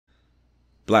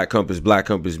Black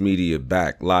Compass Media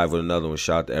back live with another one.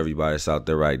 Shout out to everybody that's out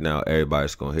there right now.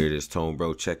 Everybody's gonna hear this. Tone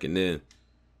Bro checking in.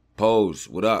 Pose,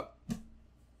 what up?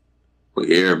 We're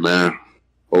here, man.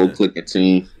 Old clicking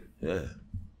team. Yeah.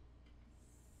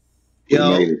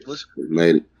 Yo,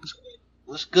 made it.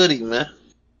 What's goody, man?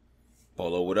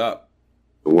 Polo, what up?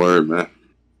 The word, man.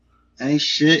 Ain't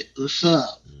shit. What's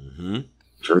up? Mm-hmm.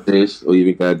 Driz, we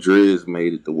even got Driz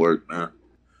made it to work, man.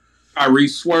 Kyrie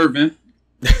swerving.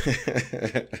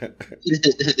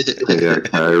 Yeah,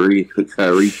 Kyrie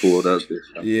pulled up this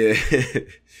time. Yeah.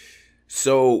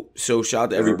 So shout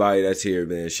out to everybody that's here,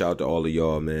 man. Shout out to all of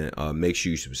y'all, man. Make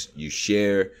sure you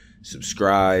share,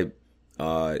 subscribe.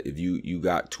 If you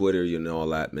got Twitter, you know all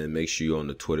that, man. Make sure you're on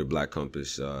the Twitter, Black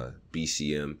Compass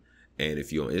BCM, and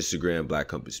if you're on Instagram, Black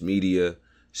Compass Media,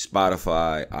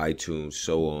 Spotify, iTunes,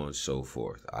 so on and so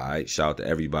forth. All right. Shout out to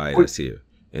everybody that's here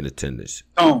in attendance.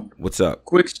 What's up?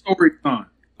 Quick story time.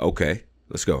 Okay,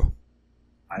 let's go. All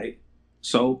right.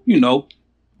 So,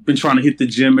 been trying to hit the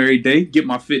gym every day, get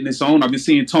my fitness on. I've been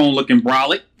seeing Tone looking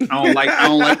brolic. I don't like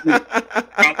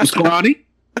it. Scrawny.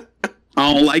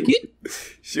 I don't like it.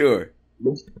 Sure.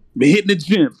 Been hitting the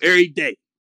gym every day.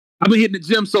 I've been hitting the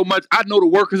gym so much, I know the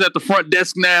workers at the front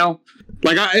desk now.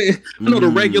 Like, I know the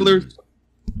regulars.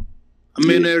 I'm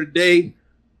in there today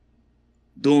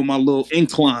doing my little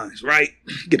inclines, right?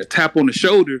 Get a tap on the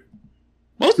shoulder.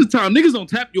 Most of the time, niggas don't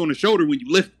tap you on the shoulder when you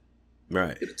lift.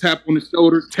 Right. Get a tap on the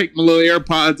shoulder, take my little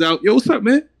AirPods out. Yo, what's up,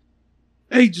 man?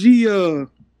 Hey, G, they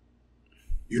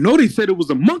said it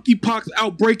was a monkeypox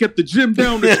outbreak at the gym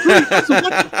down the street. I said,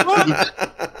 what the fuck?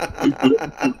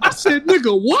 I said,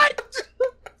 nigga, what?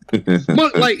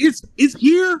 Like, it's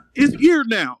here. It's here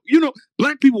now.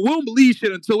 Black people won't believe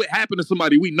shit until it happened to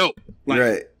somebody we know. Like,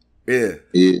 right. Yeah.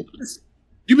 You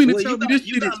mean to tell me this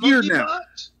shit is here now?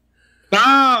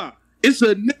 Nah. It's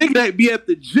a nigga that be at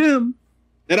the gym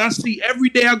that I see every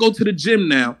day I go to the gym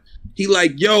now. He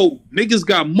like, yo, niggas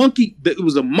got it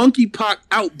was a monkeypox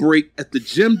outbreak at the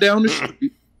gym down the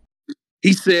street.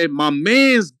 He said, my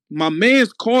man's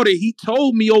caught it. He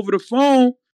told me over the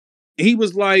phone. And he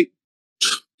was like,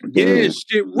 yeah,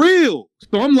 shit real.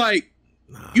 So I'm like,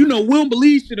 we don't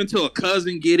believe shit until a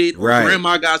cousin get it. Or right.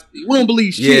 Grandma got it. We don't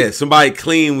believe shit. Yeah, somebody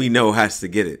clean we know has to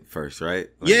get it first, right?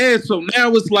 Like, yeah, so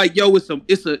now it's like, yo, it's a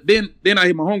then I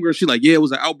hear my homegirl, she like, yeah, it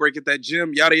was an outbreak at that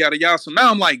gym, yada yada yada. So now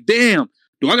I'm like, damn,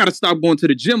 do I gotta stop going to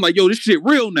the gym? Like, yo, this shit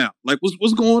real now. Like,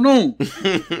 what's going on?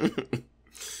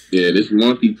 Yeah, this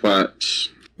monkeypox.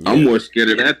 Yeah. I'm more scared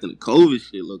of that than the COVID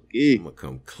shit. Look, I'm gonna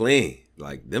come clean.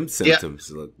 Like, them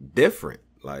symptoms look different.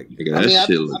 Like, that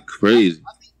shit look crazy.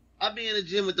 I be in the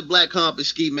gym with the Black Compass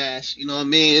ski mask. You know what I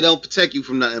mean? It don't protect you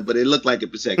from nothing, but it look like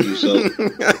it protect you. So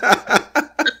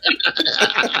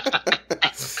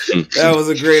that was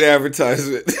a great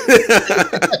advertisement.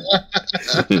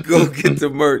 Go get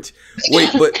the merch. Wait,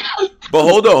 but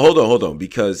hold on.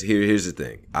 Because here's the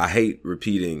thing. I hate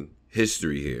repeating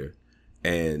history here,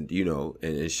 and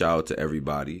and shout out to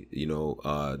everybody.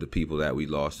 The people that we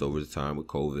lost over the time with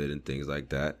COVID and things like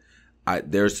that.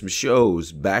 There's some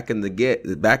shows back in the day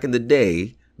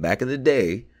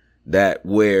that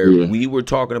where we were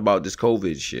talking about this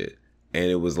COVID shit, and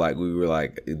it was like we were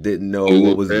like didn't know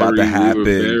what was about to happen.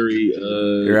 We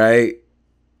were right?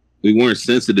 We weren't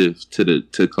sensitive to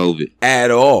COVID at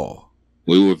all.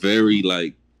 We were very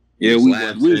like we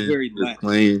were very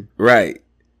playing right.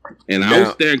 And I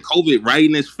was staring COVID right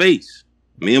in his face.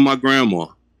 Me and my grandma.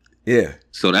 Yeah.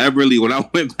 So that really, when I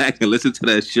went back and listened to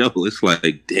that show, it's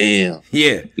like, damn.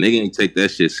 Yeah. Nigga ain't take that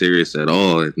shit serious at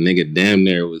all. And nigga damn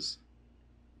near was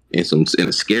in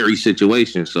a scary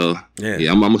situation. So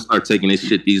yeah, I'm gonna start taking this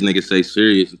shit these niggas say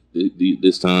serious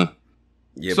this time.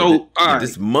 Yeah. So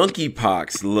this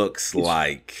monkeypox looks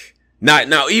like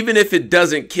now even if it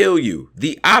doesn't kill you,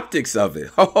 the optics of it.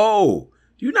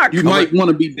 You might want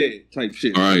to be dead type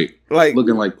shit. All right. Like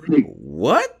looking like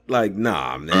what? Like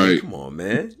nah, man. Right. Come on,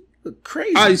 man. Look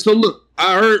crazy. All right, so look,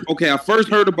 I first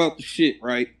heard about the shit,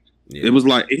 right? Yeah. It was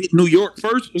like it hit New York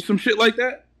first or some shit like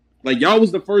that. Like y'all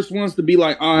was the first ones to be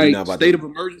like, all right, state of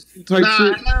emergency type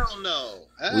shit. Hell no.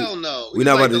 Hell no. We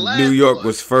not about to New York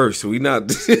was first. We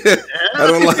not I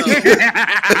don't like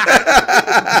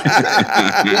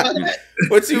it.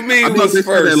 What you mean was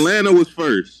first? Atlanta was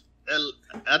first.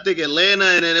 I think Atlanta,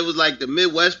 and then it was like the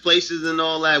Midwest places and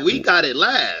all that. We got it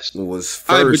last. It was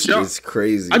first. It's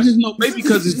crazy. I just know maybe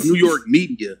because it's New York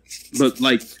media, but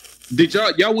like, did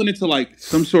y'all went into like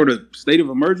some sort of state of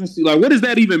emergency? Like, what does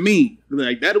that even mean?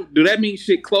 Like that? Do that mean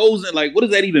shit closing? Like, what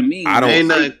does that even mean? I don't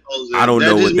know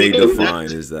what they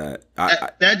define as that.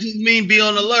 That just mean be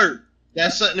on alert.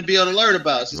 That's something to be on alert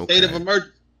about. It's a state of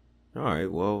emergency. All right.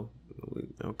 Well,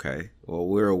 Okay. Well,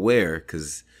 we're aware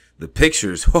because the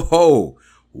pictures. Oh,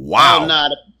 wow. Oh, nah,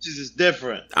 the pictures is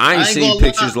different. I ain't seen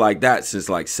pictures like that since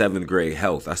like 7th grade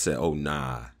health. I said, oh,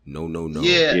 nah. No.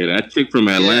 Yeah, that chick from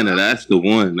Atlanta, that's the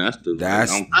one. That's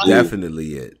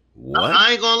definitely it. What?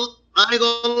 I ain't gonna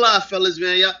lie, fellas,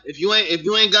 man. Yeah, if you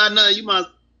ain't got nothing, you might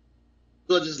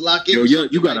just lock in. Yo,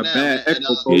 you got a bad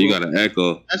echo. Yeah, you got an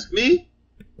echo. That's me?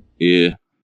 Yeah.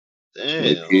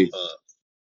 Damn. Okay.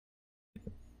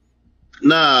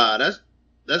 Nah,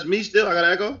 that's me still. I got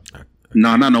an echo?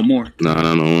 Nah, not no more. Nah,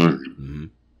 not no more. Mm-hmm.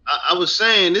 I was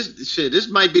saying this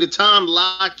might be the time to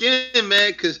lock in,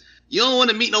 man, because you don't want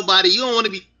to meet nobody. You don't want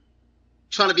to be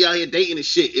trying to be out here dating and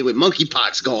shit with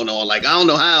monkeypox going on. Like, I don't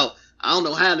know how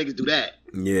niggas do that.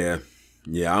 Yeah,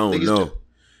 I don't know.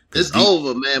 It's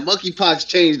over, man. Monkeypox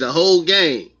changed the whole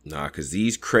game. Nah, because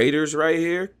these craters right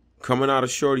here coming out of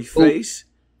Shorty face,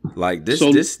 like this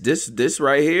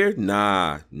right here,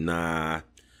 nah.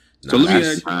 So let me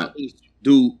ask you,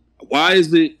 dude, why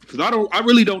is it? Because I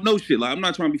really don't know shit. Like, I'm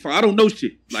not trying to be fun. I don't know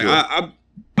shit. Like, sure.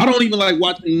 I don't even like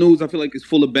watching the news. I feel like it's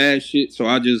full of bad shit. So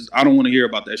I don't want to hear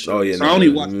about that shit. Oh yeah, so I only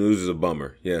watch the news is a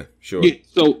bummer. Yeah, sure. Yeah,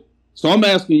 so I'm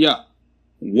asking y'all,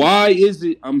 why is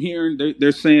it? I'm hearing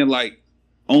they're saying like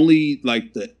only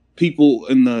like the people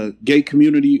in the gay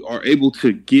community are able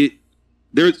to get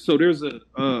there. So there's a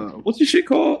what's this shit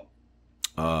called?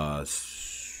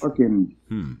 Fucking.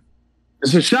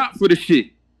 It's a shot for the shit.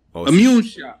 Immune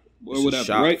shot or whatever.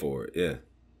 Shot right for it. Yeah.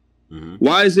 Mm-hmm.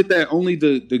 Why is it that only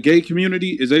the gay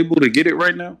community is able to get it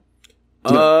right now?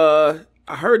 I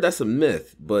heard that's a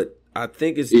myth, but I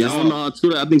think it's I don't know how true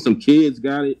that. I think some kids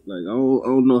got it. Like, I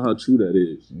don't know how true that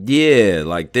is. Yeah,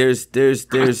 like there's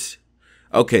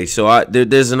okay, so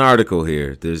there's an article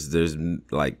here. There's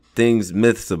like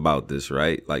myths about this,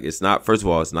 right? Like, it's not, first of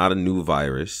all, it's not a new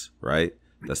virus, right?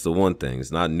 That's the one thing.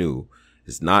 It's not new.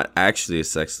 It's not actually a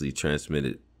sexually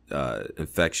transmitted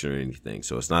infection or anything.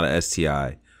 So it's not an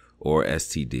STI or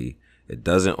STD. It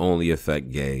doesn't only affect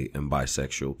gay and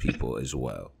bisexual people as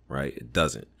well, right? It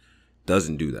doesn't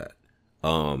do that.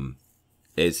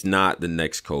 It's not the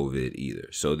next COVID either.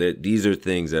 So these are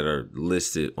things that are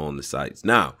listed on the sites.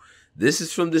 Now, this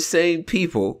is from the same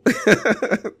people who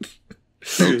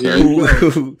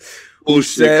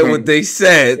said what they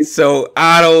said. So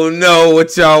I don't know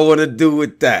what y'all want to do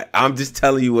with that. I'm just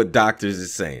telling you what doctors are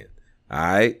saying. All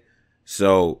right.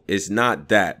 So it's not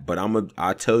that, but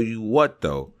I'll tell you what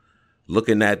though,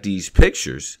 looking at these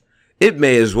pictures, it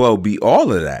may as well be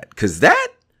all of that. Cause that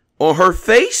on her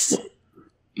face,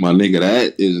 my nigga,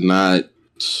 that is not.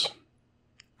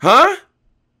 Huh?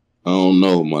 I don't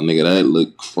know, my nigga. That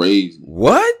look crazy.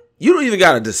 What? You don't even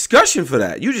got a discussion for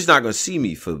that. You're just not gonna see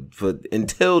me for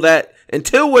until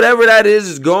whatever that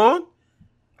is gone.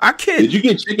 I can't. Did you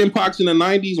get chicken pox in the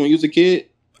 90s when you was a kid?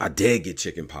 I did get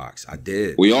chicken pox. I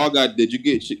did. We all got. Did you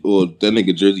get? Well, that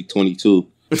nigga Jersey 22.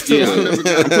 Yeah, I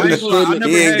never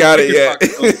he ain't got it yet.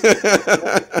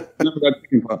 Never got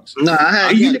chicken pox. No, I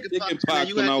had chicken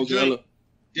pox when I was in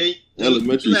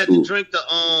elementary school.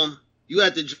 You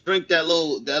had to drink that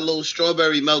little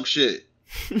strawberry milk shit.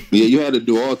 Yeah, you had to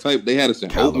do all type. They had us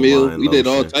in oatmeal. We did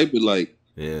all type of like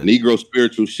Negro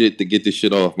spiritual shit to get this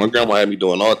shit off. My grandma had me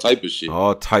doing all type of shit.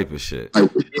 So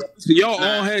y'all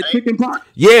all had chicken pox?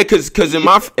 Yeah, cause in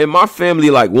my family,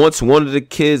 like once one of the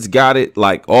kids got it,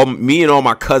 like me and all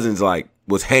my cousins like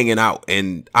was hanging out,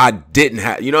 and I didn't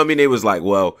have. You know what I mean? They was like,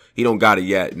 well, he don't got it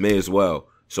yet, may as well.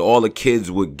 So all the kids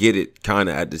would get it kind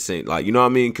of at the same, like, you know what I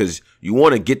mean? Cause you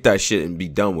want to get that shit and be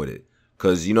done with it.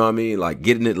 Cause you know what I mean? Like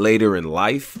getting it later in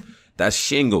life, that's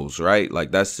shingles, right? Like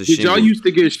that's the shingles. Y'all used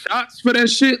to get shots for that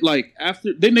shit? Like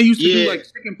after, then they used to do like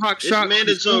chicken pox shots.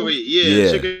 It's mandatory.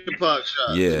 Yeah, chicken pox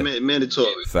shots. Yeah. It's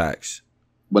mandatory. Facts.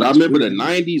 But I remember the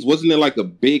 90s, wasn't it like a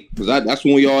big, because that's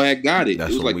when we all had got it.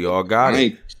 That's when like we all got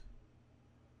it.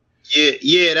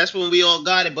 Yeah, that's when we all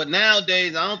got it. But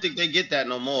nowadays, I don't think they get that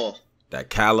no more. That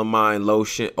calamine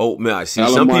lotion, oatmeal. I see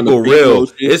some people real.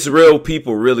 It's real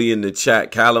people really in the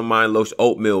chat. Calamine lotion,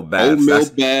 oatmeal bath.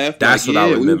 That's what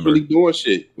I remember. We was really doing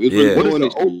shit. What is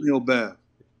the oatmeal bath?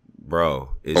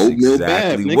 Bro, it's oatmeal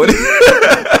exactly bath, what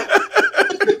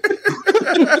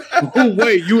Oh,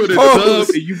 wait, you were the club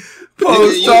and you...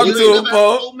 Post, talk to him,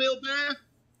 Paul. Oatmeal bath?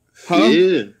 Huh? Yeah.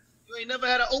 You ain't never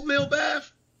had an oatmeal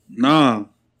bath? Nah.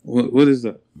 What is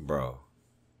that? Bro.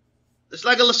 It's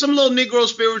like some little Negro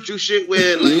spiritual shit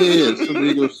where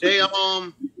you're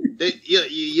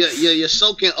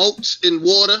soaking oats in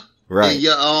water. Right. And you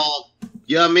know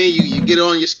what I mean? You get it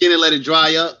on your skin and let it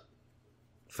dry up.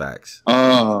 Facts.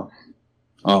 So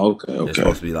Oh, okay. It's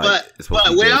supposed to be like.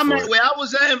 But where I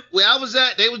was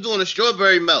at, they was doing a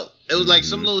strawberry milk. It was like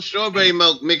some little strawberry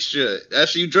milk mixture.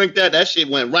 After you drink that shit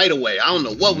went right away. I don't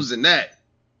know what was in that.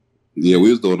 Yeah, we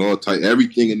was doing all type,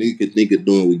 everything a nigga could think of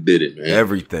doing. We did it, man.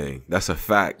 Everything. That's a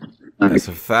fact. That's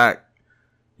a fact.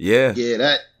 Yeah. Yeah,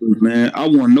 that man. I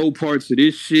want no parts of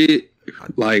this shit.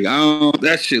 Like,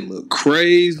 that shit look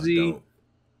crazy.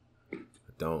 I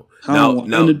don't. Now,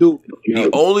 the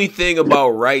only thing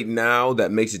about right now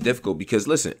that makes it difficult, because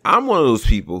listen, I'm one of those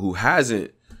people who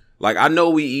hasn't, like, I know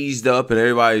we eased up and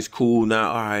everybody's cool now.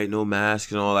 All right, no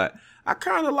masks and all that. I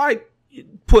kind of like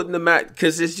putting the mask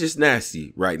because it's just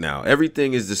nasty right now.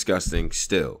 Everything is disgusting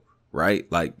still, right?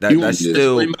 Like that's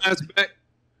still.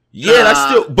 Yeah, that's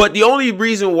still. But the only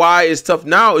reason why it's tough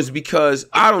now is because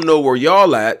I don't know where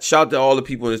y'all at. Shout out to all the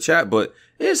people in the chat, but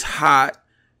it's hot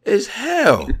as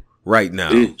hell right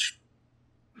now.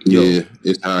 Yeah,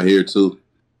 it's hot here too.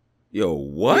 Yo,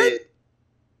 what?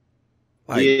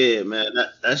 Yeah, man,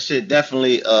 that shit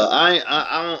definitely.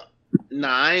 I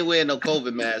ain't wearing no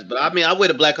COVID mask, but I mean, I wear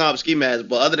the Black Ops ski mask.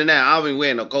 But other than that, I ain't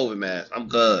wearing no COVID mask. I'm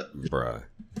good, bruh.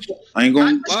 I ain't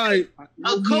gonna lie.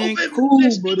 COVID cool,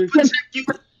 but protect you.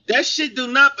 That shit do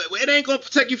not. It ain't gonna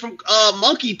protect you from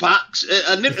monkeypox.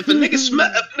 If a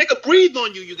nigga breathe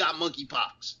on you, you got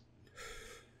monkeypox.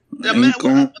 I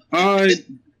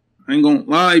ain't gonna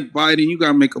lie, Biden, you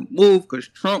gotta make a move because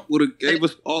Trump would have gave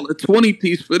us all a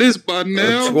 20-piece for this by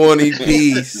now.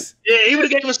 20-piece. Yeah, he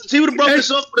would have broke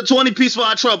us up with a 20-piece for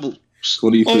our trouble.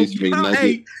 20-piece make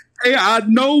nothing. Hey, I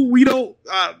know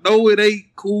it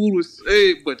ain't cool to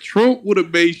say, but Trump would have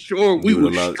made sure we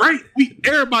were straight.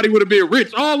 Everybody would have been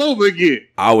rich all over again.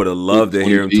 I would have loved to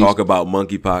hear him talk about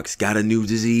monkeypox. Got a new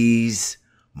disease.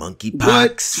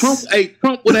 Monkeypox.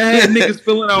 Trump would have had niggas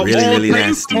filling out really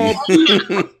nasty.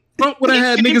 Trump would have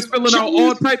had niggas filling out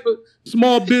all type of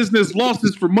small business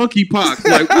losses for monkeypox.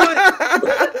 Like, what?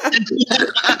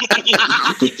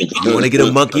 You want to get a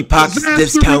monkeypox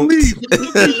discount?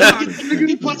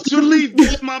 Monkeypox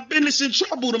relief. My business in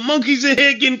trouble. The monkeys in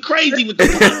here getting crazy with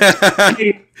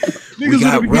the we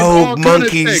got rogue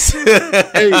monkeys.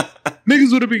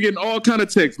 Niggas would have been getting all kind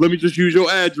of texts. Let me just use your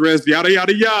address. Yada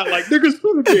yada yada. Like niggas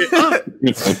would have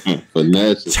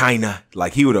been China.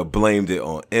 Like he would have blamed it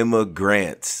on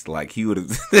immigrants. Like he would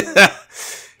have.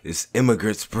 It's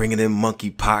immigrants bringing in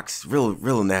monkeypox.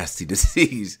 Real nasty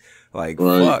disease. Like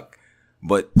fuck.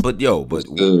 But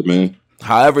good, man.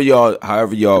 However y'all,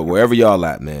 wherever y'all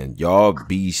at, man, y'all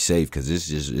be safe because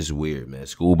it's weird, man.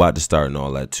 School about to start and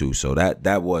all that too. So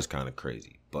that was kind of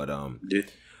crazy. But yeah.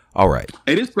 All right.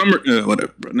 Hey, this summer,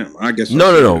 whatever. No, I guess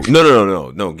no.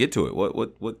 Get to it. What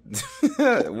what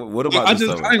about I this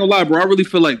summer? I ain't gonna lie, bro. I really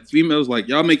feel like females, like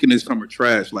y'all making this summer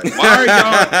trash. Like, why are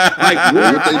y'all like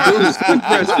what they do is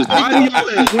sundresses? Why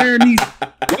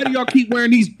do y'all keep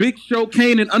wearing these Big Show,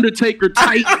 Kane, and Undertaker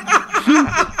tight suits?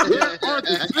 Where are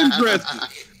the sundresses?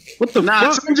 What the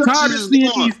fuck? I'm tired of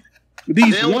seeing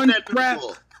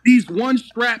these one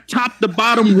strap top to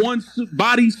bottom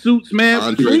body suits, man.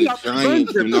 Andre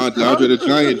the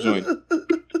Giant joint.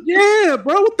 Yeah,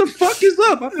 bro. What the fuck is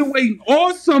up? I've been waiting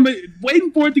all summer,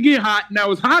 waiting for it to get hot. Now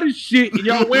it's hot as shit, and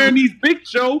y'all wearing these Big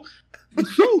Show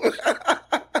suits.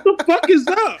 What the fuck is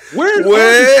up?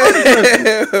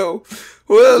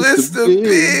 Well, it's the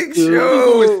Big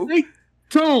Show.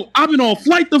 Tone, I've been on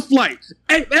flight to flight.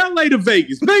 Hey, LA to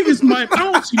Vegas. I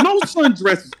don't see no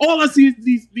sundresses. All I see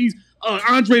is these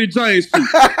Andre the Giant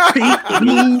suits. Pink,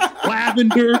 blue,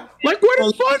 lavender. Like, where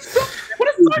the fuck?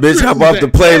 Bitch, hop off the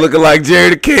plane looking like Jerry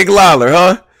the King Lawler,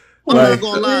 huh? I'm not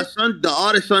gonna lie,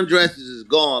 all the sundresses is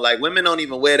gone. Like, women don't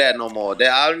even wear that no more.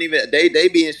 They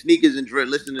be in sneakers and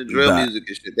listening to drill music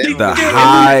and shit. They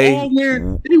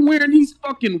wearing these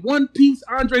fucking one-piece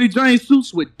Andre the Giant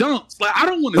suits with dunks. Like, I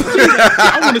don't want to see that.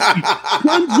 I want to see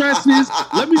sundresses.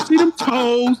 Let me see them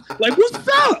toes. Like, what's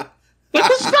up? Like,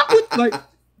 what's up with, like,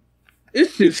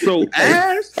 this shit's so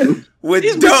ass. With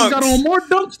these dunks. Got on more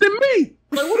dunks than me.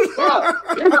 Like, what the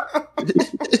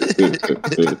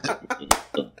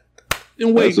fuck?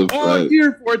 And wait all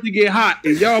year for it to get hot,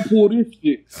 and y'all pull this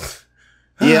shit.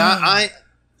 Yeah, I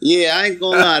ain't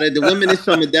gonna lie. The women this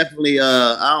summer definitely,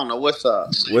 I don't know what's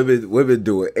up. Women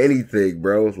doing anything,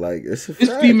 bro. Like it's a fact.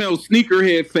 This female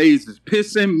sneakerhead phase is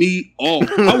pissing me off.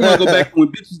 I want to go back when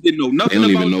bitches didn't know nothing. They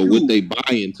don't about even know you. what they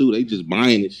buying too. They just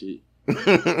buying this shit.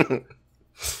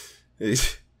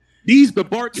 These the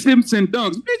Bart Simpson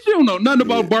dunks. Bitch, you don't know nothing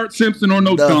about Bart Simpson or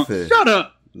no dunks. Shut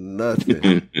up.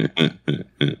 Nothing.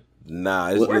 Nah,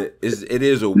 it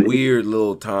is a weird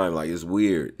little time. Like it's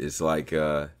weird. It's like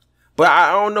but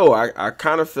I don't know. I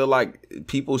kind of feel like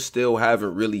people still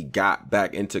haven't really got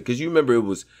back into, because you remember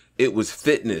it it was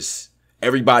fitness.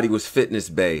 Everybody was fitness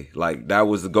bay. Like that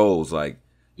was the goals. Like,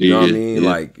 you know what I mean?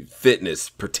 Like fitness,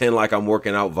 pretend like I'm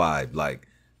working out vibe. Like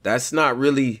that's not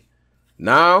really.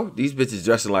 Now these bitches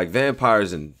dressing like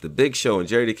vampires and The Big Show and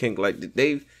Jerry the King. Like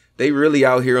they really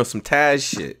out here on some Taz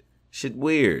shit. Shit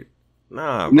weird.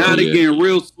 Nah. Bro. Now they getting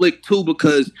real slick too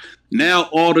because now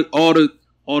all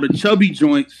the chubby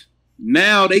joints.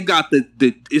 Now they got the.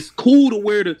 It's cool to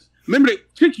wear the. Remember, the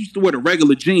chicks used to wear the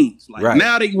regular jeans. Like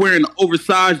now they wearing the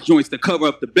oversized joints to cover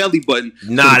up the belly button.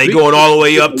 Nah, they going all the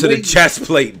way up to the chest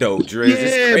plate though, Driz. Yeah,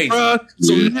 it's crazy. Bro.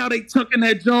 So now they tucking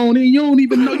that joint in. You don't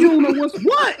even know. You don't know what's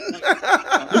what.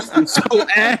 This is so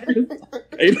ass.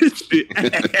 Hey, this shit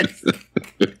ass.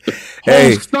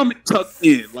 Whole stomach tucked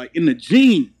in, like in the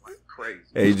jeans. Crazy.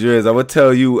 Hey, Driz, I'm gonna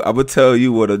tell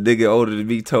you what a nigga older than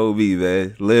me told me,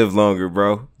 man. Live longer,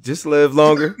 bro. Just live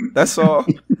longer. That's all.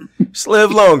 Just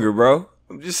live longer, bro.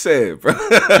 I'm just saying, bro.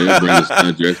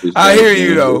 I hear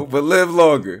you though, but live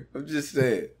longer. I'm just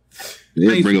saying.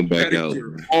 They bring them back out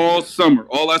all summer.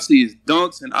 All I see is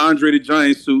dunks and Andre the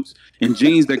Giant suits and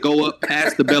jeans that go up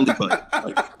past the belly button.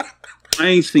 I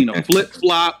ain't seen a flip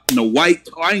flop, no white.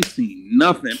 I ain't seen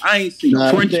nothing. I ain't seen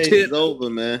French tip. It's over,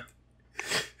 man.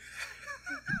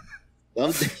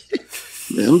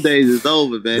 Them days is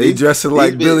over, man. They dressing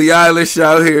like Billie Eilish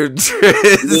out here.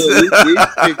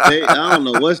 I don't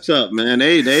know what's up, man.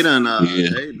 They done.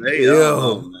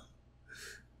 Yo,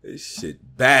 this shit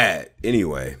bad.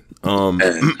 Anyway, they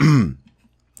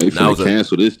finna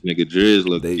cancel this nigga Driz.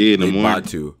 Look, they about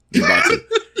to.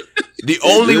 The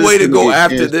only way to go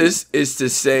after this is to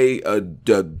say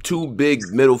two big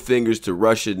middle fingers to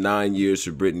Russia. 9 years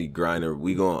for Brittany Griner.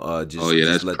 We gonna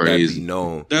just let crazy. That be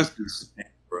known. That's insane,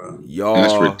 bro. Y'all,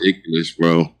 that's ridiculous,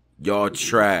 bro. Y'all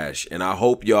trash, and I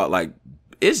hope y'all like.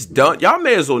 It's done. Y'all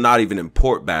may as well not even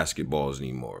import basketballs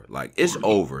anymore. Like it's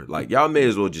over. Like y'all may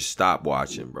as well just stop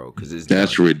watching, bro. Because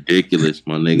that's ridiculous,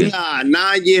 my nigga. Nah,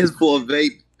 9 years for a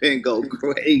vape pen go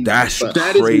crazy. That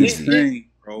crazy, insane,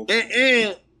 bro.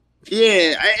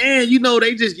 And you know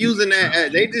they just using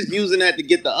that. They just using that to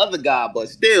get the other guy. But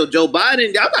still, Joe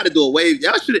Biden, y'all got to do a wave.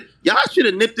 Y'all should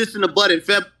have nipped this in the bud in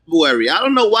February. I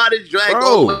don't know why this drag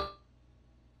over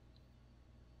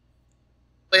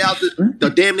out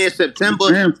the damn near September.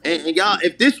 And y'all,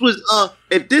 if this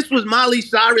was Miley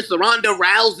Cyrus or Ronda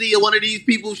Rousey or one of these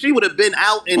people, she would have been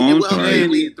out and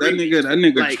that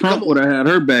nigga like, Trump would have had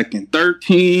her back in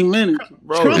 13 minutes,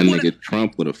 bro.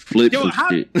 Trump would have flipped some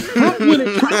shit. Trump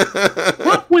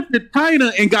went to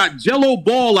China and got Jello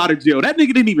Ball out of jail. That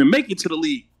nigga didn't even make it to the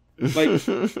league. Like,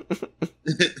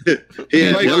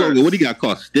 Jello, what he got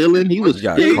caught stealing? He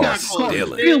got caught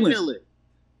stealing.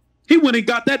 He went and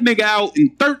got that nigga out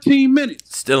in 13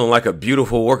 minutes. Stealing like a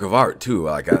beautiful work of art too.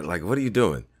 Like what are you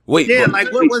doing? Wait,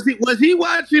 like what was he? Was he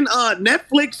watching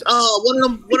Netflix? One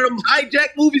of them hijack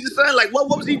movies or something? Like what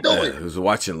was he doing? He was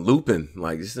watching Lupin.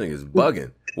 Like this nigga's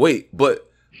bugging. Wait, but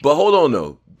hold on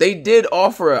though. They did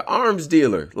offer an arms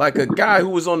dealer, like a guy who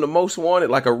was on the most wanted,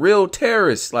 like a real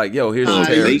terrorist. Like, yo, here's a terrorist.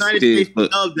 The United States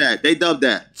dubbed that. They dubbed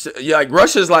that. So, yeah, like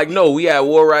Russia's like, no, we at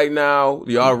war right now.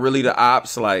 Y'all really the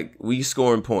ops. Like, we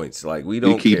scoring points. Like, we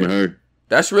don't care. Her.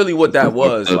 That's really what that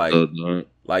was.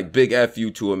 Like big F you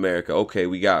to America. Okay,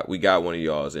 we got one of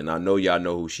y'all's, and I know y'all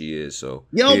know who she is. So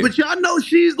but y'all know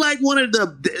she's like one of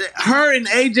her and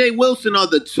AJ Wilson are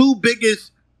the two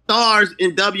biggest stars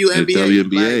in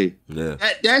WNBA.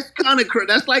 Like, that's kind of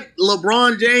that's like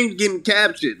LeBron James getting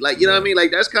captured. Like, you know what I mean?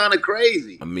 Like, that's kind of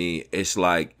crazy. I mean, it's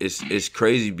like it's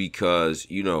crazy because,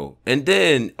 you know, and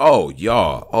then oh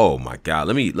my God,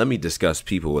 let me discuss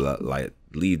people like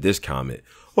leave this comment.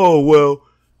 Oh well,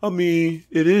 I mean,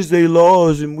 it is their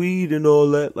laws and weed and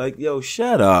all that. Like, yo,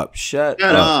 shut up. Shut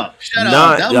up.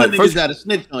 That one niggas got to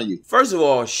snitch on you. First of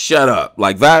all, shut up.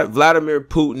 Like, Vladimir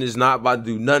Putin is not about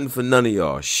to do nothing for none of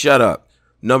y'all. Shut up.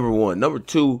 Number one. Number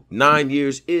two, 9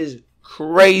 years is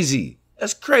crazy.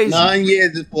 That's crazy. 9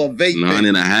 years is for a vape pen.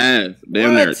 9.5.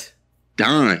 Damn near a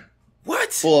dime.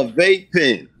 What? For a vape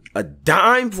pen. A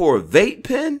dime for a vape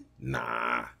pen?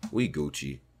 Nah. We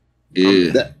Gucci.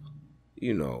 Yeah.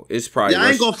 You know, it's probably.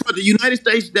 I ain't going for the United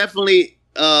States. Definitely,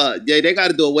 they got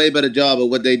to do a way better job of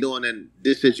what they doing in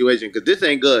this situation because this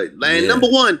ain't good. Like, number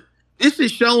one, this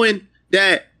is showing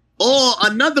that all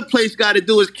another place got to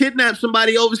do is kidnap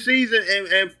somebody overseas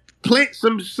and plant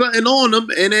something on them,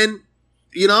 and then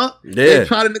they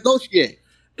try to negotiate.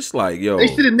 It's like, yo, they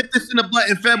should have nipped this in the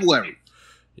butt in February.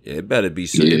 Yeah, it better be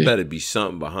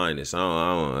something behind this. I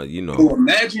don't Well,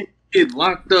 imagine get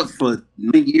locked up for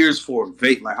years for a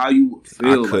vape, like how you would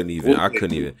feel. I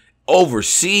couldn't even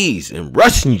overseas in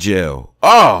Russian jail.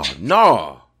 Oh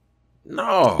no,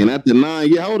 No. And after 9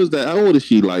 years, how old is that? How old is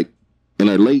she? Like in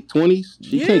her late 20s?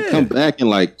 She can't come back and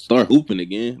like start hooping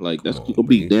again. Like that's gonna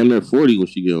be damn near 40 when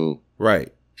she get home.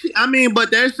 Right. I mean,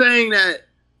 but they're saying that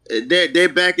they're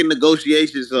back in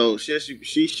negotiations, so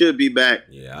she should be back.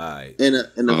 Yeah, all right.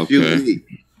 In a few weeks.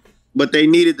 But they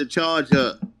needed to charge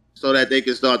her so that they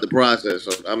can start the process.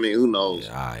 So I mean, who knows?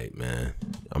 Yeah, all right, man.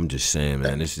 I'm just saying,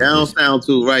 man. This don't sound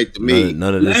too right to me.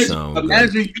 None of this sounds.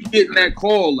 Imagine you getting that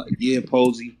call like, yeah,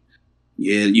 Posey.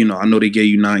 Yeah, you know, I know they gave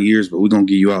you 9 years, but we're gonna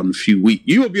get you out in a few weeks.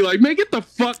 You would be like, man, get the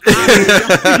fuck out of here.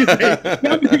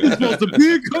 Y'all niggas supposed to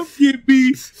be come get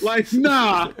me. Like,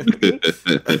 nah.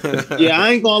 Yeah,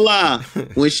 I ain't gonna lie.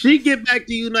 When she get back to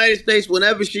the United States,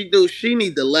 whenever she do, she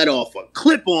need to let off a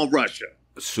clip on Russia.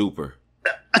 Super.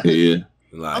 Yeah.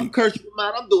 Like, I'm cursing them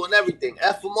out. I'm doing everything.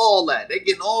 F them all that. They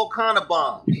getting all kind of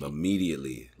bombs.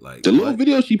 Immediately. Like the little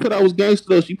video she put out was gangster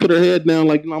though. She put her head down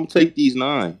like, I'm gonna take these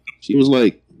 9. She was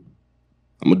like,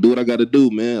 I'm gonna do what I gotta do,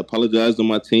 man. Apologize to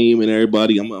my team and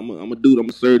everybody. I'm gonna do it. I'm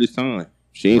gonna serve this time.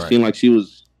 She ain't seem like she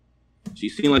was. She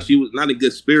seemed like she was not in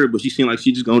good spirit, but she seemed like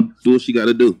she just gonna do what she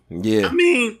gotta do. Yeah. I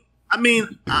mean,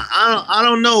 I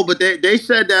don't know, but they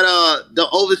said that the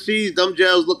overseas them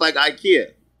jails look like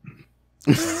IKEA.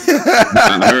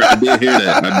 I did hear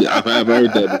that. I've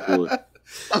heard that before.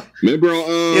 Remember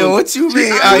on yo, what you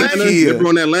mean IKEA? Remember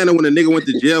on Atlanta when the nigga went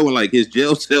to jail and like his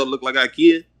jail cell looked like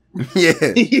IKEA? Yeah.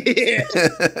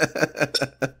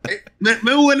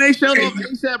 Remember when they showed up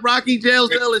ASAP Rocky jail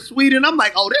cell in Sweden? I'm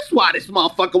like, oh, that's why this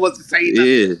motherfucker wasn't saying nothing.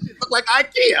 Yeah. It looked like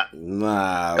IKEA.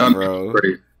 Nah, bro.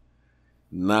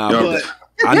 Nah, but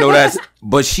I know that's.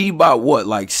 But she about what,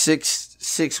 like six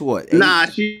what? 8? Nah,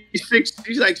 she's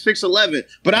like 6'11".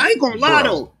 But I ain't gonna lie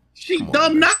though, she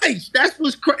dumb nice. That's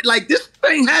what's crazy. Like this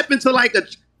thing happened to like a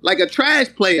trash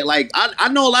player. Like I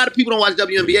know a lot of people don't watch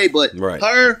WNBA, but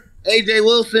her. AJ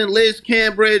Wilson, Liz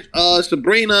Cambridge,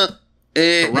 Sabrina,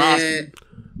 and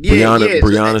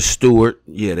Brianna Stewart.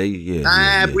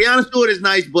 Brianna Stewart is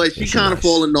nice, but she kind of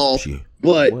falling off. She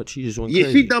just went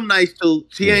crazy. She dumb nice too.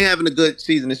 She ain't having a good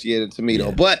season this year to me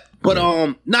though. But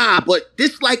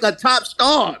this like a top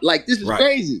star. Like this is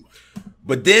crazy.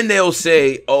 But then they'll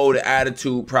say, oh, the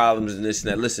attitude problems and this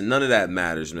and that. Listen, none of that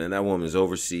matters, man. That woman's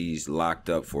overseas, locked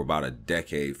up for about a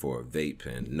decade for a vape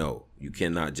pen. No, you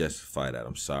cannot justify that.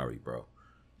 I'm sorry, bro.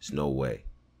 There's no way.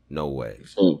 No way.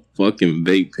 Oh, fucking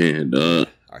vape pen, dog.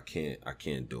 I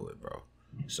can't do it, bro.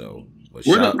 So, where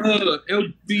the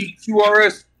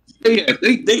LGBTQRS?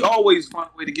 They always find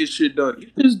a way to get shit done.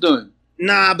 Get this done.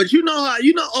 Nah, but you know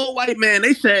old white man,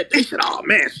 they said, oh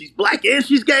man, she's black and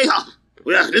she's gay. Huh?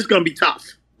 Well, this is gonna be tough.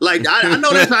 Like I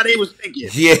know that's how they was thinking.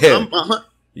 Yeah,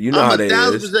 you know how they is.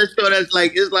 1,000% sure that's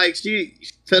like it's like she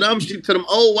to them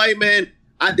old white men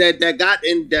that got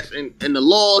in the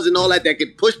laws and all that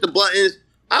could push the buttons.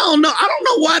 I don't know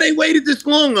why they waited this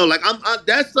long though. Like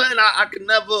that's something I could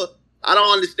never. I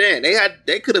don't understand.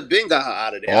 They could have been got her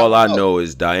out of there. All I know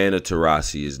is Diana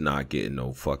Taurasi is not getting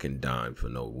no fucking dime for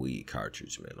no weed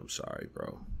cartridge, man. I'm sorry,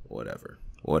 bro. Whatever.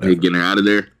 They getting her out of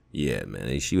there. Yeah,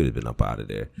 man, she would have been up out of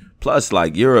there. Plus,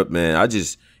 like Europe, man, I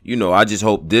just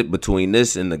hope that between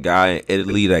this and the guy in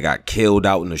Italy that got killed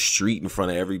out in the street in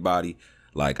front of everybody,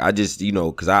 like I just,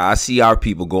 because I see our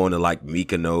people going to like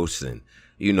Mykonos and,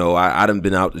 I done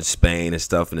been out in Spain and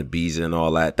stuff and Ibiza and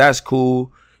all that. That's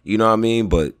cool, you know what I mean?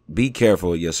 But be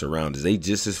careful of your surroundings. They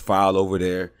just as foul over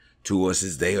there to us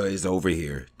as they is over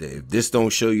here. If this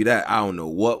don't show you that, I don't know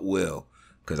what will.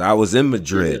 Because I was in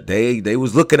Madrid. Yeah. They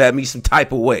was looking at me some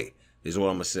type of way, is what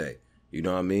I'm going to say. You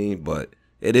know what I mean? But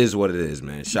it is what it is,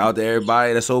 man. Shout out to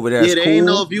everybody that's over there. Yeah, they ain't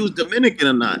know if you was Dominican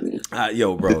or not.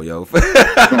 Yo, bro, yo.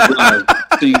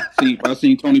 I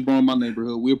seen Tony Bro in my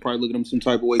neighborhood. We'll probably look at him some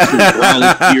type of way, too. Who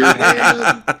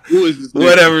is this nigga?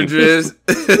 Whatever, Driz.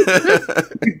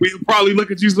 We'll probably look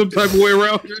at you some type of way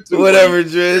around here, too. Whatever,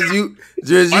 Driz. You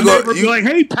be like,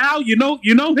 hey, pal, you know him?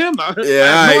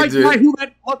 Yeah, I have no idea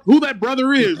who that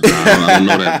brother is. I don't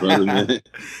know that brother, man.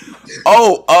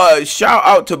 Oh, shout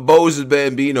out to Boz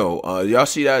Bambino. Y'all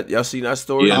see that? Y'all seen that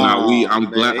story? Yeah, I'm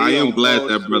glad. I am glad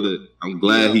that brother. I'm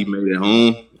glad he made it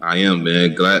home. I am,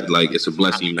 man. Glad, like it's a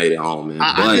blessing he made it home, man.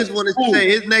 I just want to say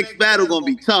his next battle gonna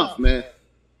be tough, man.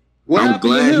 I'm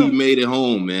glad he made it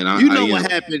home, man.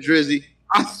 What happened, Drizzy?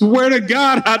 I swear to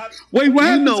God. What happened?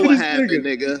 You know what happened,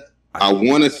 nigga. I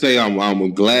want to say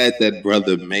I'm glad that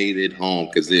brother made it home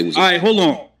because it was. All right, hold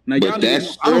on. Now, but that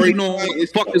story,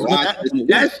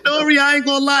 that story, I ain't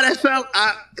gonna lie. That sound.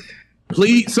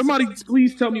 Please, somebody,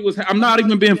 please tell me what's. I'm not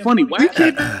even being funny. Why? We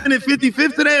keep it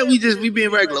 55th today. We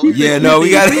being regular. We got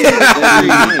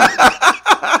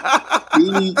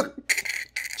it.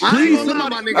 Please,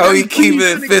 oh, he keeping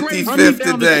it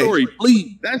 50-50 today. Story,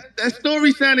 please. That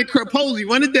story sounded Posey.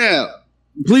 Run it down.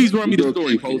 Please run me the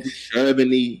story, Posey.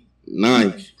 79.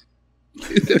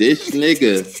 This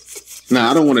nigga.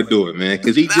 Nah, I don't want to do it, man.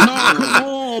 Because he. No, come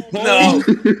on, Posey. No,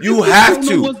 you have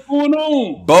to. What's going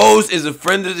on? Bose is a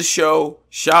friend of the show.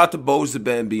 Shout out to Bose the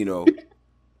Bambino.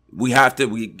 We have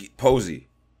to. Posey.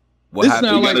 What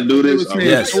happened? We gotta do this.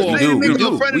 Yes, we do. We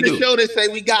do. Friend of the show that say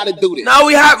we gotta do this. No,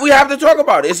 we have to talk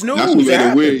about it. It's news. That's what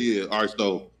made it weird. Yeah. All right,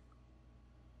 so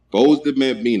Bose the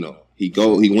Bambino. He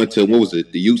went to, what was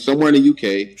it? Somewhere in the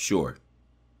UK. Sure.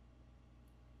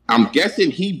 I'm guessing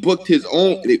he booked his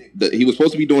own. He was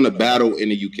supposed to be doing a battle in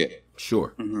the UK.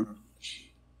 Sure. Mm-hmm.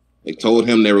 They told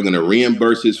him they were going to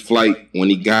reimburse his flight when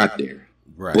he got there.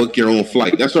 Right. Book your own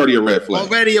flight. That's already a red flag.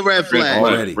 Already a red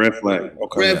flag. Red flag.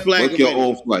 Okay. Red flag. Book your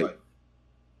own flight.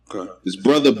 Okay. His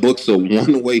brother books a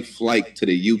one-way flight to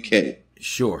the UK.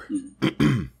 Sure.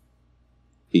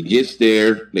 He gets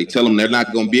there. They tell him they're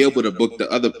not going to be able to book the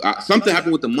other. Something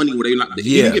happened with the money where they not.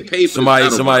 He didn't get paid for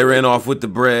somebody ran off with the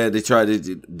bread. They tried to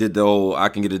did the whole I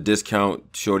can get a discount.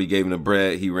 Shorty gave him the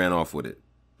bread. He ran off with it.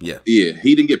 Yeah. Yeah.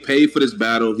 He didn't get paid for this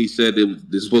battle. He said this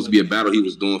was supposed to be a battle he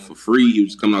was doing for free. He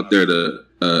was coming out there to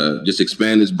just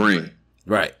expand his brand.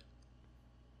 Right.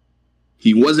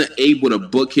 He wasn't able to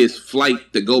book his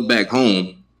flight to go back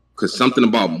home because something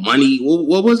about money.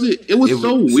 What was it? It was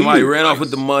so weird. Somebody ran off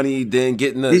with the money, then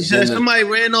getting the. He said somebody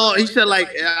ran off. He said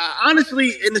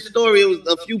honestly, in the story, it was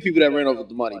a few people that ran off with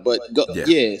the money. But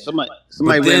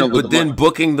somebody ran off with the money. But then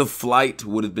booking the flight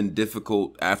would have been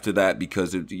difficult after that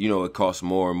because it costs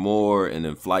more and more, and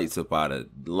then flights up out of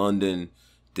London,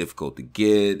 difficult to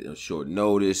get, short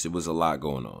notice. It was a lot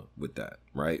going on with that,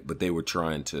 right? But they were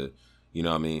trying to,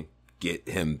 get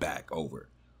him back over.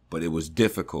 But it was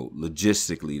difficult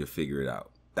logistically to figure it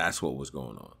out. That's what was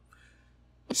going on.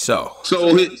 So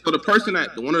the person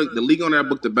the league owner that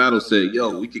booked the battle said,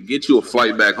 "Yo, we could get you a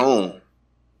flight back home.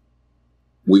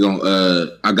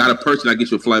 I got a person that gets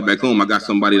you a flight back home. I got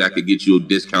somebody that could get you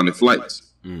discounted flights."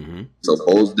 Mm-hmm. So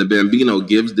Bose the Bambino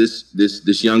gives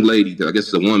this young lady, I guess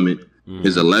it's a woman,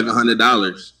 his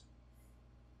 $1,100,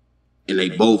 and they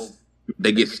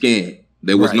get scammed.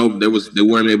 They weren't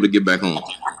able to get back home.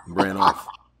 Ran off.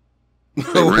 They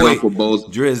ran off with Bose.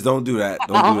 Driz, don't do that.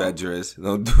 Don't do that, Driz.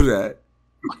 Don't do that.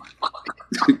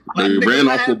 They ran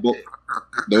off with Bose.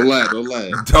 Don't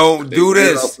lie. Don't do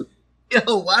this.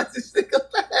 Yo, watch this nigga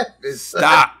laughing.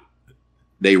 Stop.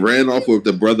 They ran off with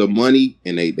the brother money,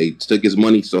 and they took his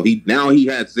money. So he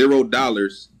had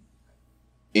 $0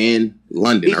 in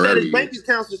London. He said his bank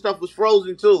accounts and stuff was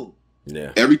frozen too.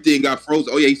 Yeah, everything got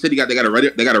frozen. Oh yeah, he said they got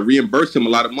to reimburse him a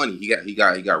lot of money. He got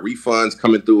refunds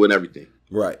coming through and everything.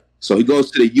 Right. So he goes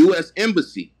to the U.S.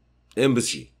 Embassy. I'm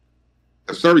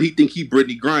sorry, he think he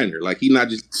Brittany Griner. Like he not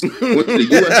just went to the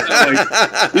U.S.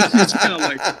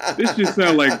 This just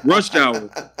sound like Rush Hour.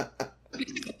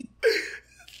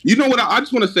 You know what? I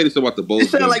just want to say this about the Bose. It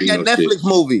sound like that Netflix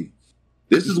movie.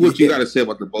 This is what you got to say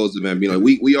about the Bose Bambino.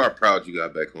 We are proud you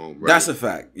got back home, bro. That's a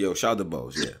fact. Yo, shout out to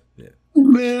Bose. Yeah.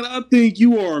 Man, I think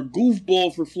you are a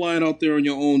goofball for flying out there on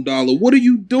your own dollar. What are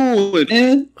you doing,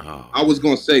 man? Oh. I was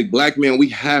going to say, black man, we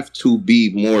have to be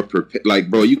more prepared. Like,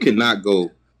 bro, you cannot go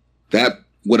that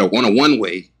on a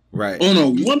one-way. Right. On a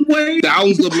one-way?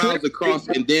 Thousands of miles across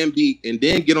and then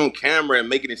get on camera and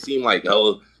making it seem like, this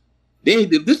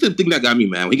is the thing that got me,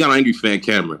 man. He got an Angry Fan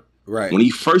camera. Right. When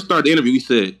he first started the interview, he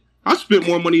said, I spent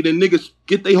more money than niggas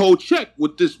get their whole check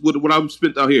with what I've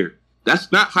spent out here.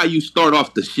 That's not how you start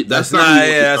off the shit. That's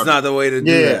not the way to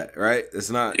do that, right?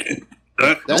 It's not.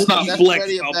 That's not flex.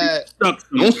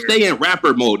 Don't stay in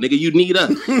rapper mode, nigga. You need us.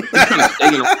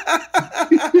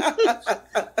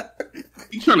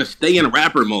 You trying to stay in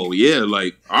rapper mode? Yeah,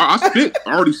 like I spent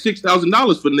already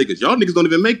 $6,000 for niggas. Y'all niggas don't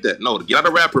even make that. No, to get out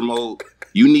of rapper mode,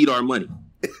 you need our money.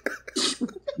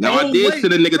 Now I did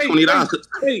send a nigga $20.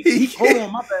 Hold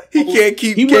on, my bad. He can't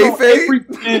keep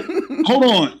kayfabe. Hold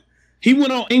on. He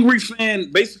went on Angry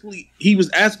Fan. Basically, he was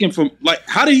asking for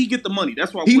how did he get the money?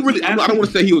 That's why I don't want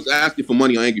to say he was asking for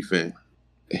money on Angry Fan.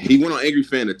 He went on Angry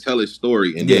Fan to tell his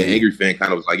story, and then Angry Fan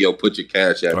kind of was like, "Yo, put your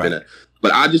cash app in it."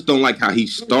 But I just don't like how he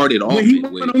started off. When he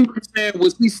went on Angry Fan,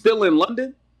 was he still in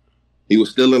London? He was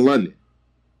still in London.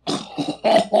 I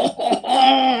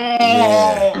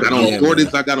got on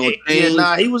Jordans. I got on chains.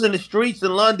 Yeah, he was in the streets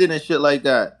in London and shit like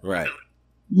that. Right.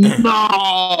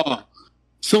 No.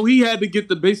 So he had to get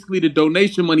basically the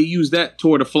donation money, use that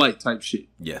toward a flight type shit.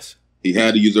 Yes. He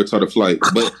had to use her toward the flight.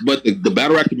 But the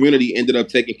battle rap community ended up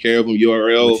taking care of him.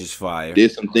 URL. Which is fire.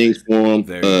 Did some things for him.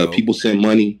 People sent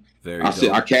money.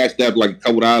 I cashed out like a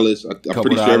couple dollars. I'm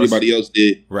pretty sure everybody else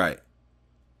did. Right.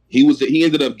 he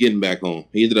ended up getting back home.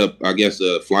 He ended up, I guess,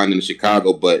 flying into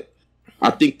Chicago. But I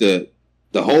think the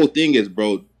whole thing is,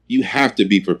 bro, you have to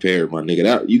be prepared, my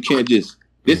nigga. You can't just.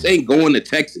 This ain't going to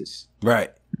Texas.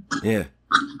 Right. Yeah.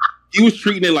 He was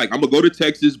treating it like, I'm gonna go to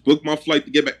Texas, book my flight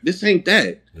to get back. This ain't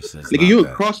that. Nigga, you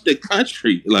across the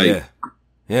country. Like,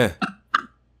 yeah.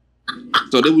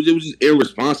 So it was just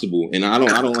irresponsible, and I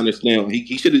don't understand.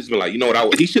 He should have just been like, you know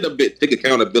what? He should have take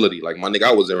accountability. Like, my nigga,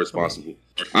 I was irresponsible.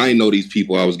 I ain't know these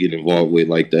people I was getting involved with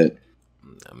like that.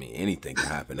 I mean, anything can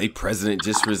happen. They president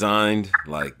just resigned.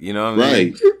 Like, you know what I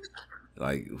mean? Right.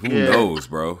 Like, who knows,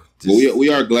 bro? Well, we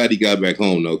are glad he got back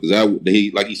home though, because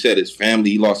like he said, his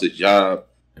family, he lost his job.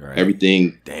 Right.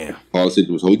 Everything, damn, all the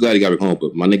situations. So we glad he got back home,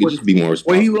 but my nigga just be more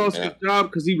responsible. Well, he lost his job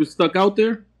because he was stuck out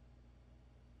there.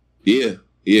 Yeah,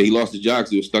 he lost his job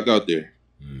because he was stuck out there.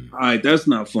 All right, that's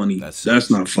not funny. That's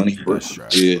not funny. That's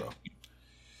right, yeah.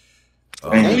 The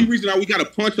only reason we got to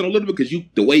punch on a little bit because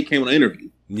the way he came on the interview.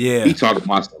 Yeah, he talking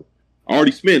about stuff. I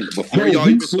already spent it before y'all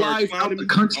even started clowning me.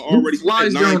 I already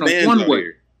spent 9 bands out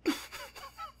here.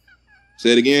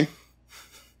 Say it again.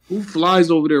 Who flies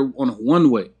over there on a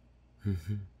one-way?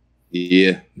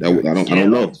 Yeah, I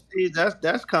don't know.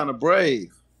 That's kind of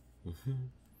brave.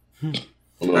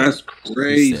 That's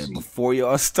crazy. Said, before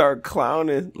y'all start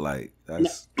clowning, like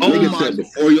that's. Nigga said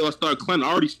before y'all start clowning,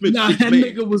 I already spent. That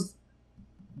nigga was.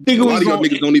 A lot of y'all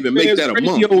niggas don't even make that a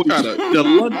month.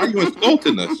 Why are you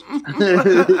insulting us?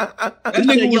 That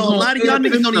nigga was a lot of y'all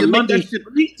niggas don't even make that shit.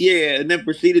 Yeah, and then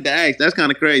proceeded to ask. That's kind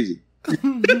of crazy. I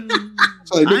ain't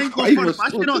gonna front my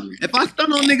shit on. If I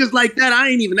stun on niggas like that, I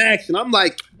ain't even asking. I'm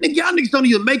like, nigga, y'all niggas don't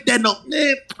even make that no.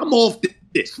 Man, I'm off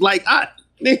this. Like, that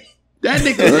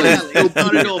nigga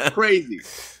started off crazy.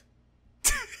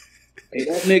 Hey,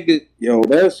 that nigga, yo,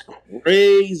 that's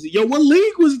crazy. Yo, what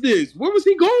league was this? Where was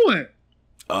he going?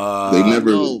 They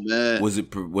never know, man. Was it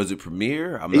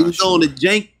Premier? He was on the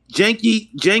Janky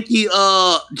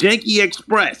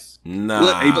Express.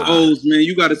 Nah. Hey, O's, man,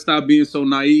 you got to stop being so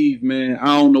naive, man.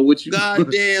 I don't know what you.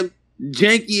 Goddamn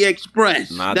Janky Express.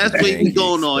 That's what he was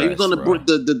going on. He was on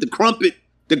the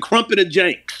crumpet of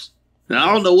Janks. Now,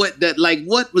 I don't know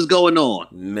what was going on.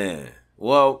 Man.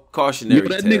 Well, cautionary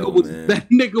tale, man. That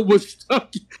nigga was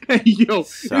stuck. Hey, yo,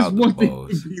 it's one thing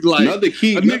to be like another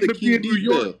key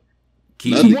detail.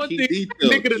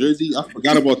 Jersey, I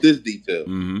forgot about this detail.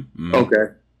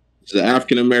 Okay. It's an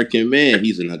African American man.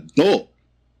 He's an adult.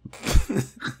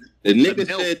 The nigga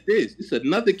said this. It's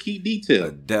another key detail.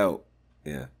 Adult.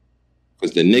 Yeah.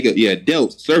 Because the nigga,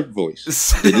 adult, surf voice.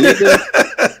 The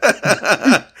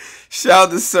nigga. Shout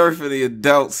out to Surf for the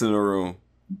adults in the room.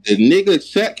 The nigga,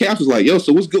 Caps was like, yo,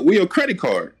 so what's good? Where your credit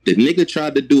card? The nigga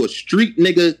tried to do a street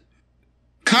nigga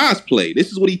cosplay.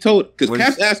 This is what he told. Because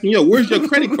Caps asked me, yo, where's your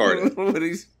credit card?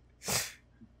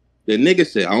 The nigga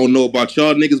said, I don't know about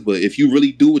y'all niggas, but if you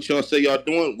really do what y'all say y'all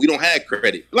doing, we don't have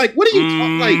credit. Like, what are you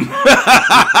talking like?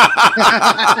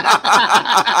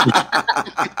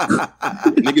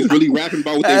 Niggas really rapping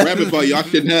about what they rapping about. Y'all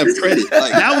shouldn't have credit.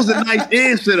 Like, that was a nice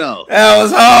answer, though. That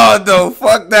was hard, though.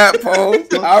 Fuck that, Poe.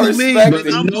 I respect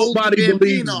it. Nobody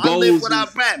believes I live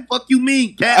without rap. Fuck you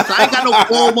mean, Caps? I ain't got no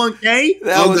 401k.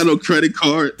 I don't got no credit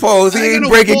card. Pose, he ain't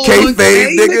breaking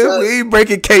kayfabe, nigga. We ain't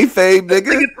breaking kayfabe, nigga.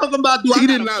 Nigga talking about he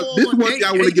did not. This one thing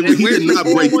I want to give him. He did not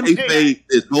break kayfabe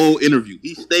this whole interview.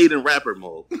 He stayed in rapper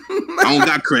mode. I don't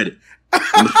got credit.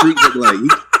 On the street look like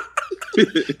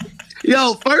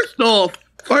yo. First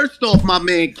off, my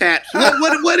man Caps.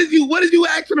 What is you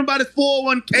asking about his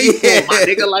 401k for, my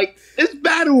nigga? Like, it's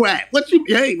battle rap.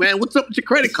 Hey man, what's up with your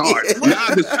credit card?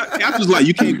 Caps was like,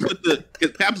 you can't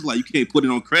put it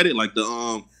on credit, like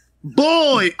the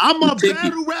Boy, I'm a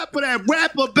battle rapper that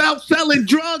rap about selling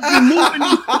drugs and moving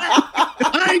you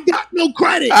I ain't got no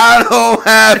credit. I don't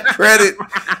have credit.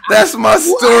 That's my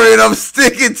story and I'm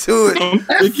sticking to it.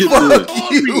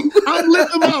 I'm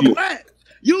living my rap.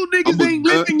 You niggas ain't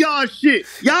living y'all shit.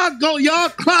 Y'all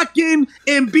clock in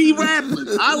and be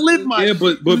rappers. I live my shit.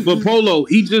 but Polo,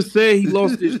 he just said he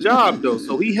lost his job though,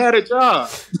 so he had a job.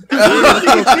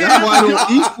 That's why I don't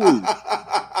equal.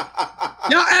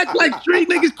 Y'all act like street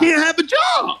niggas can't have a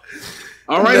job.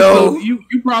 All right, so you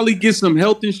probably get some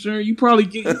health insurance. You probably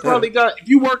got if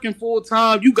you working full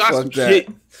time, you got some shit.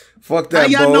 Fuck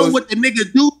that. Now y'all know what the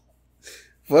nigga do.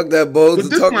 Fuck that, Bose.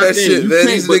 Talk that shit, man.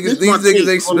 These niggas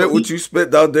ain't spent what you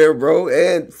spent out there, bro.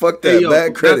 And fuck that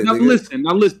bad credit. Now listen.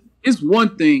 It's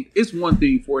one thing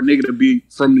for a nigga to be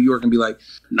from New York and be like,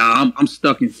 nah, I'm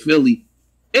stuck in Philly.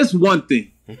 It's one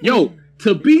thing. Yo,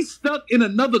 to be stuck in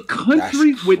another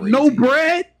country with no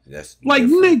bread, That's like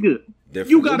different. nigga. Different.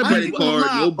 You got a credit card,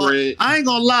 no bread. I ain't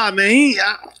gonna lie, man.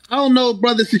 I don't know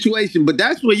brother's situation, but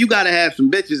that's where you gotta have some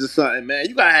bitches or something, man.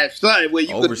 You gotta have something where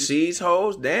you overseas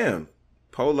hoes. Damn,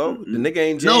 Polo. The nigga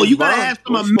ain't James No, you gotta Bond. have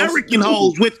some American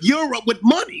hoes with Europe with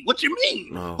money. What you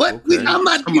mean? Oh, What? okay. I'm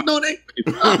not. You know they.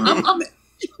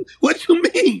 What you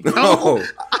mean? No,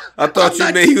 I thought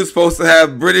you meant he was supposed to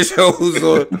have British hoes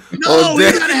or No,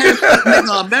 you gotta have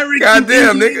nigga, American,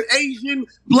 Goddamn, Indian, nigga. Asian,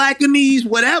 Blackanese,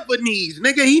 whatever needs.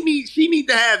 Nigga, she need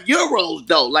to have euros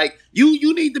though. Like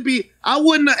you need to be. I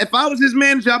wouldn't. If I was his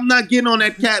manager, I'm not getting on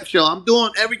that cap show. I'm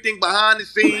doing everything behind the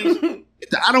scenes.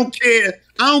 I don't care.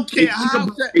 I don't care how.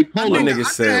 My nigga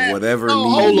said whatever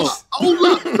needs. Hold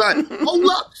up, son.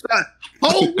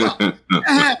 Hold up.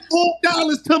 I have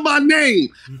 $4 to my name.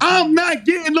 I'm not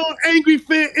getting on Angry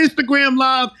Fan Instagram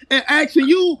Live and asking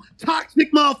you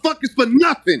toxic motherfuckers for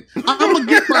nothing. I'm gonna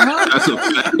get behind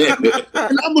it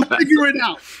and I'm gonna figure it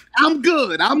out. I'm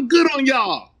good. I'm good on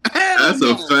y'all. That's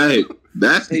a fact.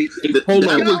 That's that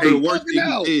was the worst thing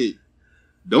he did.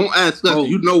 Don't ask us.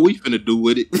 You know we finna do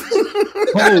with it.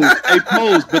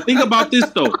 Pose. But think about this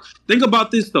though. Think about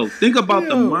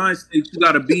the mind state you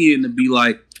gotta be in to be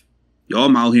like, yo,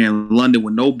 I'm out here in London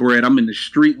with no bread. I'm in the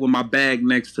street with my bag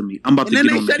next to me. I'm about to get on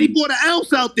the And then they said he bought an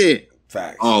ounce out there.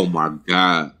 Facts. Oh my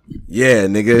God. Yeah,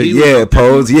 nigga. Yeah,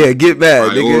 Pose. Yeah, get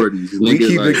back, nigga. We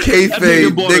keep it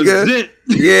kayfabe, nigga.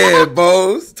 Yeah,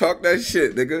 Pose. Talk that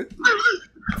shit, nigga.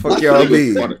 Fuck y'all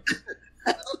mean.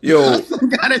 Yo.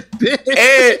 And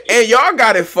y'all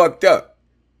got it fucked up.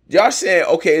 Y'all saying,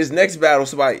 okay, his next battle,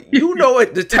 somebody, you know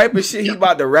what the type of shit he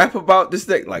about to rap about? This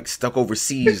thing, like stuck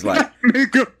overseas, like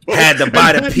had to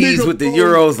buy the peas with the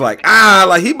euros, like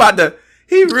like he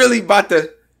really about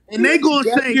to. And they gonna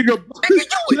say,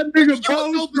 that nigga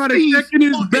Pose trying to check in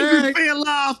his bag.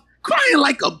 Live, crying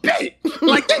like a bitch.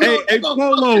 Like hey,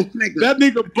 Polo, that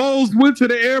nigga Bowles went to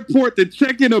the airport to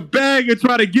check in a bag and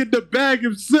try to get the bag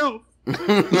himself. That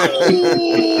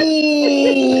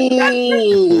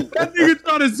nigga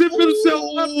trying to zip himself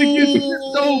up to get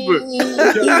shipped over.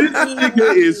 Yo, this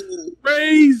nigga is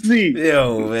crazy.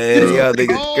 Yo, man, y'all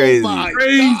niggas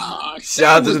crazy.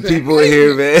 Shout out to the people in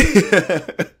here, man.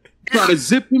 Trying to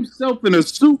zip himself in a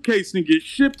suitcase and get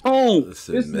shipped home.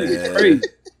 Listen, this man. nigga crazy.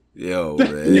 Yo,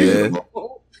 man.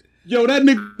 Yo, that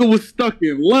nigga was stuck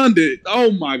in London. Oh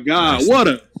my God,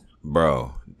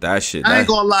 bro. That shit. I ain't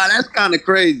gonna lie, that's kind of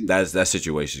crazy. That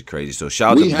situation is crazy. So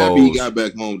shout out to Bose. Happy you got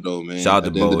back home though, man. Shout out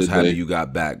to Bose. Happy you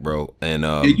got back, bro. And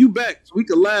you back, so we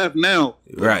can laugh now.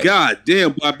 Right. God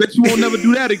damn, boy, I bet you won't never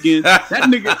do that again. That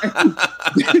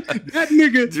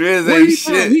nigga, Driz where ain't he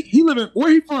shit. From? He living.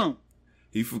 Where he from?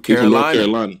 He from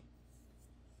Carolina.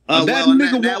 That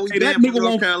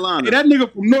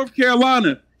nigga from North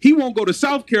Carolina. He won't go to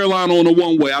South Carolina on a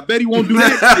one-way. I bet he won't do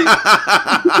that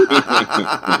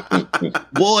shit.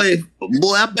 Boy,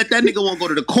 I bet that nigga won't go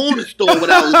to the corner store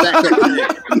without his back up there.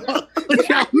 What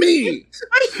y'all mean?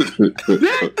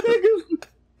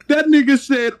 That nigga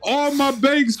said all my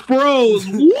banks froze.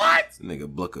 What? Nigga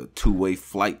book a 2-way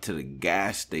flight to the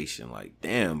gas station. Like,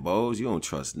 damn, Bose, you don't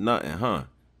trust nothing, huh?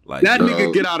 Like, that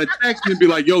nigga get out of taxi and be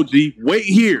like, yo, G, wait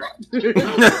here.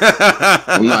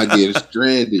 I'm not getting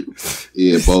stranded.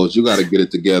 Yeah, Bose, you got to get it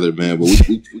together, man. But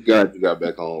we got you got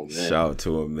back home, man. Shout out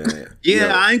to him, man.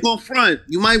 Yeah, I ain't gonna front.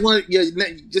 You might want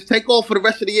to just take off for the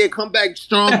rest of the year. Come back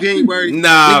strong January.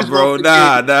 Nah, bro.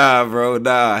 Hell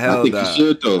nah. You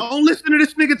should, though. Don't listen to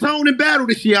this nigga Tone and Battle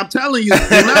this year. I'm telling you. Do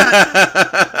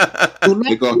not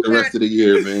take off the rest of the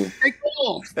year, man. Take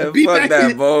off. Be fuck back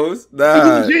that, Bose.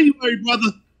 Nah. January,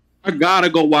 brother. I gotta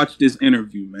go watch this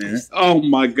interview, man. Oh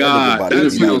my God,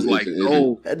 that feels like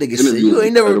gold. That nigga said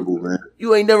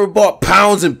you ain't never bought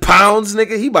pounds and pounds,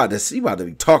 nigga. He about to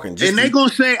be talking. And they gonna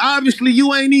say obviously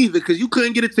you ain't either because you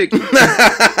couldn't get a ticket.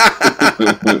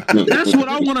 That's what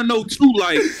I want to know too.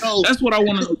 Like that's what I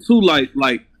want to know too. Like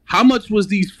how much was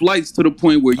these flights to the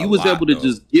point where you was able to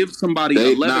just give somebody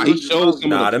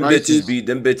 $1,100?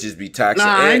 Them bitches be taxing.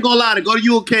 Nah, I ain't gonna lie. To go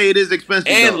to UK, it is expensive.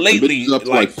 And lately,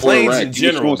 like planes in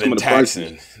general, been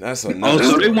taxing. That's another.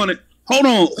 So they want to. Hold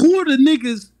on. Who are the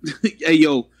niggas? Hey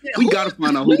yo, we gotta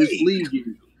find out who this league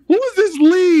is. Who is this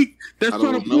league that's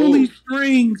trying to pull these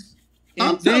strings?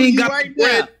 I'm telling you right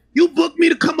now. You booked me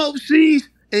to come overseas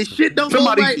and shit don't go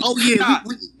right. Oh yeah,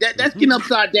 that's getting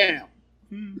upside down.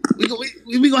 We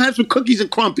gonna have some cookies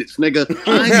and crumpets, nigga.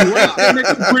 I ain't right there next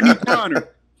to Brittany Griner.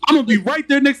 I'm gonna be right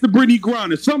there next to Brittany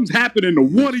Griner. Something's happening to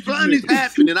one of you. Something's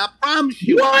happening. I promise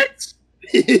you. What?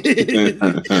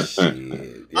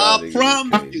 I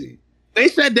promise you. They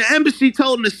said the embassy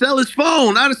told him to sell his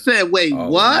phone. I'd have said, wait,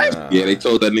 what? Yeah, they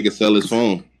told that nigga sell his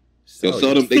phone. Yo,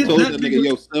 sell them. They told that nigga,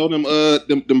 yo, sell them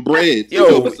them breads.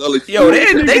 Yo,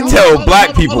 they tell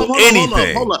black people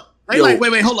anything. Hold up.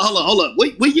 Wait, hold up.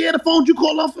 What year the phone you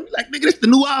call off? Like, nigga, this the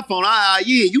new iPhone.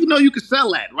 Yeah, you know you can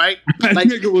sell that, right? That Like,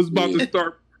 nigga was about to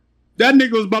start. That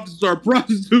nigga was about to start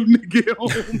prostituting to get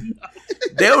home.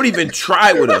 They don't even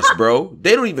try with us, bro.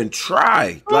 They don't even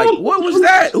try. Like, what was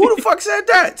that? Who the fuck said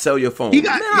that? Sell your phone. He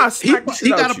got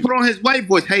to put on his white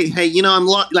voice. Hey, you know I'm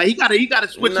like he got to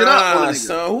switch it up. Nah,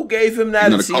 son, who gave him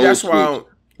that? See, that's why.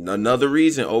 Another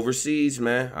reason overseas,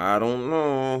 man. I don't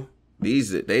know. They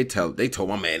told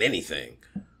my man anything.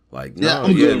 Like, no,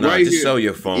 just sell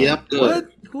your phone. Yep, what?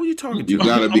 Who are you talking to? You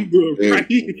gotta be good right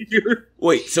here.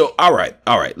 Wait, so all right.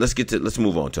 Let's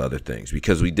move on to other things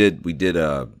because we did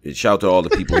shout out to all the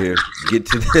people here.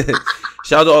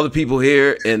 Shout out to all the people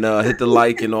here and hit the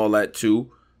like and all that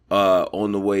too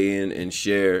on the way in and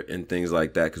share and things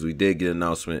like that because we did get an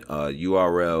announcement.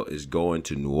 URL is going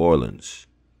to New Orleans.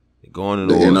 Going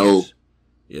to New Orleans.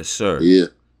 Yes, sir. Yeah.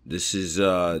 This is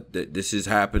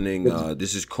happening.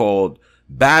 This is called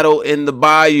Battle in the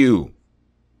Bayou.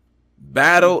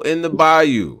 Battle in the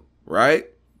Bayou, right?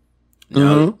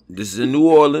 Now, this is in New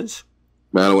Orleans.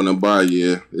 Battle in the Bayou,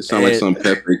 yeah. It sounds like something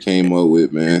Pepe came up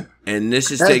with, man. And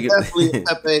this is That's taking definitely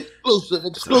Pepe exclusive.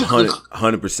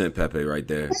 100% Pepe right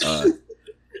there.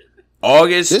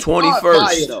 August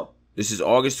 21st. This is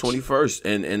August 21st,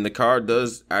 and the card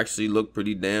does actually look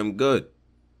pretty damn good,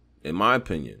 in my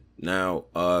opinion. Now,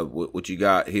 what you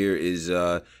got here is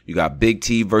you got Big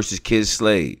T versus Kid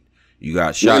Slade. You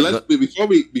got Shotgun.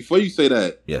 Before you say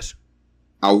that, yes,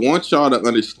 I want y'all to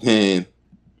understand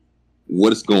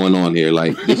what's going on here.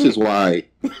 Like, this is why.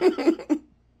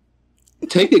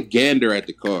 Take a gander at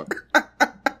the card.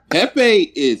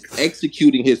 Pepe is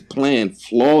executing his plan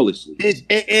flawlessly.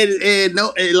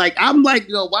 Like I'm like,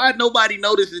 why nobody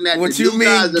noticing that? What you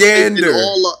mean gander?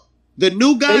 The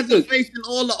new guys are facing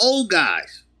all the old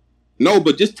guys. No,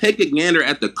 but just take a gander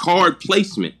at the card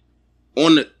placement.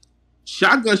 On the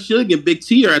Shotgun Suge and Big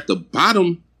T are at the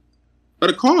bottom of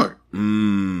the card.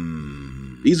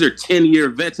 These are 10-year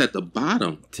vets at the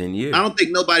bottom. 10 years. I don't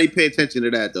think nobody pay attention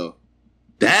to that though.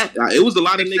 It was a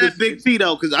lot of niggas. Big T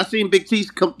though, because I seen Big T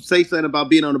say something about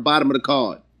being on the bottom of the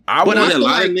card. A lot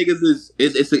of niggas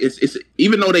it's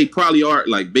even though they probably are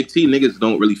like Big T niggas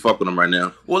don't really fuck with them right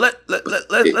now. Well,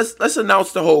 let's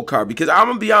announce the whole card because I'm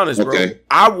gonna be honest, bro.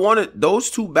 I wanted those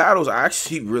two battles. I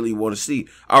actually really want to see.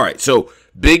 All right, so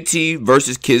Big T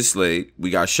versus Kid Slade. We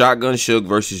got Shotgun Suge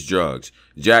versus Drugs.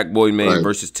 Jack Boy Maine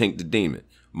versus Tink the Demon.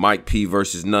 Mike P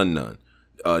versus Nun.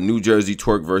 New Jersey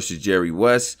Twerk versus Jerry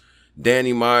West.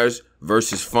 Danny Myers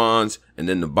versus Fonz, and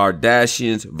then the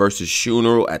Bardashians versus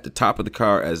Funeral at the top of the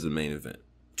card as the main event.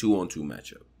 2-on-2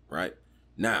 matchup, right?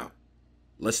 Now,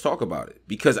 let's talk about it.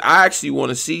 Because I actually want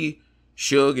to see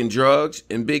Suge and Drugs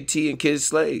and Big T and Kid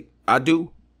Slade. I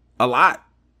do. A lot.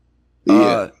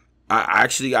 Yeah. I'm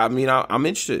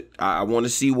interested. I want to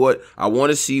see what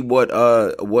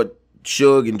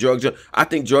Suge and Drugs are. I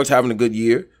think Drugs having a good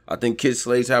year. I think Kid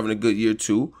Slade's having a good year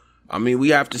too. I mean, we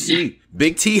have to see.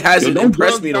 Big T hasn't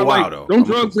impressed me in a while, though. Don't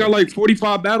Drugs got like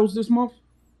 45 battles this month?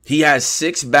 He has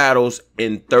 6 battles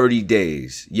in 30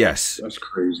 days. Yes. That's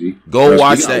crazy. Go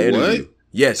watch that interview.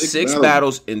 Yes, 6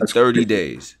 battles in 30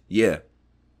 days. Yeah.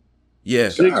 Yeah.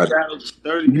 6 battles,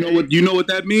 30 days. You know what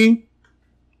that mean?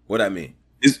 What that mean?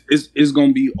 It's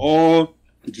gonna be all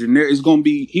generic.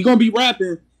 He gonna be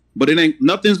rapping, but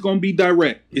nothing's gonna be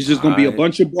direct. It's just gonna be a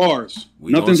bunch of bars.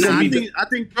 Nothing's gonna be. I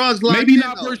think Drugs locked maybe in,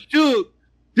 not for Suge.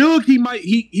 Suge,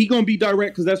 he gonna be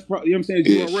direct because that's probably, you know what I'm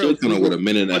saying. Yeah, Suge coming with a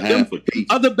minute and a half of peace.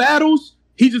 Other battles,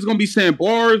 he's just gonna be saying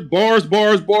bars.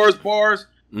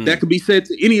 That could be said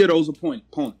to any of those opponents.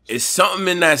 It's something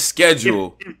in that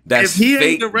schedule that's if he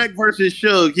fake. ain't direct versus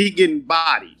Suge, he getting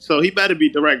bodied. So he better be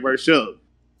direct versus Suge.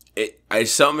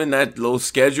 It's something in that little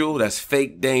schedule that's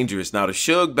fake dangerous. Now the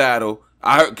Suge battle,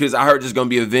 I heard there's gonna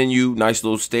be a venue, nice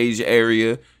little stage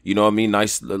area. You know what I mean?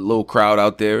 Nice little crowd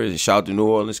out there. And shout out to New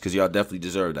Orleans because y'all definitely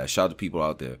deserve that. Shout out to people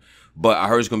out there. But I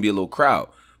heard it's gonna be a little crowd.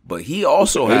 But he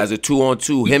also has a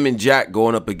 2-on-2. Him and Jack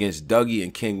going up against Dougie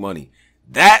and King Money.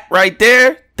 That right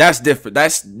there, that's different.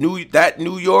 That's New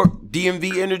York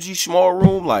DMV energy small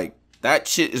room. Like that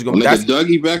shit is gonna be.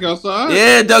 Dougie back outside.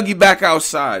 Yeah, Dougie back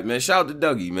outside, man. Shout out to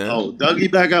Dougie, man. Oh, Dougie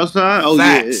back outside. Oh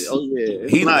Facts. Yeah. Oh yeah.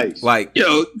 He nice. Like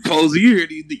Posey here.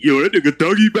 That nigga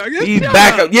Dougie back. He's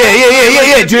back up. Yeah.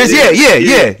 Driz,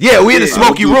 yeah. We in the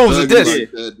smoky rooms with this. They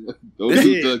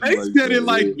said it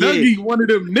like Dougie, one of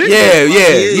them niggas.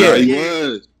 Yeah. He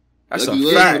was. That's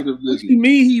a fact. What do you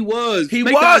mean he was? He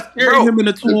was. Carry him in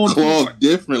a 2-on-2. Claw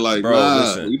different, like, bro.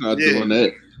 Listen, we're not doing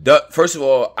that. First of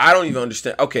all, I don't even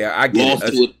understand. Okay, I get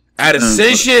it. At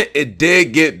Ascension, it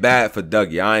did get bad for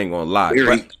Dougie. I ain't gonna lie.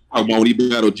 When he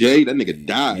battled Jay, that nigga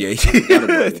died. Yeah,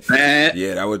 bad.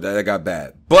 Yeah, that got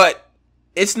bad. But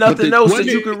it's nothing else that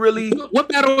you could really. What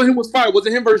battle of him was fire? Was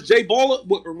it him versus Jay Baller?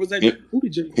 Or was that who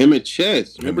did Jay? Him and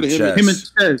Chess. Remember him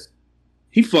and Chess?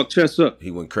 He fucked Chess up. He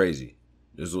went crazy.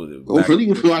 Really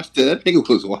watch that nigga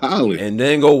was wild. And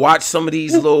then go watch some of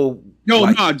these little.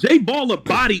 Jay Baller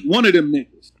bodied one of them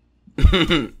niggas.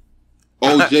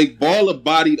 Jake Baller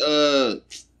bodied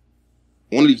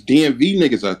one of these DMV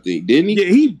niggas, I think, didn't he?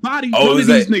 Yeah, he bodied one of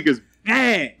these niggas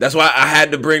bad. That's why I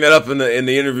had to bring that up in the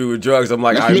interview with Drugs. I'm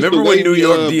like, I remember when New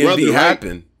York DMV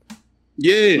happened.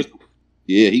 Yeah.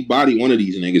 Yeah, he bodied one of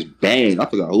these niggas bad. I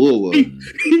forgot who it was.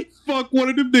 He fucked one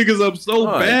of them niggas up so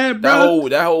bad, bro.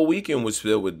 That whole weekend was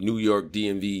filled with New York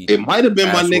DMV. It might have been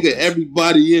my nigga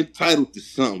Everybody Entitled to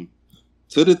Something.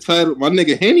 To the title, my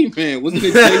nigga Henny, man. Wasn't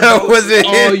it?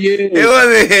 Oh, yeah. It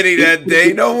wasn't Henny that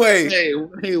day. No way.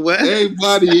 Hey, what?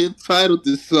 Everybody Entitled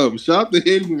to Something. Shout out to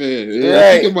Henny, man. Yeah, I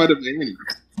think it might have been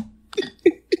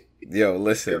Henny. Yo,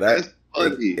 listen,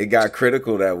 it got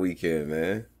critical that weekend,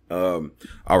 man.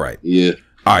 All right. Yeah.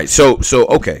 All right. So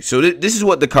okay. So this is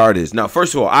what the card is. Now,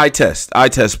 first of all, eye test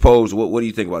pose. What do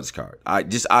you think about this card?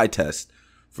 Just eye test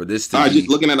for this. Just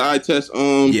looking at the eye test.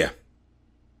 Yeah.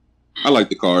 I like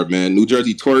the card, man. New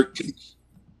Jersey Twerk,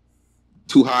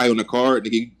 too high on the card.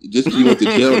 Nigga, just because you went to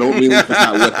jail don't mean we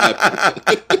forgot what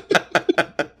happened.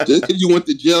 Just because you went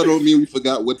to jail don't mean we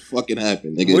forgot what fucking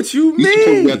happened. Nigga. What you mean? Supposed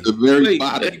to be at the very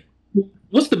bottom.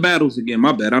 What's the battles again?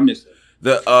 My bad, I missed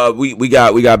it. We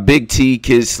got Big T,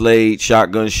 Kid Slade,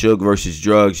 Shotgun Suge versus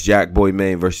Drugs, Jack Boy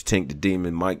Maine versus Tink the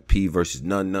Demon, Mike P versus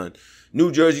None,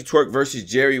 New Jersey Twerk versus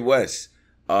Jerry West.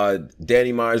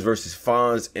 Danny Myers versus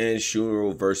Fonz and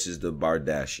Shunro versus the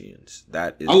Bardashians.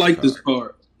 That is. I like this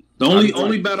card. The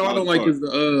only battle I don't like is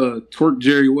the Twerk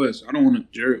Jerry West. I don't want to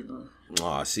Jerry.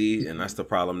 See, and that's the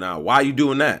problem now. Why are you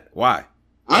doing that? Why?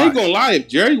 I ain't gonna lie. If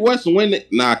Jerry West win it,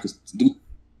 cause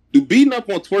do beating up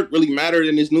on Twerk really matter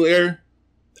in this new era?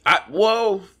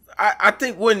 I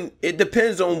think when it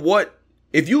depends on what.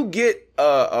 If you get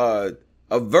a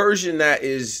version that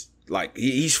is. Like,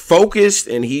 he's focused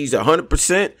and he's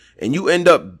 100%, and you end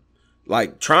up,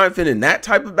 like, triumphing in that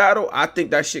type of battle, I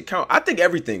think that shit counts. I think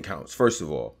everything counts, first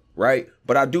of all, right?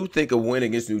 But I do think a win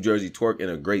against New Jersey Twerk in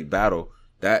a great battle,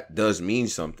 that does mean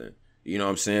something. You know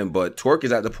what I'm saying? But Twerk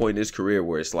is at the point in his career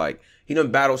where it's like, he done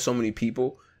battled so many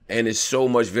people, and there's so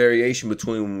much variation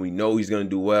between when we know he's going to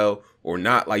do well or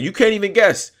not. Like, you can't even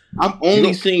guess. I've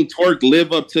only seen Twerk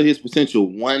live up to his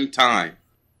potential one time,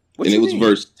 and it was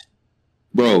versus,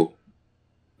 bro.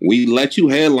 We let you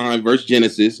headline versus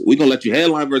Genesis. We gonna let you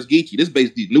headline versus Geechee. This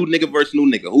basically new nigga versus new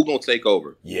nigga. Who gonna take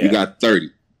over? Yeah. You got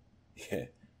 30.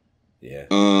 Yeah.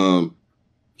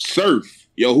 Surf.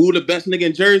 Yo, who the best nigga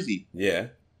in Jersey? Yeah.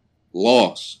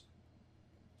 Lost.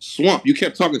 Swamp. You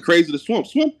kept talking crazy to Swamp.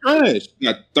 Swamp trash.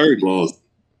 You got 30. Lost.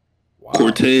 Wow.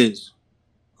 Cortez.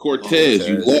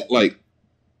 You lost, like,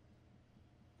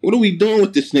 what are we doing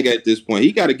with this nigga at this point?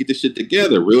 He gotta get this shit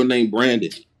together. Real name Brandon.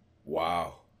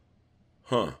 Wow.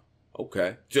 Huh.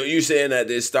 Okay. So you're saying that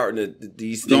they're starting to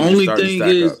these. The only thing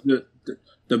is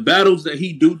the battles that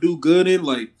he do good in,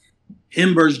 like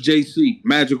him versus JC,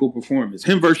 magical performance.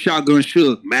 Him versus Shotgun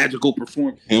Suge, magical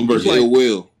performance. Him versus Ill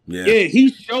Will. Yeah,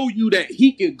 he show you that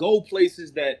he can go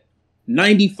places that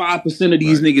 95% of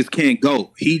these niggas can't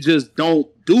go. He just don't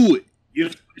do it. You know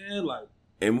what I'm saying? Like,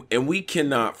 and we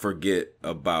cannot forget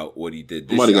about what he did.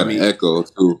 Somebody got an echo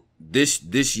too.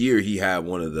 This year he had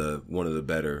one of the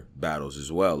better battles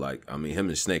as well. Like, I mean, him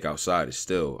and Snake Outside is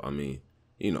still, I mean,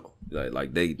 you know,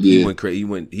 he went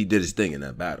crazy. He did his thing in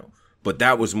that battle. But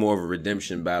that was more of a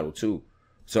redemption battle too.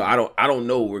 So I don't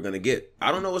know what we're gonna get.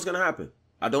 I don't know what's gonna happen.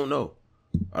 I don't know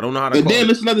how to. And then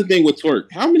there's another thing with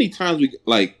Twerk. How many times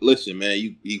listen,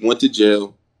 man, he went to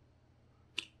jail.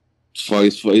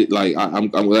 Like I'm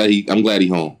glad he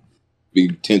home. Be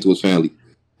tend to his family.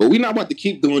 But we're not about to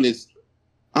keep doing this.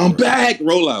 I'm back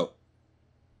rollout.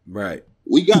 Right.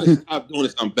 We gotta stop doing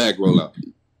this. I'm back rollout.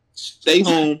 Stay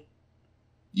home.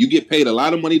 You get paid a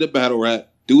lot of money to battle rap.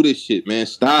 Do this shit, man.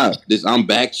 Stop this I'm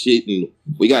back shit, and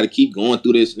we gotta keep going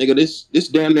through this. Nigga, this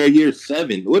damn near year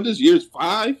 7. What is year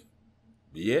 5?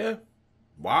 Yeah.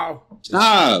 Wow.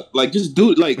 Stop. Like, just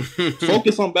do it. Like,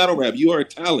 focus on battle rap. You are a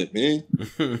talent, man.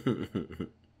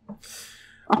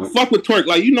 I fuck with Twerk.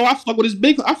 Like, you know, I fuck with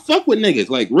I fuck with niggas.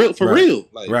 Like, real.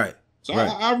 Like, right. So right.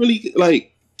 I really,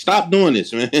 like, stop doing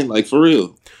this, man. Like, for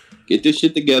real. Get this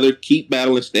shit together. Keep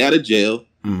battling. Stay out of jail.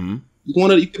 Mm-hmm.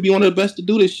 You could be one of the best to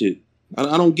do this shit.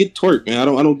 I don't get Twerk, man. I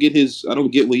don't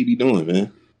get what he be doing,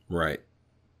 man. Right.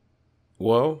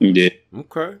 Well, yeah.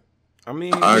 Okay. I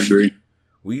mean, I agree.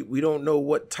 We don't know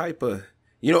what type of,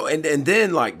 you know, and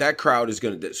then like that crowd is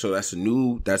gonna. So that's a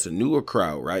newer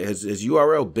crowd, right? Has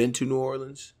URL been to New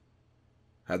Orleans?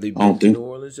 Have they been to New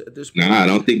Orleans at this point? Nah, I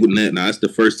don't think with that. Nah, it's the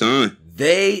first time.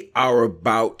 They are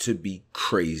about to be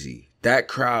crazy. That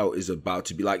crowd is about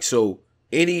to be like, so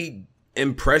any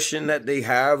impression that they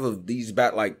have of these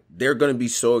like they're gonna be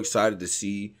so excited to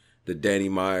see the Danny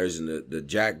Myers and the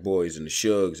Jack Boys and the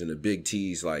Shugs and the Big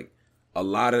T's, like a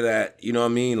lot of that, you know what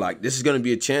I mean? Like this is gonna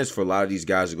be a chance for a lot of these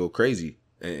guys to go crazy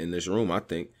in this room. I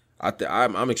think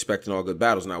I'm expecting all good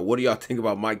battles. Now, what do y'all think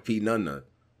about Mike P. None None?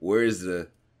 Where is the?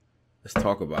 Let's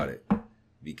talk about it,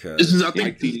 because this is, I think,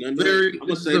 Mike P. I'm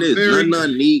gonna say this. None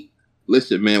None need.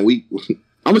 Listen, man.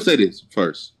 I'm gonna say this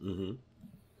first. Mm-hmm.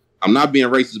 I'm not being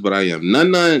racist, but I am.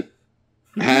 None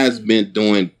has been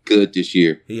doing good this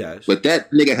year. He has, but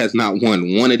that nigga has not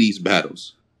won one of these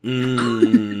battles. No,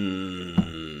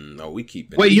 we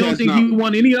keeping. Wait, you don't think he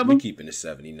won any of them? We keeping the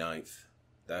 79th.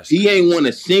 He ain't won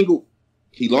a single.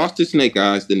 He lost to Snake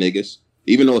Eyes, the niggas.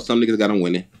 Even though some niggas got him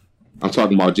winning. I'm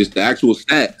talking about just the actual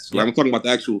stats. Like I'm talking about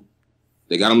the actual.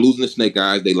 They got him losing to Snake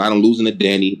Eyes. They got him losing to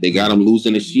Danny. They got him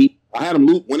losing to Sheep. I had him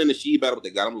winning the Sheep battle, but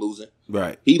they got him losing.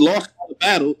 Right. He lost the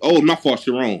battle. Oh, my fault,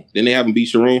 Sharon. Then they have him beat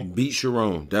Sharon. Beat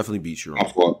Sharon. Definitely beat Sharon. My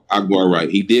fault. I go right.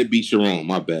 He did beat Sharon.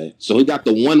 My bad. So he got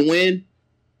the one win,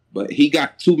 but he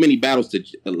got too many battles to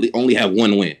only have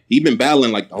one win. He been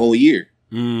battling like the whole year.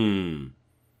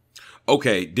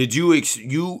 Okay. Did you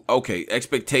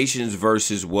expectations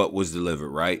versus what was delivered,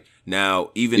 right? Now,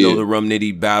 even though the Rum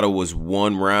Nitty battle was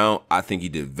one round, I think he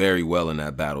did very well in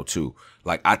that battle too.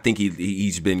 Like, I think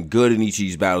he's been good in each of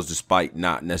these battles despite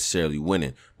not necessarily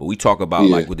winning. But we talk about,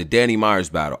 like, with the Danny Myers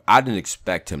battle, I didn't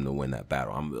expect him to win that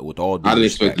battle. With all due I didn't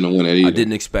respect, expect him to win that either. I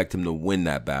didn't expect him to win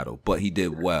that battle, but he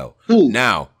did well.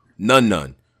 Now,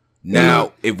 none.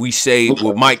 Now, if we say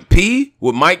with Mike P,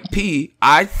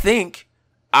 I think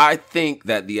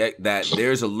that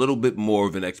there's a little bit more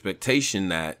of an expectation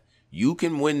that you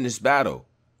can win this battle.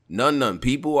 None.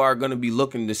 People are going to be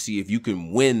looking to see if you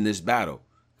can win this battle.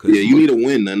 Yeah, you need to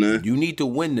win, None. You need to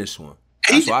win this one.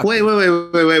 Wait.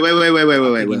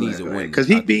 Because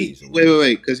he beat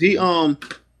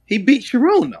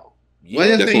Sharon though. Yeah,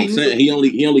 that's what I'm saying. He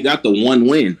only got the one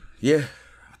win. Yeah,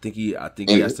 I think he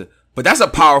has to. But that's a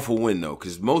powerful win though,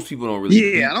 because most people don't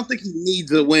really. Yeah, I don't think he needs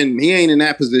a win. He ain't in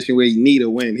that position where he need a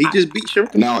win. He just beat Sharon.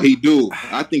 No, he do.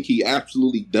 I think he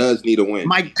absolutely does need a win.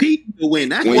 Mike P need a win.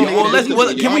 That's can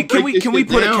we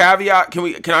put a caveat?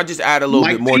 Can I just add a little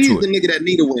bit more to it? Mike P is the nigga that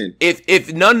need a win.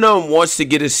 If None wants to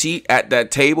get a seat at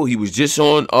that table, he was just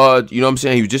on you know what I'm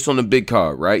saying? He was just on the big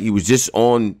card, right? He was just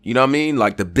on, you know what I mean?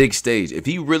 Like the big stage. If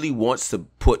he really wants to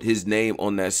put his name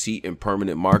on that seat in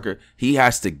permanent marker, he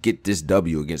has to get this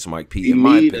W against Mike P. In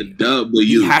my opinion.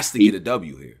 He has to get a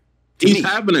W here. He's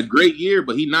having a great year,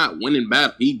 but he's not winning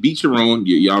battle. He beat Sharon,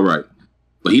 y'all right.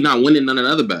 But he's not winning none of the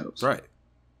other battles.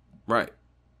 Right.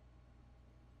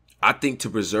 I think to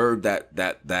preserve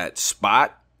that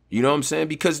spot, you know what I'm saying?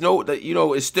 Because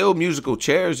it's still musical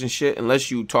chairs and shit, unless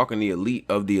you talking the elite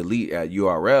of the elite at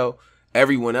URL.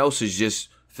 Everyone else is just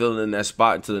filling in that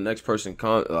spot until the next person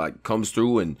comes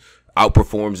through and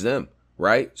outperforms them.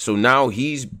 Right? So now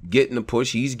he's getting the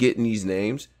push. He's getting these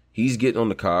names. He's getting on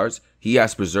the cards. He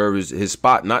has to preserve his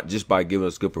spot, not just by giving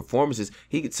us good performances.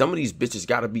 Some of these bitches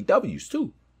got to be W's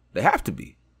too. They have to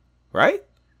be. Right?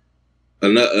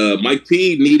 Mike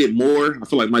P needed more. I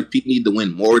feel like Mike P need to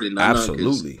win more than Nana.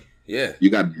 Absolutely. Yeah. You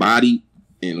got body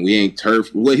and we ain't turf.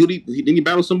 Wait, didn't he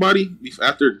battle somebody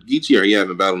after Geechee, or he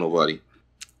haven't battled nobody?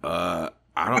 I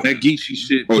don't. That Geechee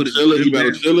shit. Oh, Chilla, he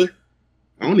battled Chilla?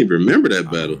 I don't even remember that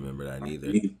battle. I don't remember that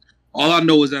neither. All I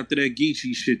know is after that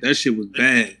Geechee shit, that shit was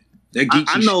bad. That Geechee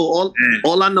I know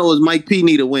all I know is Mike P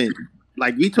need a win.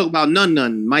 Like we talk about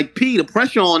none. Mike P, the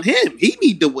pressure on him, he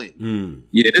need to win.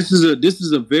 Yeah, this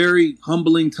is a very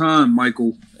humbling time,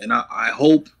 Michael, and I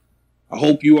hope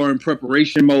you are in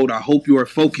preparation mode. I hope you are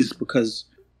focused because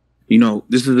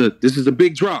this is a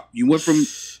big drop. You went from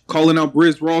calling out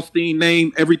Briz Rothstein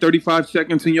name every 35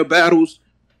 seconds in your battles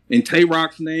and Tay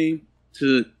Rock's name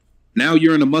to now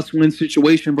you're in a must-win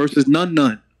situation versus none.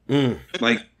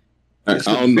 Like it's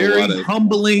a very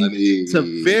humbling. It's a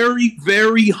very,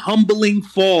 very humbling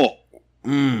fall.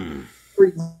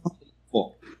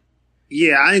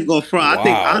 Yeah, I ain't gonna front. Wow. I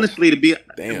think honestly, to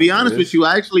be honest with you,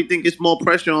 I actually think it's more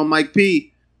pressure on Mike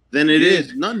P than it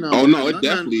is none. Oh no, it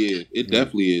definitely is. It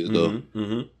definitely is though.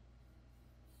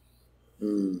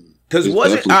 Because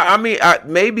wasn't I mean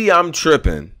maybe I'm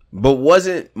tripping, but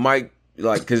wasn't Mike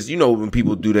like because when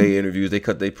people do their interviews, they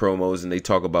cut their promos and they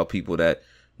talk about people that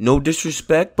no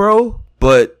disrespect, bro,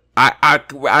 but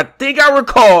I think I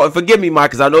recall, and forgive me,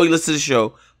 Mike, because I know you listen to the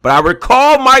show, but I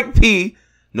recall Mike P.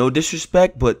 No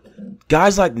disrespect, but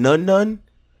guys like Nun,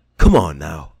 come on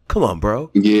now, come on, bro.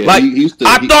 Yeah, like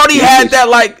I thought he had that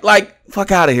like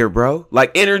fuck out of here, bro.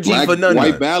 Like energy for Nun.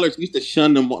 White Ballards used to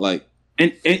shun them like.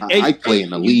 And I play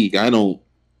in the league. I don't.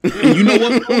 And you know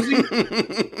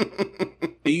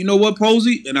what,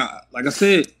 Posey? And like I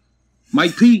said,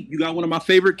 Mike P, you got one of my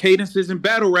favorite cadences in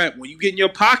battle rap. When you get in your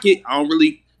pocket, I don't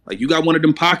really like. You got one of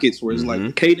them pockets where it's like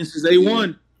the cadence is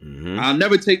A1. Mm-hmm. I'll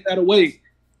never take that away.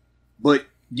 But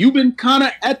you've been kind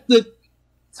of at the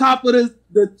top of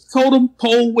the totem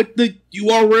pole with the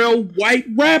URL white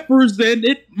rappers, and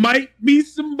it might be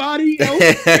somebody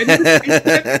else.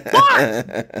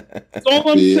 That's all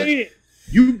I'm saying.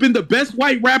 You've been the best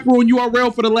white rapper on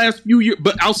URL for the last few years,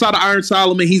 but outside of Iron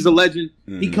Solomon, he's a legend.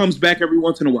 Mm-hmm. He comes back every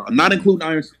once in a while, not including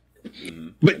Iron Solomon. Mm-hmm.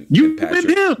 But you've been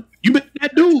him. You've been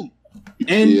that dude.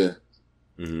 And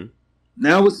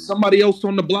now it's somebody else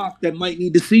on the block that might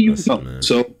need to see you. Listen,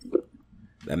 so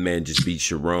that man just beat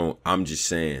Sharon. I'm just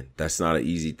saying that's not an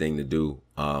easy thing to do.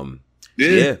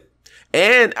 Yeah.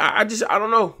 And I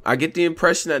don't know. I get the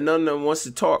impression that none of them wants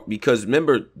to talk because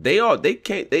remember they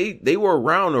were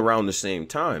around the same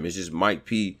time. It's just Mike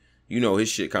P. You know his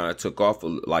shit kind of took off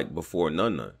like before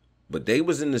Nun, but they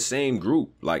was in the same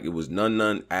group. Like it was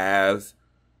Nun, Av,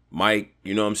 Mike.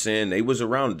 You know what I'm saying? They was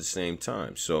around at the same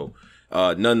time. So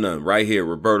Nun right here,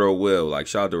 Roberto Will. Like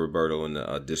shout out to Roberto in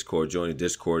the Discord. Join the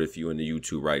Discord if you in the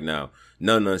YouTube right now.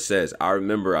 Nun says I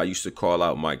remember I used to call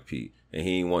out Mike P. And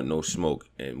he ain't want no smoke.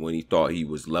 And when he thought he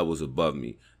was levels above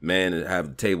me, man, and have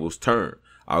the tables turn.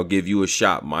 I'll give you a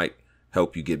shot, Mike.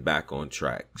 Help you get back on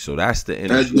track. So that's the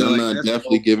energy. That's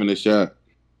definitely giving a shot.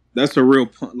 That's a real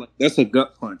punch. Like, that's a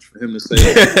gut punch for him to say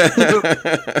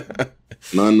that.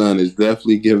 None is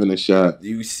definitely giving a shot.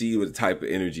 You see what type of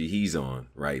energy he's on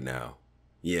right now.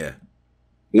 Yeah.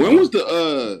 When was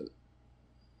the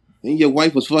and your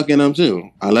wife was fucking him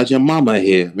too? I let your mama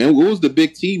hear. Man, what was the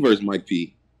Big T versus Mike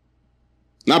P?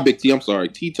 Not Big T, I'm sorry.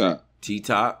 T-Top.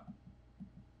 T-Top?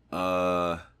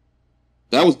 That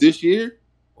was this year?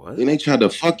 What? Then they tried to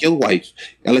fuck your wife.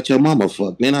 I let your mama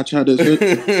fuck. Then I tried to...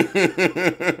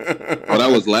 Oh,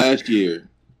 that was last year.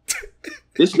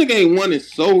 This nigga ain't won in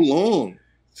so long.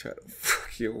 Try to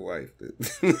fuck your wife.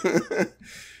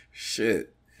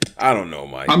 Shit. I don't know,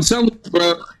 Mike. I'm telling you,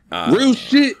 bro.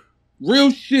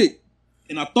 Real shit.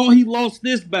 And I thought he lost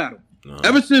this battle.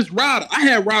 Ever since Ryder. I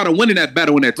had Ryder winning that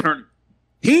battle in that tournament.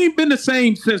 He ain't been the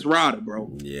same since Ryder,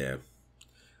 bro. Yeah.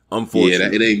 Unfortunately.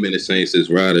 Yeah, it ain't been the same since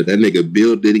Ryder. That nigga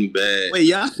Bill did him bad. Wait,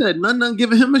 y'all said none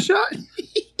giving him a shot?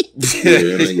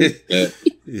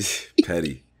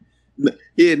 Petty.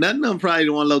 Yeah, none of them probably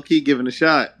the one low key giving a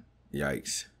shot.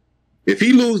 Yikes. If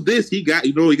he lose this, he got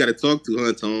he got to talk to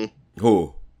her, Tone.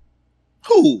 Who?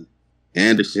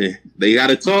 Anderson. They got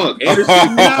to talk. Anderson.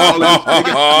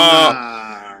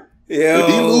 If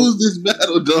he lose this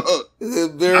battle, dog.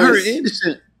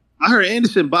 I heard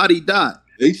Anderson body Dot.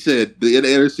 They said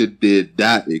Anderson did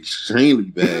Dot extremely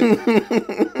bad.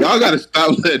 Y'all gotta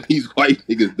stop letting these white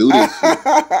niggas do this shit.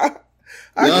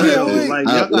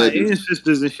 Y'all got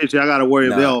ancestors and shit. Y'all gotta worry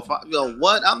about. Yo,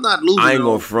 what? I'm not losing. I ain't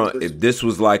gonna front. If this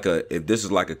was like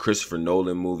a Christopher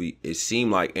Nolan movie, it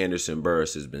seemed like Anderson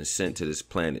Burris has been sent to this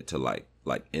planet to like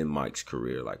end Mike's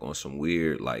career, like on some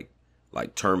weird like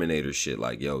Terminator shit.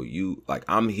 Like, yo, you like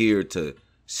I'm here to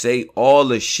say all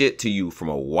the shit to you from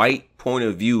a white point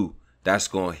of view that's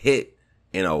gonna hit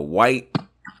in a white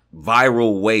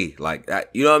viral way. Like that,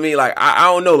 you know what I mean? Like I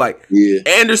don't know. Like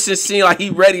Anderson seemed like he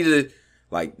ready to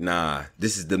like, nah,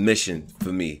 this is the mission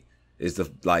for me. Is the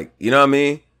like, you know what I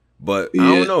mean? But I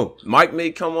don't know. Mike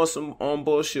may come on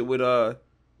bullshit with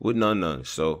none.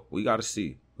 So we gotta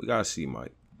see.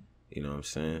 Mike. You know what I'm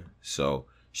saying? So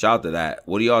shout out to that.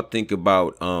 What do y'all think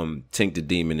about Tink the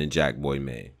Demon and Jack Boy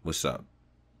Man? What's up?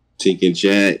 Tink and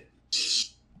Jack.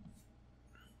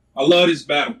 I love this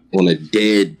battle. On a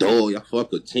dead dog. Y'all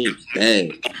fuck with Tink.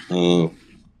 Bad.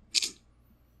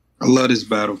 I love this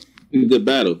battle. It's a good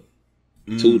battle.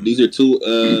 These are two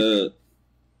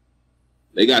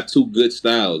they got two good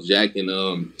styles, Jack and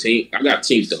Tink. I got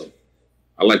Tink though.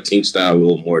 I like Tink's style a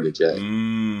little more than Jack.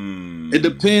 It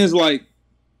depends, like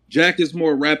Jack is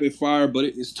more rapid fire, but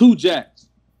it's two Jacks.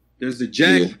 There's the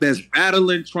Jack that's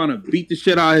battling, trying to beat the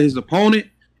shit out of his opponent,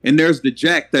 and there's the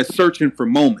Jack that's searching for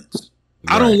moments.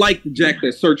 Right. I don't like the Jack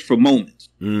that search for moments.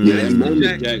 Yeah, that's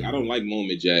moment Jack. I don't like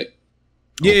moment Jack.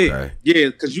 Yeah,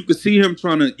 because you could see him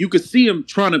trying to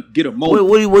get a moment.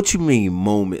 What you mean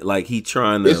moment? Like he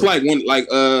trying to? It's like when,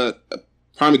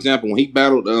 prime example when he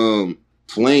battled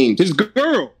Flames, his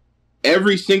girl.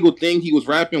 Every single thing he was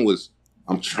rapping was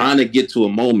I'm trying to get to a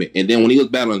moment. And then when he was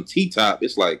battling T-Top,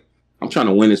 it's like, I'm trying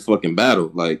to win this fucking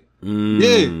battle. Like,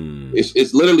 yeah,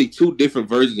 it's literally two different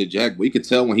versions of Jack. But you can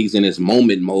tell when he's in his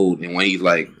moment mode and when he's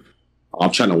like, oh,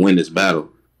 I'm trying to win this battle.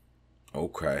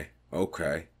 Okay.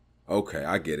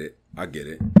 I get it. I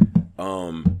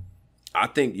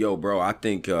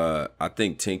think, I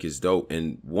think Tink is dope.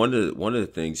 And one of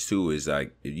the things too is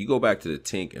like, if you go back to the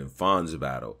Tink and Fonz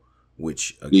battle,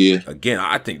 which again,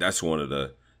 I think that's one of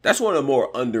the more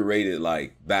underrated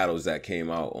like battles that came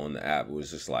out on the app. It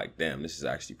was just like, damn, this is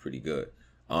actually pretty good.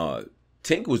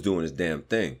 Tink was doing his damn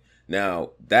thing.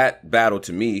 Now that battle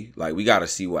to me, like, we got to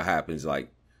see what happens, like,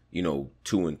 2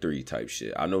 and 3 type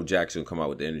shit. I know Jackson will come out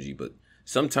with the energy, but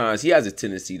sometimes he has a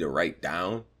tendency to write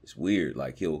down. It's weird.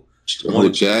 Like, he'll 1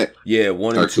 and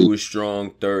 2 is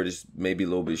strong. 3rd is maybe a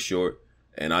little bit short.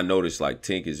 And I noticed like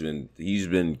Tink he's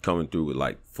been coming through with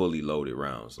like fully loaded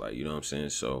rounds. Like, you know what I'm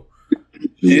saying? So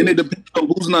and it depends on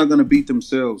who's not gonna beat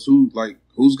themselves.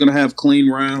 Who's gonna have clean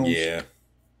rounds. Yeah.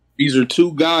 These are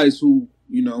two guys who,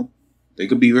 they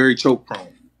could be very choke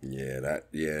prone. Yeah,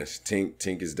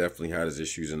 Tink has definitely had his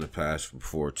issues in the past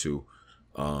before too.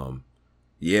 That's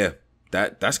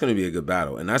going to be a good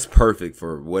battle, and that's perfect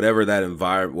for whatever that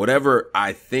environment, whatever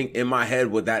I think in my head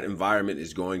what that environment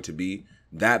is going to be.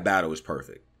 That battle is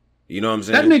perfect. You know what I'm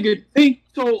saying? That nigga Tink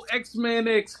told X-Man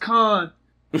X Con,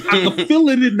 I can feel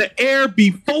it in the air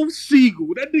before Siegel.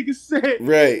 That nigga said,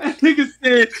 right. That nigga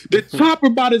said the chopper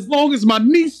about as long as my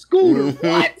niece Scooter.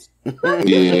 What?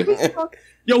 Yeah.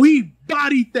 Yo, he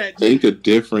bodied that. Tink a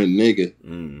different nigga.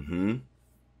 Mm-hmm.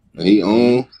 He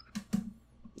on.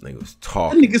 Nigga was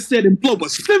talking. That nigga said and blow a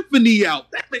symphony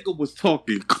out. That nigga was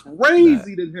talking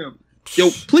crazy to him.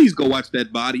 Yo, please go watch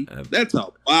that body. That's a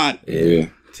body. Yeah.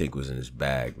 Tink was in his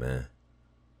bag, man.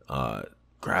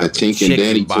 Grab the Tink and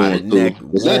Danny by the neck.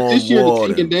 Was that this year, the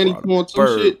Tink and Danny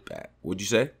 2-on-2 shit? What'd you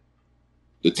say?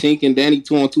 The Tink and Danny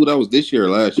 2-on-2, that was this year or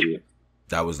last year?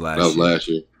 That was last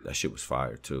year. That shit was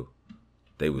fire, too.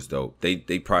 They was dope.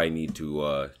 They probably need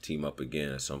to team up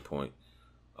again at some point.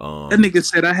 That nigga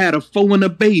said I had a foe and a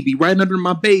baby right under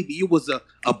my baby. It was a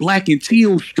black and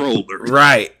teal stroller.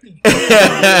 Right.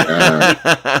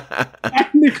 That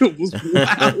nigga was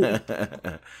wild.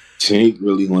 Tink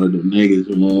really one of them niggas,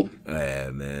 man. Yeah,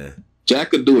 man.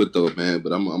 Jack could do it though, man.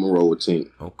 But I'm gonna roll with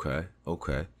Tink. Okay.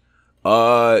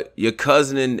 Your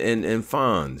cousin and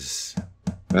Fonz.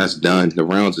 That's done. The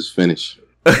rounds is finished.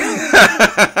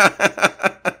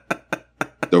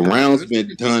 The rounds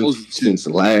been done since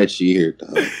last year,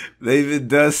 dog. They've been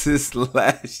done since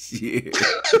last year.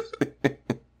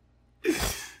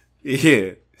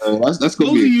 Yeah. That's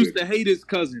gonna be. He used to hate his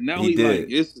cousin. Now he like,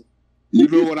 you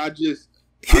know what? I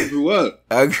grew up.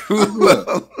 I grew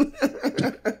up.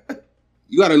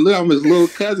 You gotta look at him as little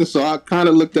cousin, so I kind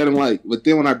of looked at him like. But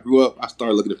then when I grew up, I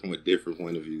started looking at it from a different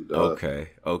point of view, dog.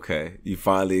 Okay. You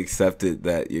finally accepted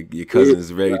that your cousin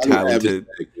is very talented.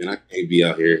 And I can't be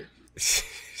out here.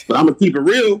 But I'm gonna keep it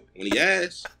real when he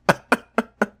asks. I'm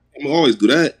gonna always do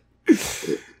that.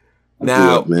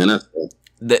 Now, man, that's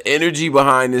the energy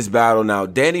behind this battle. Now,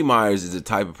 Danny Myers is the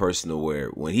type of person to where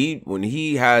when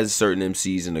he has certain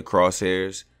MCs in the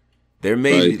crosshairs, there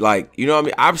may be like, you know what I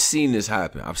mean? I've seen this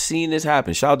happen.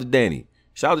 Shout out to Danny.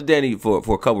 Shout out to Danny for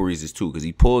a couple reasons too, because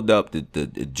he pulled up the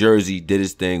jersey, did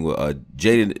his thing with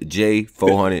J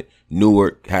 400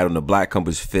 Newark, had on the Black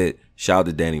Compass fit. Shout out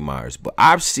to Danny Myers. But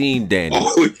I've seen Danny.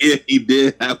 Oh, yeah, he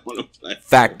did have one of them.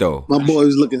 Facto. My boy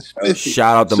was looking spiffy.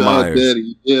 Shout out to Myers.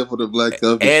 Daddy, yeah, for the Black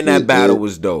Compass. And that battle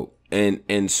was dope.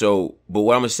 And so, but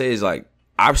what I'm going to say is like,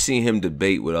 I've seen him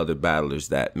debate with other battlers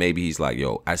that maybe he's like,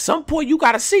 yo, at some point you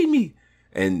got to see me.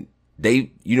 And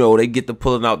they get to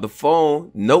pulling out the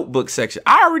phone, notebook section.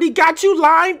 I already got you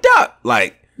lined up.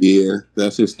 Like, yeah,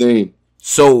 that's his thing.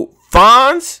 So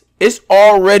Fonz, it's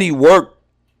already work.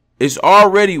 It's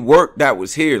already work that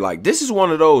was here. Like, this is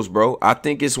one of those, bro. I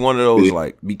think it's one of those,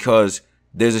 like, because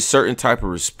there's a certain type of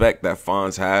respect that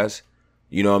Fonz has,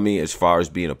 you know what I mean, as far as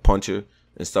being a puncher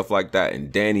and stuff like that.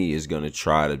 And Danny is going to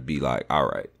try to be like, all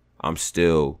right, I'm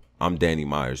Danny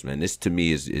Myers, man. This to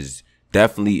me is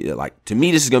definitely, like, to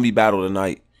me, this is going to be battle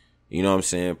tonight. You know what I'm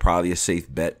saying? Probably a safe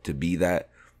bet to be that.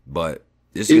 But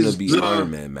this is going to be an Iron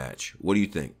Man match. What do you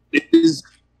think? Is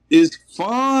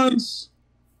Fonz...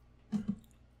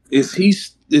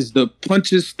 Is the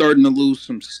punches starting to lose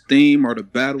some steam? Or the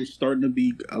battles starting to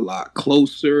be a lot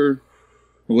closer?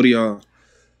 What do y'all?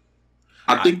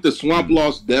 I think the Swamp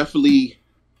loss definitely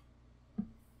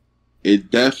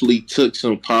took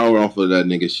some power off of that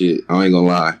nigga shit. I ain't gonna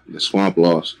lie. The Swamp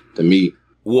loss to me.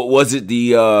 What was it?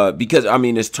 Because I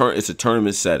mean, it's a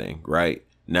tournament setting, right?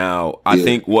 Now, I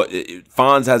think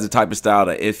Fonz has the type of style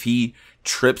that if he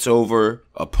trips over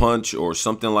a punch or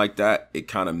something like that, it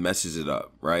kind of messes it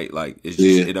up, right? Like it's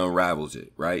just it unravels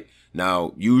it, right?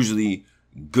 Now, usually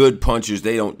good punchers,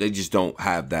 they just don't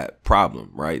have that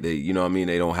problem, right? They, you know what I mean?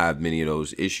 They don't have many of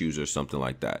those issues or something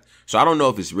like that. So I don't know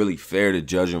if it's really fair to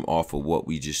judge him off of what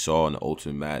we just saw in the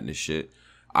Ultimate Madness shit.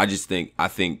 I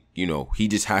think, you know, he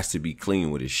just has to be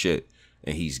clean with his shit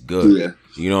and he's good. Yeah.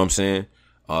 You know what I'm saying?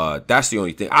 That's the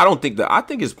only thing. I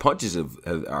think his punches are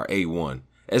A1.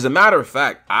 As a matter of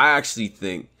fact, I actually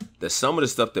think that some of the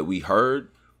stuff that we heard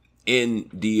in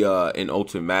the in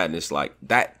Ultimate Madness, like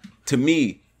that, to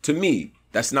me,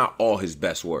 that's not all his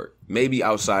best work. Maybe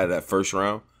outside of that first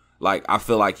round, like I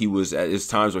feel like he was at his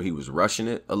times where he was rushing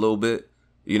it a little bit.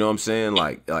 You know what I'm saying?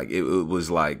 Like it was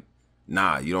like,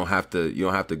 nah, you don't have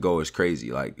to go as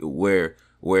crazy. Like where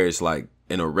it's like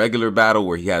in a regular battle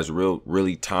where he has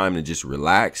really time to just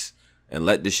relax and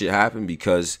let this shit happen,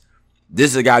 because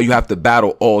this is a guy you have to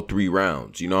battle all 3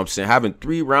 rounds. You know what I'm saying? Having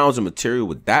 3 rounds of material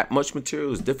with that much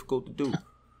material is difficult to do.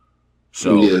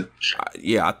 So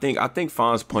I think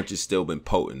Fon's punch has still been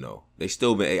potent though.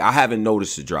 I haven't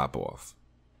noticed a drop off.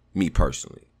 Me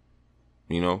personally,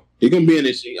 you know, he's gonna be in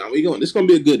this. It's gonna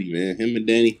be a goodie, man. Him and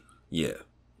Danny. Yeah,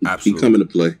 absolutely.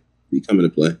 He coming to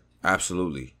play.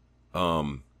 Absolutely.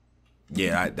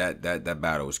 Yeah, that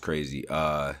battle was crazy.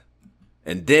 And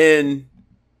then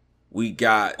we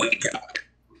got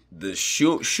the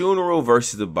Shunro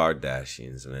versus the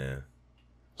Bardashians, man.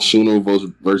 Shunro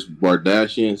versus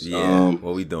Bardashians. Yeah,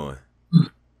 what we doing?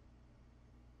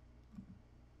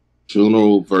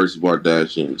 Shunro versus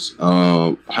Bardashians.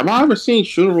 Have I ever seen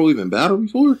Shunro even battle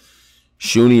before?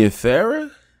 Shuni and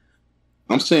Farah?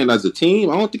 I'm saying as a team,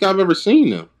 I don't think I've ever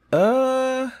seen them.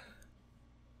 I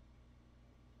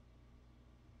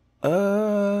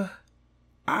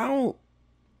don't.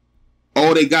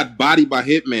 Oh, they got bodied by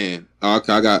Hitman. Oh,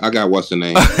 okay, I got what's the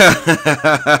name?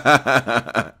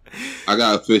 I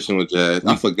got official with Jazz.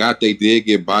 I forgot they did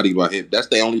get bodied by Hit. That's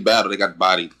the only battle they got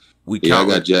bodied. I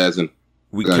got Jazz and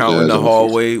we count in the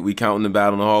hallway. We count in the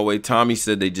battle in the hallway. Tommy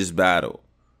said they just battled.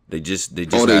 They just did.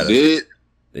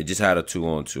 They just had a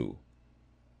 2-on-2.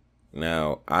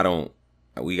 Now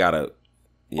we gotta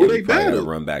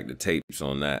run back the tapes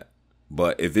on that.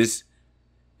 But if it's,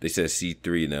 they said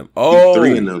C3 in them. Oh,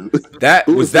 C3 in them. That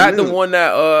was that the one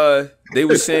that they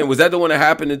were saying, was that the one that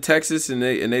happened in Texas and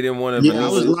they didn't want to? Yeah, I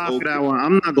was live for that one.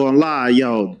 I'm not gonna lie,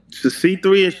 yo. The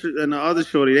C3 and the other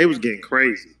shorty, they was getting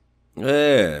crazy.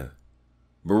 Yeah.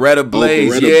 Beretta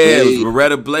Blaze,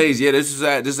 Beretta Blaze. Yeah, this is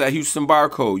at Houston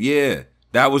Barcode. Yeah,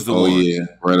 that was the one. Oh yeah,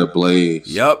 Beretta Blaze.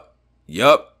 Yup.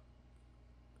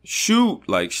 Shoot,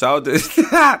 like shout to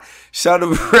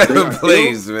Beretta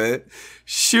Blaze, man.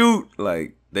 Shoot,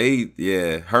 like her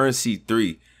and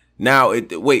C3. Now,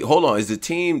 wait, hold on. Is the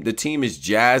team is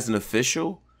Jazz and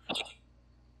Official?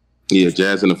 Yeah,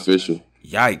 Jazz and Official.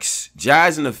 Yikes,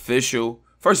 Jazz and Official.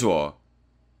 First of all,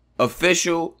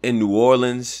 Official in New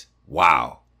Orleans.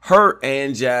 Wow. Her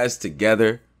and Jazz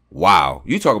together. Wow.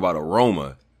 You talk about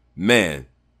aroma. Man.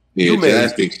 Yeah,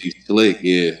 Jazz thinks she's slick.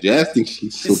 Yeah, Jazz thinks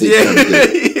she's slick.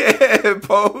 Yeah,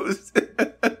 pose.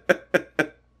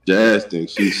 Jazz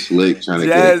thinks she's slick trying to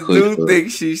Jazz get a clip. do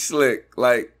think she's slick.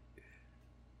 Like,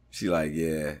 she like,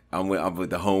 yeah, I'm with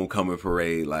the homecoming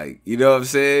parade. Like, you know what I'm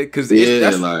saying? Because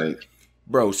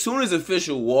bro, soon as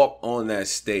Official walk on that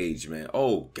stage, man,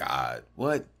 oh God,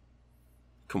 what?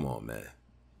 Come on, man.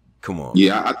 Come on.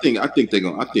 Yeah, I think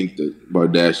the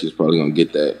Bardashians probably gonna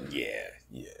get that. Yeah.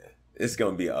 It's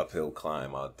gonna be an uphill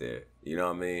climb out there. You know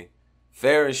what I mean?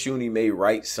 Fair and Shuni may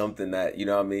write something that, you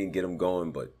know what I mean, get them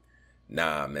going, but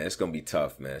nah, man, it's gonna be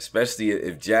tough, man. Especially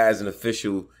if Jazz and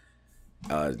Official,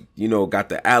 got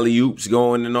the alley oops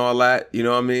going and all that. You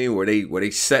know what I mean? Where they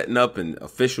setting up and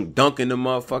Official dunking the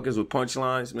motherfuckers with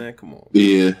punchlines, man. Come on.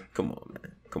 Yeah. Come on,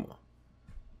 man. Come on.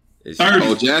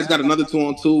 Jazz got another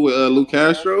 2-on-2 with Lou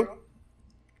Castro.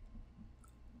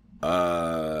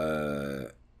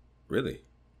 Really?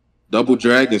 Double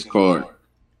Dragons card.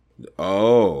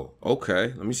 Oh,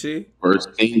 okay. Let me see.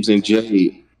 Versus Steams and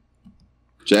Jade.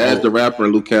 Jazz the rapper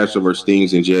and Lou Castro versus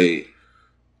Steams and Jade.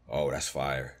 Oh, that's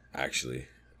fire. Actually,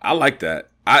 I like that.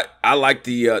 I like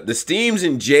the Steams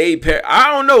and Jade pair. I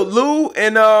don't know, Lou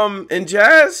and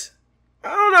Jazz. I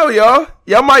don't know, y'all.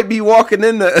 Y'all might be walking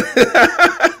in the.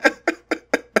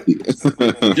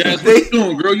 Jazz, what you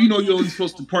doing, girl? You know you're only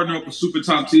supposed to partner up with Super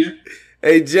Top Tier.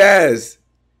 Hey, Jazz,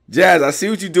 I see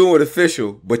what you're doing with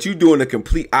Official, but you doing the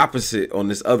complete opposite on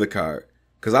this other card.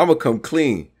 Cause I'm gonna come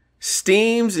clean.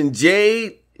 Steams and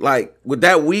Jade, like with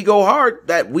that We Go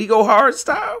Hard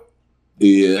style.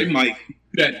 Yeah, they might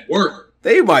do that work.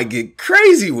 They might get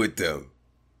crazy with them.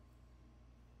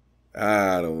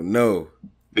 I don't know.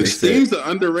 Steam's an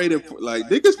underrated. Like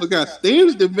niggas forgot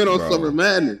Steam's been on Summer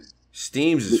Madness.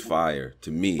 Steams is fire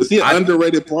to me. Was he an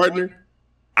underrated partner?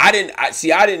 I didn't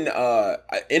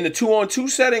in the 2-on-2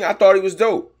 setting. I thought he was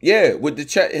dope. Yeah, with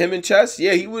the him and Chess.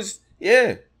 Yeah, he was.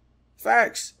 Yeah,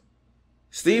 facts.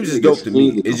 Steams is dope to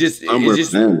me. It's just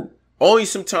only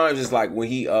sometimes it's like when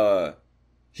he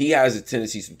has a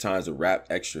tendency sometimes to rap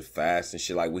extra fast and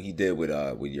shit, like what he did with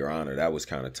Your Honor. That was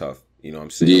kind of tough. You know what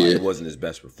I'm saying? Yeah. Like, it wasn't his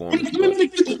best performance. Like, what are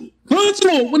you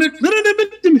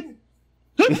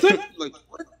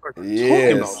Yeah,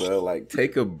 talking about? so like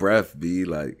take a breath, B.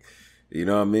 Like, you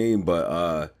know what I mean?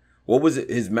 But what was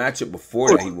it? His matchup before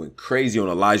that, he went crazy on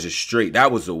Elijah Straight.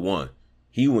 That was the one.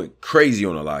 He went crazy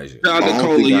on Elijah.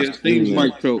 Steams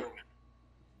might choke.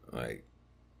 Like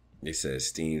they said,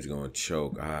 Steam's gonna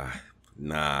choke.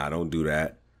 Nah, don't do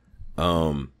that.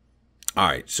 All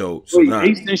right, so now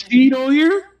Ace and Sheed on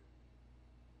here.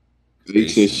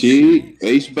 Ace and Sheed.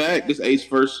 Ace back. This Ace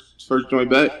first joint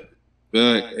back.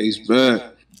 Back. Ace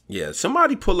back. yeah,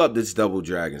 somebody pull up this Double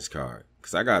Dragons card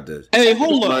because I got this. Hey,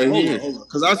 hold on.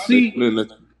 Because I see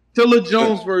Chilla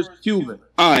Jones versus Cuban.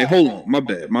 All right, hold on. My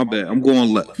bad. I'm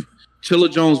going left. Chilla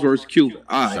Jones versus Cuban.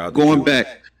 All right, going back.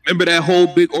 Remember that whole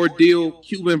big ordeal?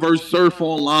 Cuban versus Surf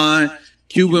Online.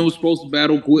 Cuban was supposed to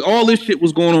battle. All this shit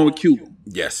was going on with Cuban.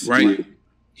 Yes. Right?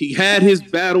 He had his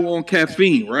battle on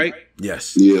Caffeine, right?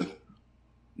 Yes. Yeah.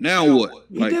 Now what?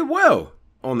 He did well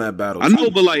on that battle. I know,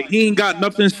 but like he ain't got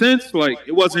nothing since. Like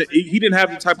it wasn't. He didn't have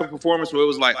the type of performance where it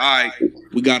was like, all right,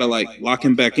 we gotta like lock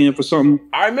him back in for something.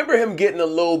 I remember him getting a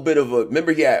little bit of a.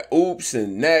 Remember he had Oops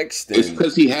and Next. And, It's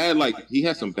because he had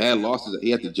some bad losses. He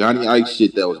had the Johnny Ice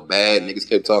shit that was bad. Niggas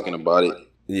kept talking about it.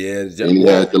 yeah, And he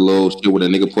had the little shit where the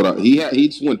nigga put out.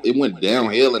 It went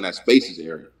downhill in that Spaces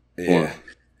area.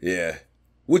 yeah.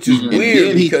 Which is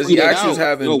weird because he actually was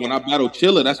having. Yo, when I battled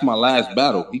Chilla, that's my last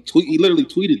battle. He literally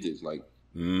tweeted this like,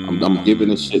 I'm giving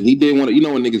this shit. He didn't want to. You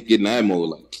know when niggas get in that mode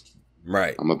like,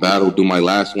 right. I'm a battle, do my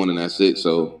last one, and that's it.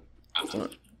 So,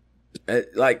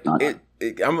 like I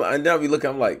now be looking.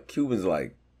 I'm like Cuban's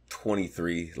like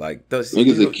 23. Like those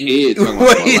niggas a kid talking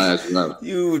about my last battle.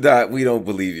 We don't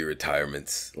believe your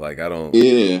retirements. Like I don't.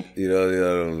 Yeah. You know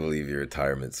I don't believe your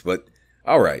retirements, but.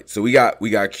 All right, so we got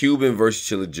Cuban versus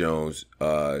Chilla Jones,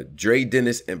 Dre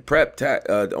Dennis and Prep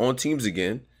on teams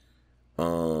again,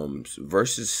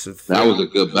 versus that was a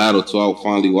good battle too. I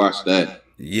finally watched that.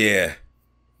 Yeah,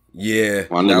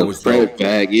 my nigga that was Prep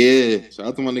back. Yeah, shout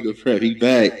out to my nigga Prep. He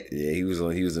back. Yeah, he was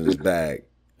in his bag.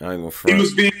 I ain't gonna front. He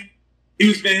was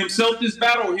being himself this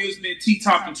battle, or he was being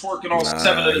T-top and twerking all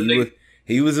 7 of the niggas.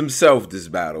 He was himself this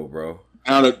battle, bro.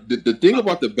 Now the thing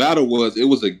about the battle was it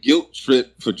was a guilt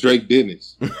trip for Drake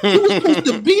Dennis. You was supposed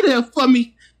to be there for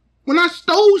me when I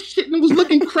stole shit and it was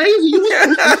looking crazy. You was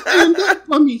supposed to stand up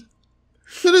for me.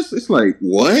 So it's like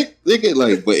what? Nigga,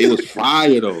 like, but it was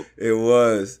fire though. It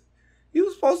was. You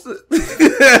was supposed to.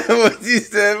 What you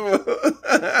said?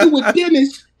 You with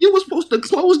Dennis. You was supposed to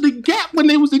close the gap when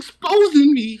they was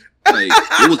exposing me. Like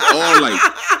it was all like.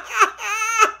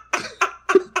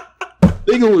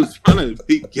 Nigga was trying to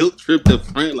be guilt tripped to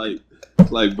friend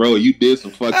like bro, you did some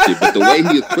fuck shit. But the way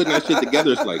he was putting that shit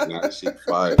together, it's like, nah, that shit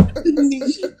fire.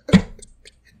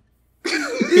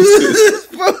 You're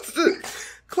supposed to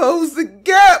close the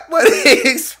gap when they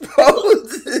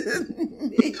exposed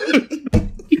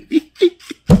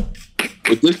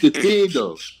But this the thing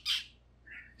though.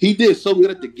 He did so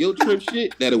good at the guilt trip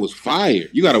shit that it was fire.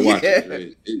 You gotta watch it,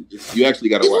 man. You actually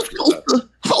gotta watch it. Supposed to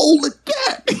hold the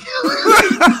gap.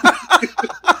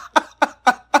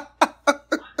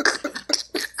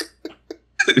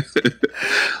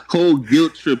 Whole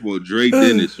guilt trip on Drake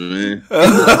Dennis, man.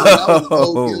 That was a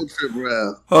whole guilt trip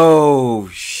round. Oh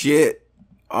shit!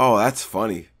 Oh, that's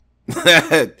funny.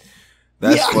 That's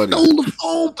funny. I stole the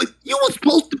phone, but you were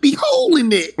supposed to be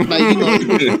holding it. Like, you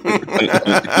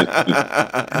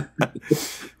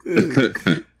know.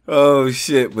 Oh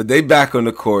shit! But they back on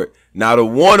the court now. The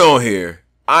one on here,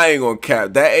 I ain't gonna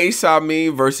cap that. Ace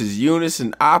Amin versus Eunice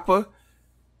and Appa.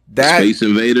 That Space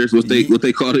Invaders, what they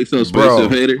call themselves, Space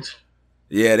Invaders.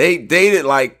 Yeah, they did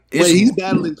like. Wait, he's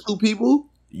battling 2 people.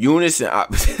 Eunice and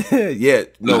yeah,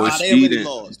 no, it's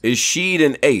Sheed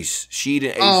and Ace. Sheed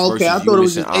and Ace. Oh, okay. I thought it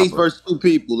was just Ace Appa. versus 2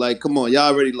 people. Like, come on,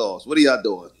 y'all already lost. What are y'all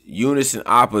doing? Eunice and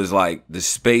Appa is like the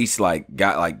space, like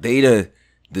got like they the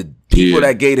people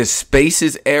that gave the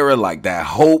Spaces era like that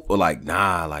hope, or like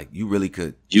nah, like you really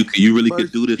could You really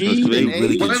could do this.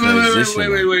 Really good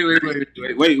transition.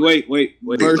 Wait.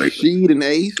 Rashid and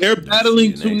Ace. They're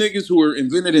battling two niggas who were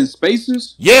invented in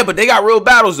spaces. Yeah, but they got real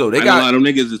battles though. They got a lot of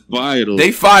niggas is fire though.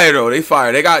 They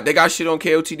fire. They got shit on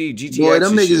KOTD, GTX. Boy,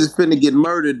 them niggas is finna get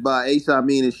murdered by Ace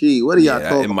Amin and She. What are y'all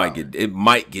talking about? It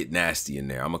might get nasty in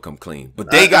there. I'm gonna come clean,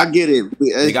 but I get it.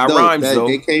 They got rhymes though.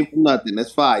 They came from nothing.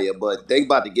 That's fire, but they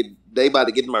about to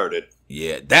get murdered.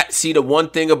 Yeah, the one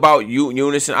thing about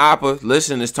Eunice and Appa,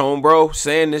 listen, this Tone Bro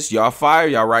saying this, y'all fire,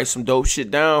 y'all write some dope shit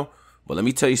down. But let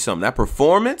me tell you something, that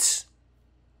performance,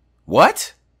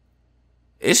 what?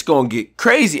 It's gonna get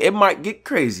crazy. It might get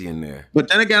crazy in there. But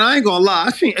then again, I ain't gonna lie.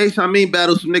 I seen Ace Amin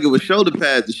battle some nigga with shoulder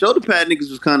pads. The shoulder pad niggas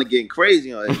was kind of getting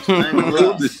crazy on Ace.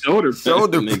 The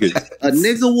shoulder niggas. A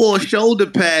nigga wore shoulder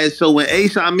pads, so when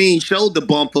Ace Amin shoulder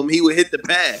bump him, he would hit the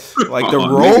pad. Like the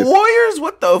Road Warriors?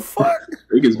 What the fuck?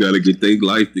 Niggas gotta get their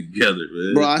life together,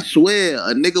 man. Bro, I swear,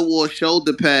 a nigga wore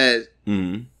shoulder pads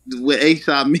with Ace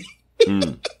Amin.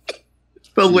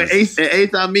 So when Ace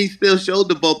Amin still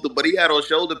shoulder bumped him, but he had on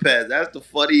shoulder pads. That's the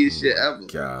funniest shit ever.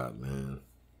 God, man.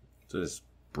 Just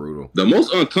brutal. The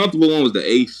most uncomfortable one was the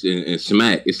Ace and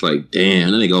Smack. It's like,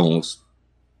 damn, that nigga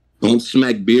don't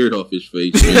smack beard off his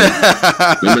face.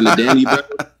 Man. Remember the Danny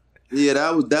battle? Yeah,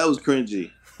 that was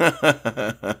cringy.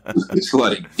 It's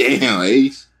like, damn,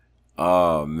 Ace.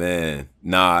 Oh man,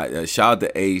 nah. Shout out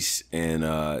to Ace, and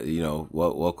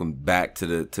welcome back to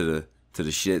the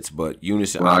shits. But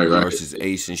Eunice and Appa versus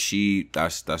Ace and She,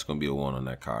 that's gonna be a one on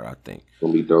that card, I think.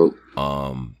 Gonna be dope.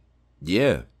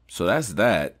 Yeah. So that's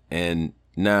that, and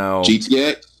now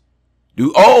GTX.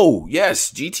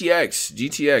 Yes,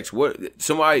 GTX. What?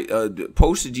 Somebody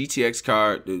post the GTX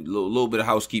card. A little bit of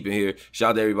housekeeping here.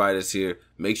 Shout out to everybody that's here.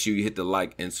 Make sure you hit the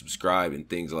like and subscribe and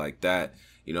things like that.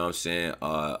 You know what I'm saying?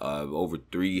 Over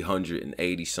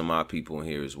 380 some odd people in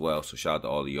here as well. So shout out to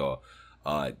all of y'all.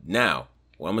 Now,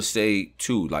 what I'm gonna say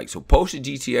too, so post the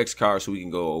GTX card so we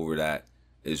can go over that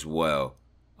as well.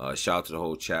 Shout out to the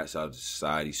whole chat. Shout out to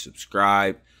society.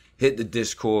 Subscribe. Hit the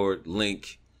Discord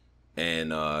link.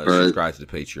 And subscribe to the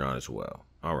Patreon as well.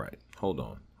 All right. Hold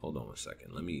on 1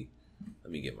 second. Let me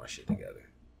get my shit together.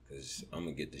 Because I'm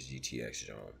gonna get this GTX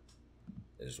John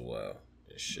as well.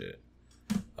 This shit.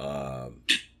 Yeah,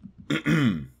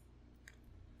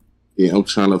 I'm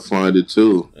trying to find it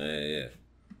too. Yeah.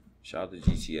 Shout out to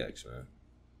GTX, man.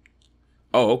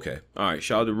 Oh, okay. All right.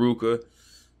 Shout out to Ruka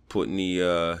putting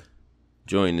the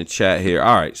join the chat here.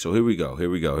 All right. So here we go.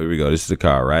 This is the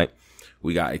card, right?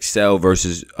 We got Excel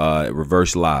versus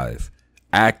Reverse Live,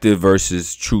 Active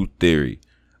versus Truth Theory,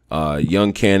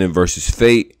 Young Cannon versus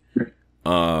Fate,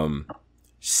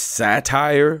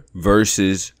 Satire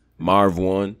versus Marv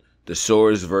One, The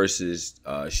Swords versus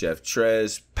Chef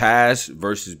Trez, Pass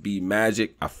versus B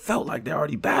Magic. I felt like they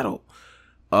already battled.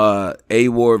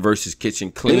 A-War versus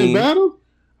Kitchen Clean. They didn't battle?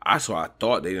 That's why I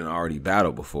thought they didn't already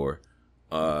battle before.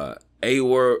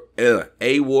 A-War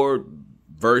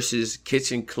versus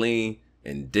Kitchen Clean.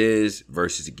 And Diz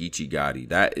versus Geechee Gotti.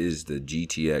 That is the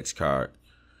GTX card.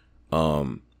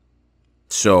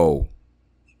 So,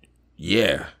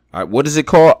 yeah. What is it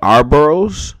called?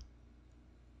 Arboros?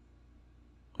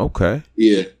 Okay.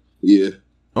 Yeah.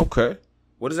 Okay.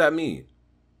 What does that mean?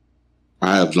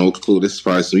 I have no clue. This is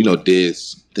probably,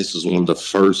 Diz. This was one of the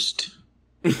first.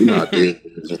 Diz.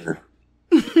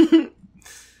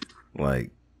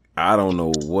 I don't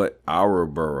know what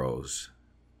Ouroboros.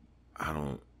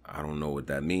 I don't know what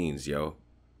that means, yo.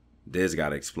 Diz got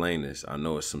to explain this. I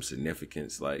know it's some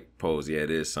significance, pose. Yeah,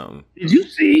 it is something. Did you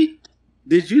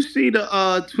see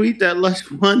the tweet that Lush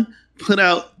One put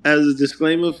out as a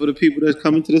disclaimer for the people that's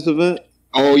coming to this event?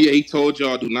 Oh, yeah, he told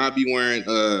y'all, do not be wearing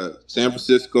San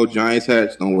Francisco Giants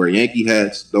hats. Don't wear Yankee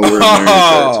hats. Don't wear Mariners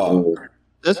hats.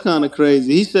 That's kind of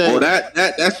crazy. He said... Oh, that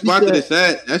spot that it's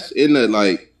at, that's in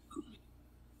the,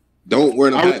 don't wear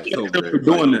the hats over there.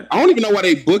 Doing that. I don't even know why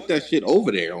they booked that shit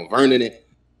over there on Vernon and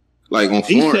on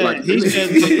Florence. He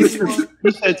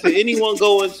said to anyone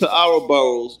going to our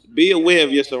boroughs, be aware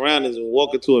of your surroundings and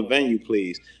walk into a venue,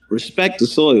 please. Respect the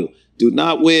soil. Do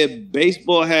not wear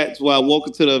baseball hats while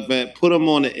walking to the event. Put them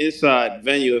on the inside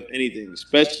venue, if anything.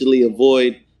 Especially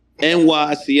avoid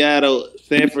NY, Seattle,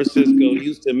 San Francisco,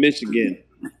 Houston, Michigan,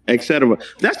 etc.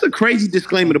 That's a crazy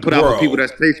disclaimer to put out for people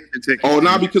that's facing the ticket. Oh,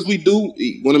 nah, because we do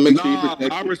want to make sure you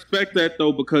protect. I respect that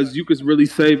though, because you could really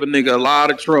save a nigga a lot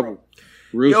of trouble.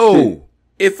 Bro.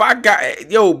 If I got if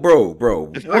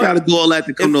I gotta do all that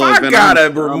to come to an event, if I gotta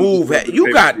remove it,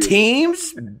 you got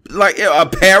teams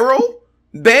apparel.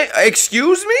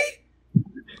 Excuse me,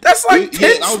 that's 10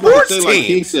 sports teams.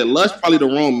 He said Lush probably the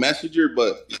wrong messenger,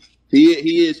 but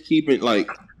he is keeping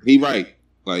he right.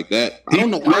 like that. I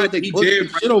don't know why they book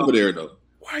shit over there though.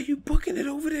 Why are you booking it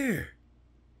over there?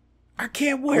 I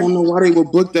can't wear. I don't know why they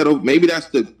would book that over. Maybe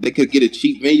they could get a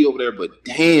cheap venue over there, but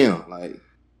damn, like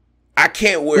I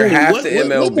can't wear half the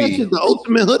MLB. That's the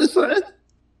Ultimate Hood is that?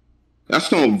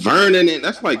 That's on Vernon, and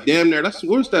that's like damn near.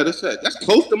 Where's that? That's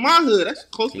close to my hood. That's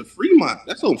close to Fremont.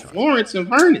 That's on Florence and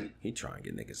Vernon. He trying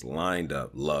to get niggas lined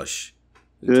up, Lush.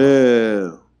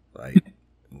 Yeah. Like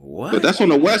what? But that's on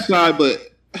the west side. But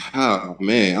oh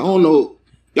man, I don't know.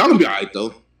 Y'all gonna be all right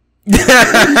though.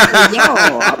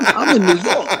 I'm in New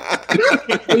York.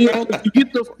 Yo,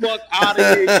 get the fuck out of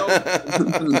here, yo.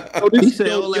 He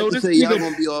said all that to say y'all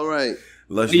gonna be all right.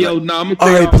 Yo, nah, I'm gonna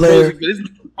all right, player. This is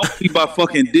mostly about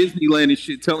fucking Disneyland and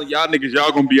shit, telling y'all niggas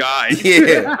y'all gonna be all right.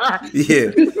 Yeah.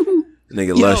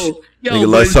 Nigga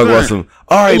Lush talk about some.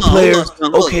 All right, player.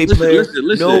 Okay, player.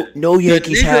 Listen. No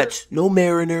Yankees hats. No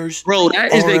Mariners. Bro,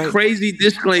 that is a crazy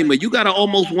disclaimer. You gotta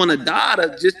almost want to die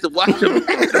just to watch them.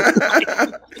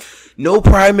 No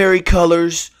primary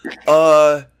colors.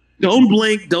 Don't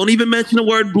blink. Don't even mention the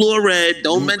word blue or red.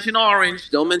 Don't mention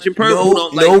orange. Don't mention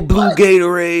purple. No blue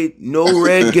Gatorade. No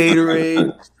red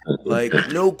Gatorade. Like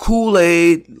no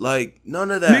Kool-Aid. Like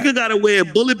none of that. Nigga gotta wear a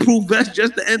bulletproof vest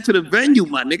just to enter the venue,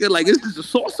 my nigga. Like this is a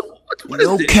sauce. What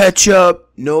no is this? Ketchup.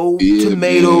 No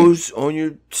tomatoes on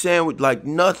your sandwich. Like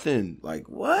nothing. Like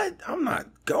what? I'm not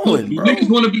going, bro. Niggas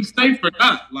want to be safe or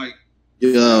not. Like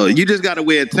yo, you just gotta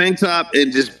wear a tank top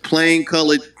and just plain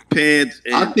colored pants.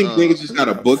 And, I think niggas just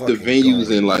gotta book the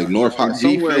venues in like North High,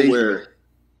 somewhere where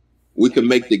we can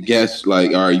make the guests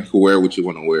like, all right, you can wear what you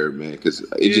want to wear, man. Because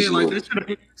it just like this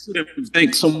should have been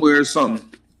think somewhere or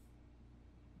something.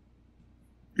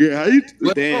 Yeah,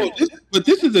 but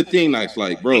this is the thing that's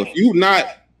like, bro, if you not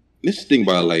this is the thing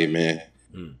about LA, man.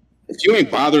 If you ain't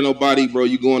bother nobody, bro,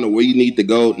 you going to where you need to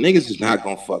go, niggas is not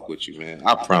gonna fuck with you, man.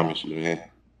 I promise you, man.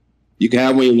 You can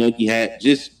have one your Yankee hat.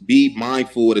 Just be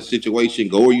mindful of the situation.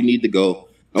 Go where you need to go.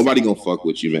 Nobody gonna fuck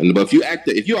with you, man. But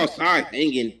if you outside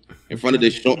hanging in front of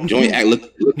this joint,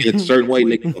 looking a certain way,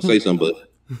 nigga gonna say something. But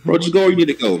bro, just go where you need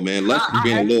to go, man. Let's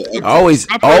being a little. I always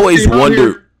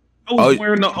wonder. I was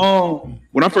wearing the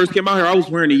when I first came out here, I was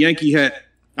wearing a Yankee hat.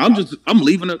 I'm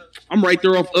leaving it. I'm right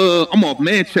there I'm off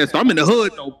Manchester. I'm in the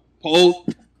hood though, Paul.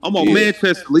 I'm off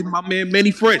Manchester, leaving my man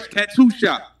Manny Fresh, tattoo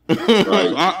shop. Right.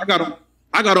 So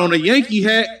I got on a Yankee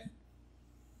hat.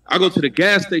 I go to the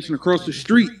gas station across the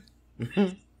street.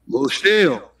 Little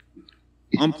Shell.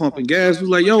 I'm pumping gas. He was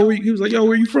like, yo,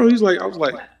 where you from? I was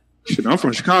like, shit, I'm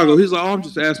from Chicago. He's like, oh, I'm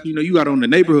just asking, you got on the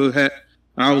neighborhood hat.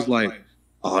 And I was like,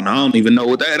 oh, no, I don't even know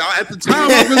what that. At the time,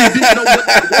 I really didn't know what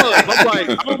that was. I'm like,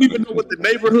 I don't even know what the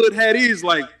neighborhood hat is.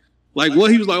 Like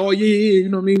what? He was like, oh, yeah, you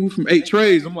know what I mean? We're from 8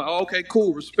 Trays. I'm like, oh, okay,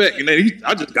 cool, respect. And then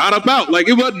I just got up out. Like,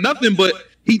 it wasn't nothing, but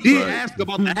he did ask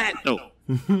about the hat, though.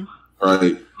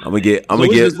 Right. I'm gonna get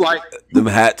like, them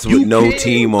hats with no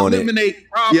team on it.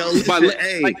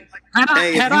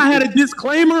 Had I had a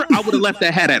disclaimer, I would have left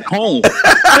that hat at home.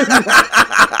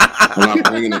 I'm not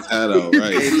bringing this hat out,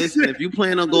 right? Hey, listen, if you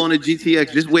plan on going to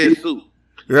GTX, just wear a suit.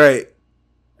 Right.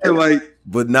 And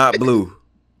but not blue.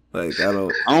 Like I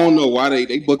don't know why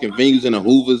they booking venues in the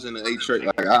Hoovers and the 8 Tray.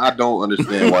 Like I don't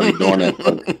understand why they're doing that.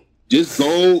 Bro. Just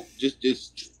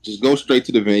go straight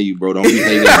to the venue, bro. Don't be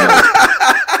hating.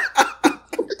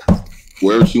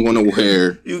 Wear what you want to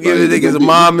wear. You give the niggas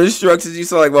mom instructions. You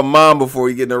sound like my mom before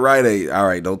you get in the Rite Aid. All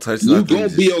right, don't touch nothing. You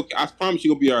gonna be okay. I promise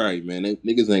you gonna be all right, man.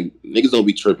 Niggas don't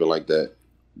be tripping like that.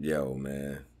 Yo,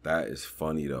 man, that is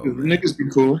funny though. Niggas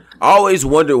be cool. I always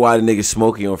wondered why the nigga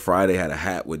Smokey on Friday had a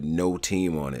hat with no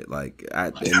team on it. Like,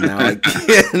 now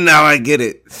I get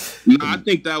it. No, I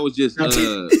think that was just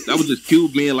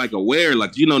Cube being like aware,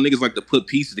 like niggas like to put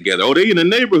pieces together. Oh, they in the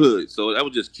neighborhood, so that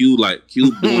was just Cube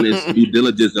doing his due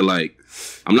diligence to like,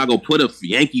 I'm not gonna put a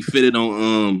Yankee fitted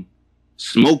on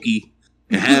Smokey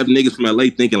and have niggas from LA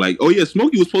thinking like, oh yeah,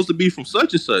 Smokey was supposed to be from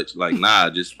such and such. Like, nah,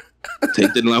 just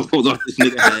take the levels off this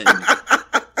nigga hat.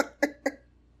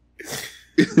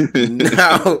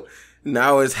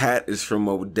 Now his hat is from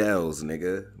Odell's,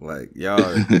 nigga. Like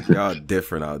y'all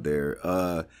different out there.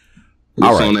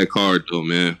 What's on that card though,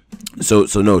 man? So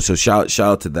shout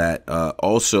out to that.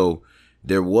 Also,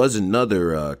 there was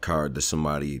another card that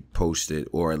somebody posted,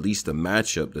 or at least a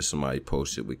matchup that somebody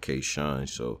posted with K-Shine.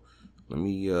 So let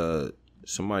me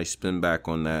somebody spin back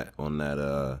on that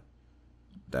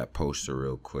poster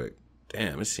real quick.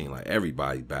 Damn, it seemed like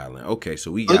everybody battling. Okay,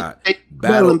 so we got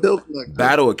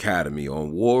Battle Academy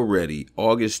on War Ready,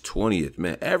 August 20th.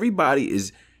 Man, everybody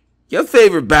is. Your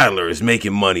favorite battler is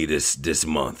making money this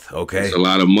month, okay? It's a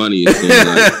lot of money.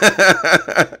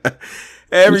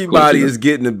 Everybody is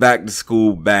getting the back to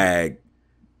school bag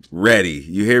ready.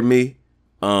 You hear me?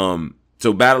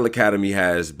 So Battle Academy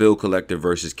has Bill Collector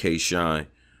versus K Shine.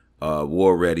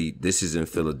 War Ready. This is in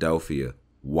Philadelphia.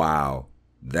 Wow.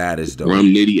 That is dope. Rum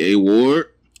Nitty A Ward.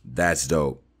 That's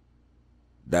dope.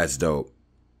 That's dope.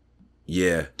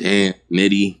 Yeah. Damn,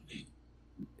 Nitty.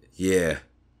 Yeah.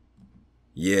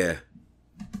 Yeah.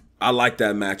 I like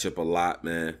that matchup a lot,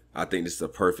 man. I think this is a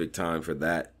perfect time for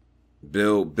that.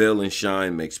 Bill and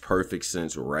Shine makes perfect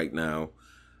sense right now.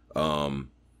 Trez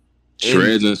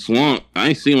and Swamp. I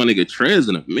ain't seen my nigga Trez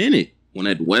in a minute. When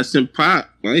that Western Pop,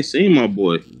 I ain't seen my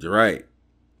boy. Right.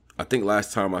 I think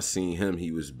last time I seen him,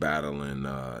 he was battling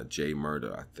Jay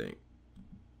Murder, I think,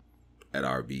 at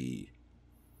RBE.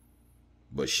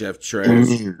 But Chef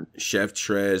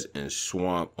Trez and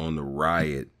Swamp on the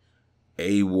Riot,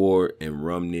 A-Ward and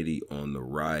Rum Nitty on the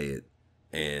Riot,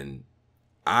 and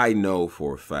I know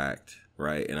for a fact,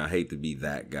 right, and I hate to be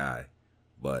that guy,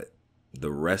 but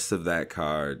the rest of that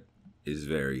card is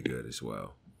very good as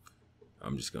well.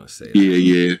 I'm just going to say that.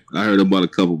 Yeah. I heard about a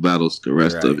couple battles, the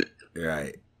rest of it.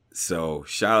 Right. So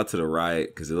shout out to the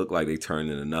Riot because it looked like they turned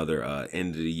in another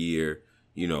end of the year,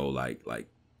 like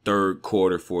third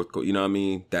quarter, fourth quarter, you know what I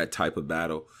mean? That type of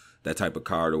battle, that type of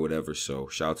card or whatever. So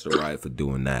shout out to the Riot for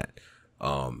doing that.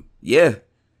 Yeah,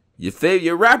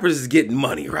 your rappers is getting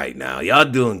money right now. Y'all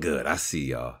doing good. I see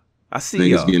y'all.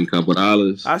 Niggas getting a couple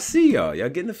dollars. I see y'all. Y'all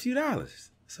getting a few dollars.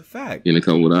 It's a fact. Getting a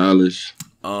couple dollars.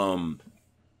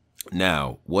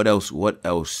 Now, what else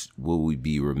will we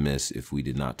be remiss if we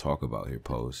did not talk about here,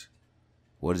 Pose?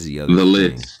 What is the other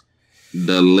thing?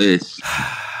 The list.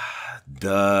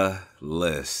 The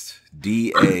list.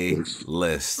 DA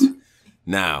list.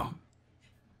 Now,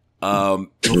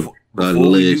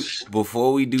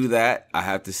 before we do that, I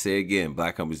have to say again,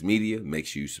 Black Compass Media, make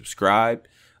sure you subscribe.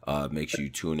 Make sure you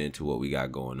tune into what we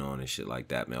got going on and shit like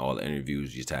that, man. All the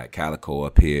interviews, just had Calico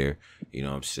up here. You know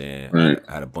what I'm saying? Right.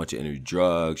 I had a bunch of interviews,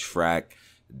 Drugs, Frack.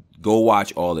 Go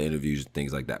watch all the interviews and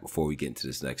things like that before we get into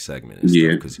this next segment.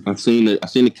 Yeah, I seen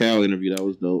the Cal interview. That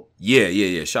was dope.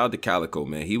 Yeah. Shout out to Calico,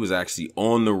 man. He was actually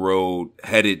on the road,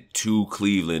 headed to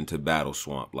Cleveland to battle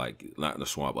Swamp, like not the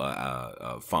Swamp,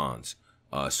 Fonz.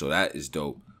 So that is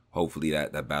dope. Hopefully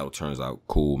that battle turns out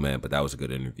cool, man. But that was a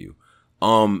good interview.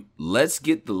 Let's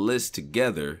get the list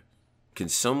together. Can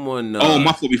someone?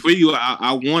 My fault. Before you,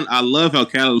 I love how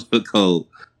Calico.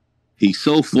 He's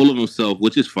so full of himself,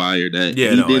 which is fire, that he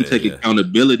didn't take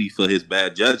accountability for his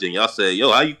bad judging. Y'all said,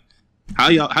 "Yo,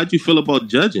 how'd you feel about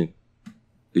judging?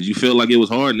 Did you feel like it was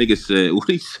hard?" Niggas said, "What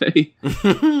did he say?"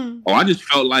 Oh, I just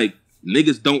felt like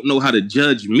niggas don't know how to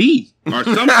judge me or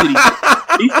something.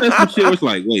 He said some shit. Was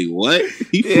like, wait, what?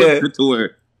 He flipped it to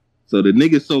where. So the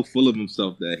nigga's so full of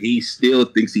himself that he still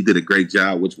thinks he did a great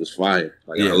job, which was fire.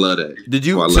 Like I love that. Did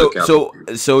you?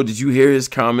 So did you hear his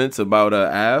comments about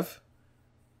Av?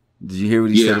 Did you hear what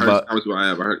he said about? I heard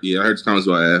his comments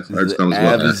about Av.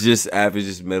 Av is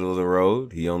just middle of the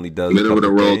road. He only does middle of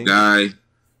the road guy.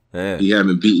 Yeah. He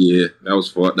haven't beat yet. That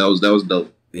was fun. That was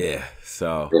dope. Yeah.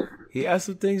 So he has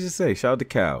some things to say. Shout out to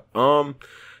Cal.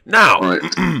 Now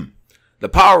the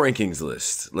power rankings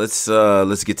list. Let's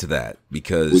get to that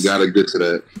because we gotta get to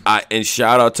that. And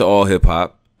shout out to All Hip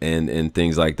Hop and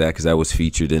things like that because that was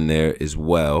featured in there as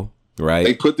well. Right?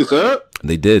 They put this up.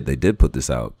 They did. They did put this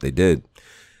out. They did.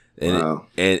 And wow.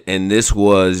 and this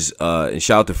was and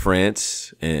shout out to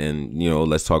France and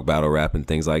Let's Talk Battle Rap and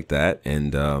things like that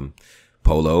and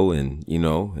Polo and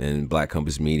and Black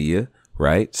Compass Media,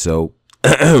 right? So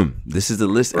this is the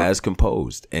list as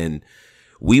composed and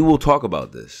we will talk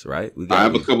about this, right? I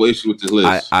have a couple issues with this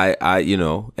list. I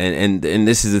and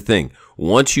this is the thing.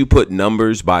 Once you put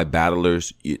numbers by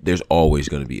battlers, there's always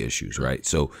going to be issues, right?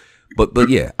 So but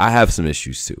yeah, I have some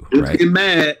issues too, right? Get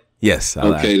mad. Yes.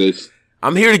 Okay,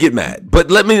 I'm here to get mad,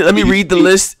 but let me read the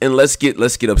list and let's get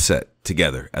upset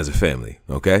together as a family,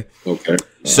 okay? Okay.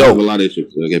 So I have a lot of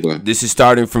issues. Okay, bye. This is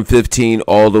starting from 15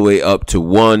 all the way up to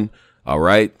 1. All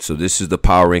right. So this is the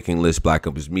power ranking list, Black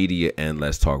Compass Media, and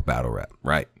Let's Talk Battle Rap.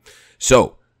 Right.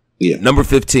 So number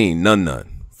 15,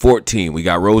 None. 14, we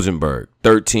got Rosenberg.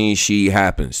 13, She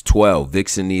Happens. 12,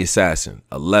 Vixen the Assassin.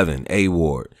 11,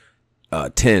 A-Ward.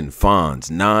 10, Fonz.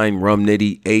 9, Rum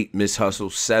Nitty. 8, Miss Hustle.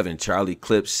 7, Charlie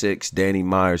Clip. 6, Danny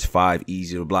Myers. 5,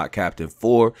 Easy to Block Captain.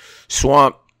 4,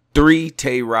 Swamp. 3,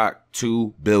 Tay Rock.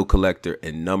 2, Bill Collector.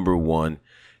 And number 1,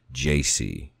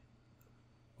 JC.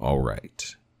 All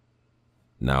right.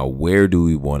 Now, where do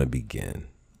we want to begin?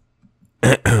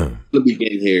 Let me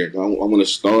begin here. I want to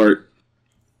start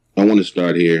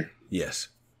here. Yes.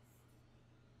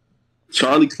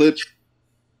 Charlie Clip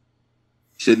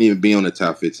shouldn't even be on the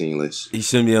top 15 list. He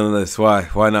shouldn't be on the list. Why?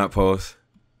 Why not, Pose?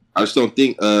 I just don't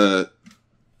think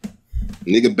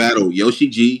Nigga battled Yoshi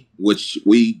G, which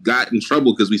we got in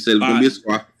trouble because we said it was gonna be a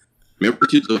squash. Remember,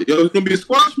 it's gonna be a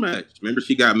squash match. Remember,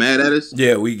 she got mad at us.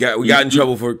 Yeah, we got in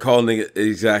trouble for calling it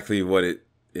exactly what it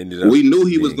ended up. We knew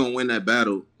he was gonna win that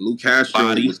battle. Luke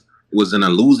Castro was in a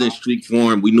losing streak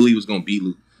for him. We knew he was gonna beat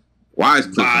Luke. Why is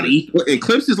Clips? And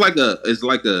Clips is like a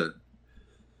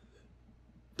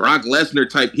Brock Lesnar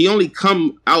type. He only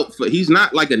come out for. He's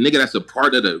not like a nigga that's a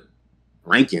part of the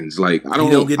rankings. Like I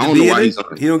don't know why he's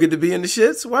on. He don't get to be in the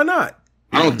shits. Why not?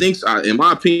 I don't think so. In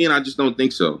my opinion, I just don't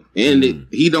think so. And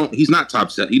he's not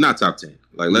top set. He's not top 10.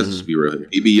 Like let's just be real here.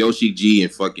 He be Yoshi G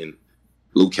and fucking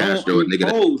Luke Castro.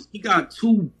 He got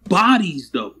 2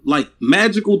 bodies though. Like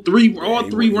magical 3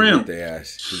 rounds.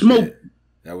 Smoke.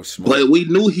 That was smoke. But we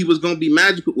knew he was gonna be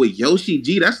magical with Yoshi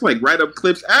G. That's like right up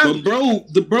Clips alley. But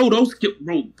those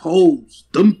pose.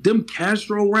 Them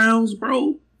Castro rounds,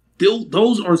 bro.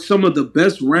 Those are some of the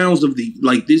best rounds of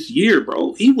this year,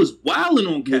 bro. He was wilding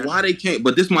on Castro. Why they can't?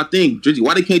 But this is my thing, Drizzy.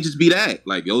 Why they can't just be that?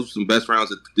 Like those are some best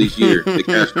rounds of this year. The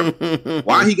Castro.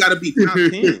 Why he got to be top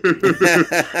 10?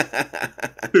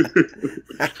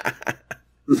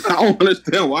 I don't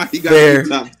understand why he got to be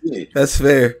top 10. That's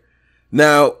fair.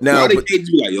 Now, why they can't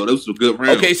just be like, yo, those were good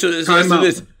rounds. Okay, so listen to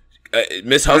this.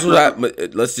 Miss Hustle's.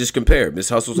 Let's just compare. Miss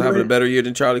Hustle's having a better year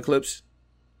than Charlie Clips.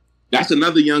 That's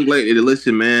another young lady.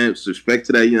 Listen, man, respect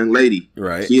to that young lady.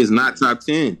 Right. She is not top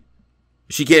 10.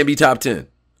 She can't be top 10.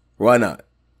 Why not?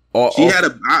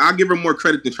 I'll give her more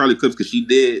credit than Charlie Clips because she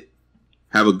did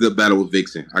have a good battle with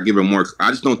Vixen. I give her more.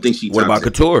 I just don't think she. What about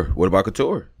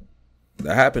Couture?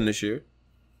 That happened this year.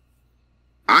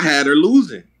 I had her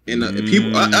losing. And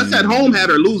people, us at home had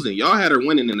her losing. Y'all had her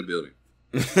winning in the building.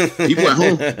 People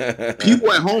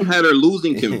at home had her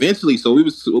losing convincingly. So we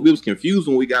was confused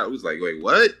when we got. It was like, wait,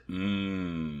 what?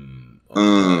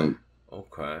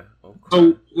 Okay.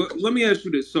 So let me ask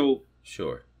you this. So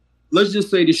sure. Let's just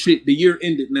say the year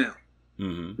ended now,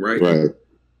 right? Right.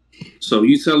 So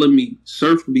you telling me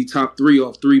Surf can be top 3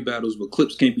 off 3 battles, but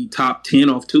Clips can't be top 10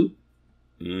 off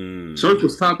 2? Surf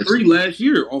was top 3 last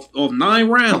year off 9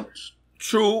 rounds.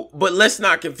 True, but let's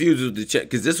not confuse with the check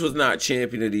because this was not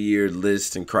Champion of the Year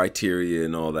list and criteria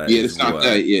and all that. Yeah, it's not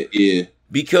that. Yeah.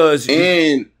 Because go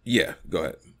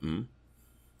ahead.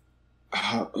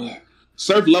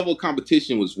 Surf level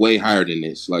competition was way higher than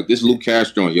this. Like this, Luke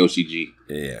Castro and Yoshi G.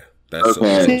 Yeah, that's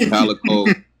Calico.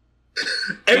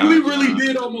 And we really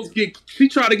did almost get. She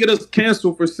tried to get us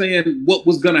canceled for saying what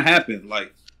was gonna happen.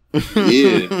 Like.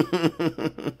 Yeah,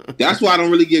 that's why I don't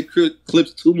really give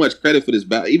Clips too much credit for this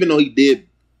battle, even though he did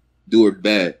do her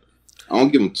bad. I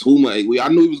don't give him too much. I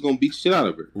knew he was gonna beat the shit out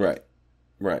of her. Right.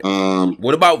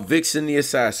 What about Vixen the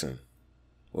Assassin?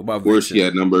 What about Vixen? Where's she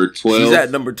at number 12? She's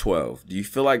at number 12. Do you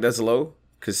feel like that's low,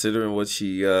 considering what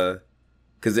she?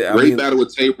 Because great battle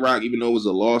with Tay Rock, even though it was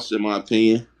a loss in my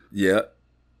opinion. Yeah.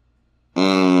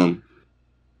 I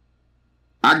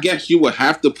guess you would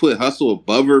have to put Hustle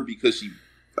above her because she.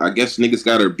 I guess niggas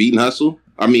got her beating Hustle.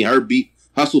 I mean,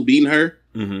 Hustle beating her.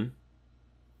 Mm-hmm.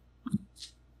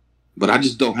 But I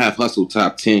just don't have Hustle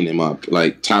top 10 in my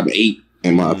top 8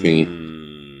 in my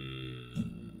opinion.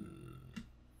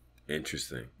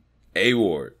 Interesting.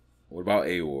 A-Ward. What about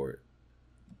A-Ward?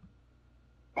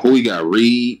 Who we got?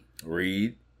 Reed.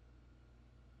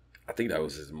 I think that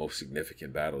was his most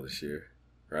significant battle this year,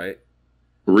 right?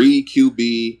 Reed,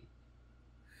 QB.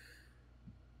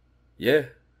 Yeah.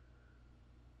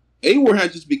 A-Ward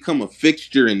had just become a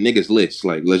fixture in niggas' lists.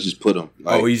 Like, let's just put him.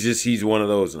 Like, he's one of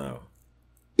those now.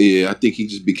 Yeah, I think he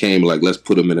just became like, let's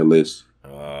put him in a list.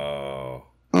 Oh.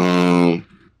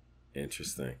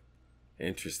 Interesting.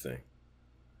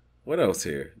 What else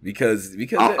here? Because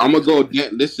I'm gonna go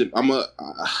again. Listen, I'm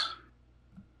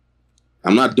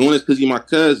not doing this because you're my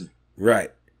cousin.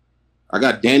 Right. I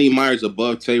got Danny Myers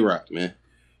above Tay Rock, man.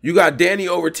 You got Danny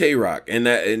over Tay Rock, and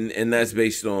that's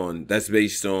based on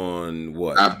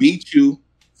what? I beat you.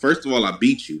 First of all, I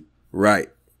beat you. Right.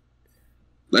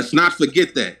 Let's not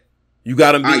forget that. You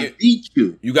got him. I beat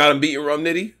you. You got him beating Rum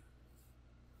Nitty.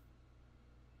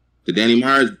 The Danny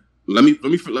Myers. Let me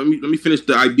finish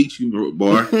the I beat you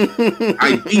bar.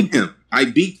 I beat him. I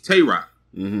beat Tay Rock.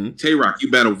 Mm-hmm. Tay Rock,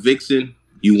 you battled Vixen.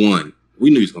 You won. We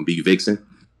knew he was gonna beat Vixen.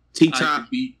 T-Top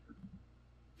beat.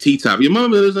 T-Top. Your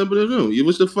mama was up in the room. You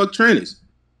was the fuck trainers.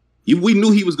 We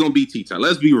knew he was gonna beat T-Top.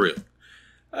 Let's be real.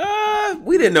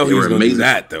 We didn't know he was gonna do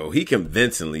that though. He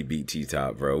convincingly beat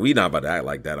T-Top, bro. We not about to act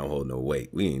like that don't hold no weight.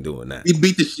 We ain't doing that. He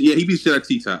beat the shit out of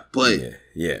T-Top. But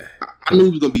yeah. I knew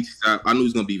he was gonna beat T-Top. I knew he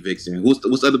was gonna beat Vixen. What's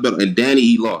the other battle? And Danny,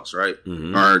 he lost, right?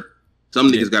 Mm-hmm. Or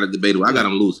some niggas got a debate. I got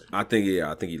him losing. I think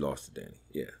he lost to Danny.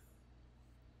 Yeah.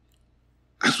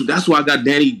 That's why I got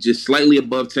Danny just slightly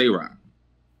above Tay Rock.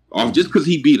 off just because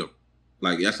he beat him.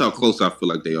 Like that's how close I feel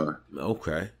like they are.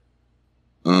 Okay.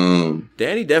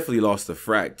 Danny definitely lost the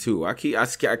frack too. I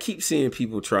keep seeing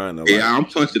people trying to. Yeah, I'm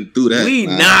punching through that. We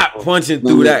not punching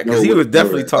through that because he was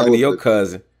definitely talking to your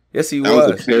cousin. Yes, he was.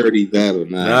 That was a parody battle.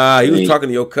 Nah, he was talking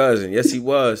to your cousin. Yes, he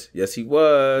was. Yes, he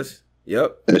was.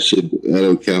 Yep. That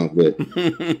don't count. But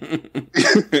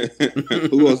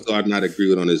who else do I not agree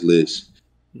with on this list?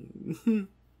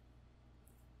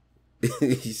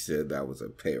 He said that was a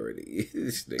parody.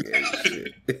 This nigga ain't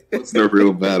shit. What's the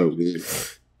real battle, man?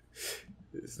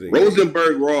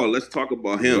 Rosenberg Raw. Let's talk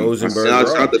about him. Rosenberg Raw.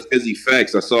 Shout out to Fizzy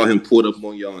Facts. I saw him pulled up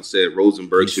on y'all and said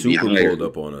Rosenberg should be higher. Pulled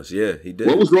up on us. Yeah, he did.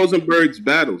 What was Rosenberg's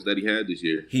battles that he had this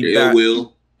year?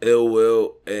 Ill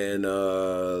Will, and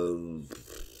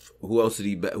who else did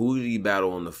he? Who did he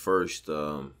battle on the first?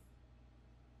 Damn,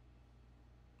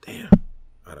 I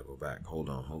gotta go back. Hold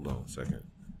on a second.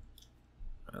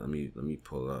 Let me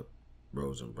pull up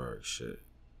Rosenberg shit.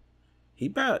 I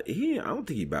don't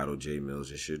think he battled Jay Mills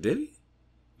this year, did he?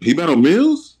 He battled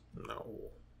Mills? No.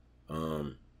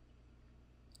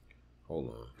 Hold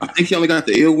on. I think he only got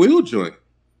the Ill Will joint.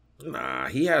 Nah,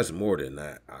 he has more than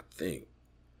that, I think.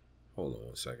 Hold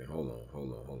on a second. Hold on.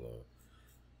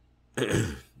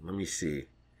 Let me see.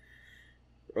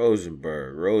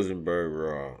 Rosenberg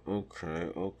Raw.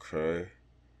 Okay.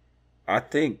 I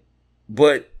think,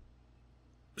 but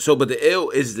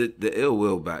the Ill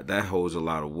Will back that holds a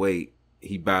lot of weight.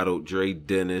 He battled Dre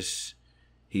Dennis.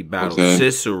 He battled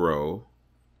Cicero.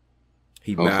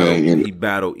 He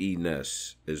battled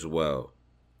E-Ness as well,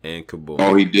 and Kaboom.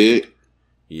 Oh, he did.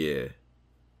 Yeah.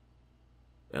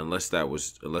 Unless that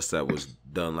was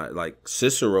done like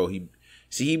Cicero. He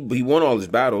won all his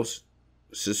battles.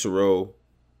 Cicero,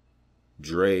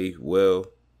 Dre, Will.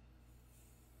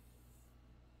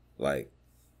 Like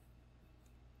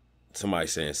somebody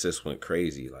saying Cis went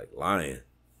crazy, like lying.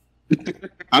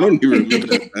 I don't even remember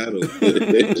that battle.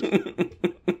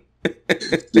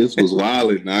 This was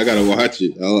wilding. Now I gotta watch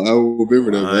it. I'll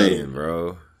remember that battle,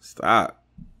 bro. Stop.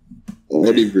 I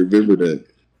don't even remember that.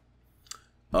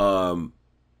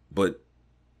 But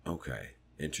okay,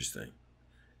 interesting.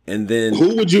 And then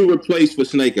who would you replace for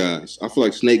Snake Eyes? I feel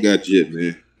like Snake got jit,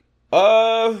 man.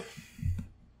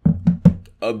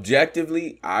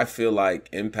 Objectively, I feel like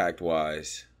impact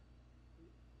wise,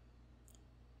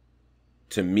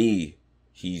 to me,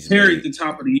 he's Terry at the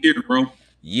top of the year, bro.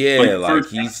 Yeah, like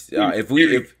he's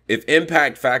if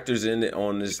impact factors in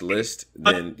on this list,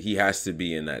 then he has to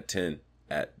be in that 10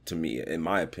 to me, in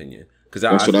my opinion. Because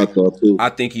that's what I thought too. I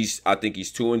think he's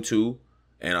 2-2,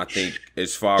 and I think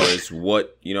as far as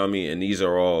what you know what I mean, and these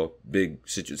are all big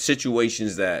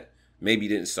situations that maybe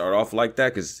didn't start off like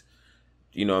that because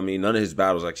you know what I mean, none of his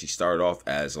battles actually started off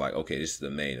as like, okay, this is the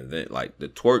main event. Like the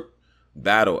Twerk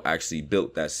battle actually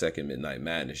built that second Midnight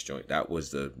Madness joint. That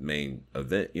was the main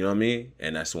event, you know what I mean?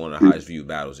 And that's one of the highest viewed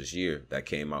battles this year that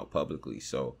came out publicly.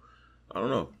 So I don't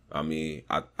know. I mean,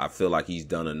 I feel like he's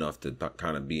done enough to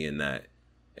kind of be in that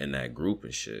group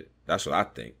and shit. That's what I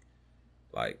think.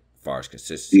 Like, as far as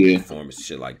consistency, performance,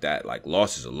 shit like that. Like,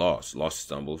 loss is a loss. Loss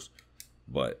stumbles.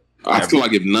 But I feel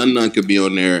like if none could be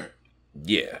on there.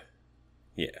 Yeah.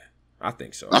 I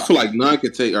think so. I feel like none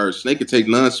could take, or Snake could take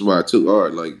none spot too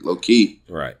hard, like low key.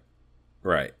 Right.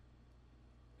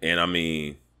 And I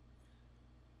mean,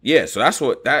 yeah. So that's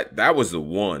what that was the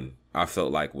one I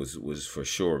felt like was for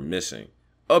sure missing,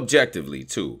 objectively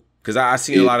too, because I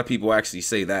seen a lot of people actually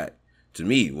say that to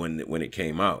me when it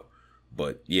came out.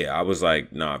 But yeah, I was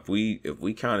like, nah. If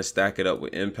we kind of stack it up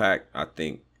with Impact, I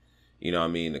think, you know what I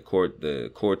mean, the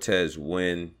Cortez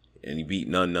win. And he beat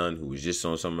None, who was just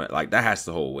on something like that has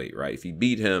to hold weight, right? If he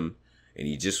beat him and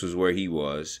he just was where he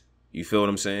was, you feel what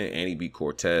I'm saying? And he beat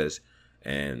Cortez,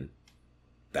 and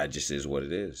that just is what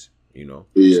it is, you know?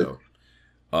 Yeah.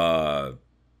 So,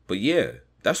 but yeah,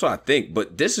 that's what I think.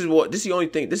 But this is the only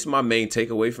thing, this is my main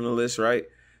takeaway from the list, right?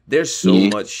 There's so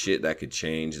much shit that could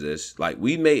change this. Like,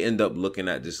 we may end up looking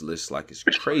at this list like it's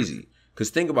crazy. Because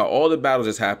think about all the battles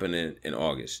that's happening in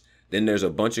August. Then there's a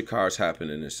bunch of cards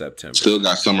happening in September. Still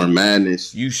got Summer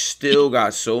Madness. You still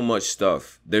got so much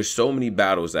stuff. There's so many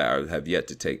battles that have yet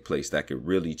to take place that could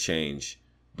really change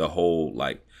the whole,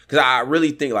 like, because I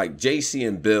really think like JC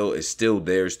and Bill is still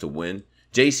theirs to win.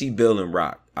 JC, Bill, and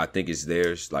Rock, I think it's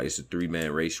theirs. Like, it's a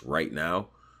 3-man race right now,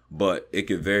 but it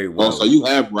could very well. Oh, so you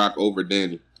have Rock over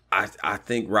Danny? I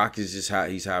think Rock is just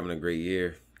he's having a great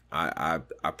year. I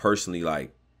personally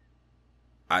like.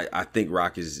 I think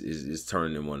Rock is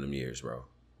turning in one of them years, bro.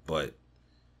 But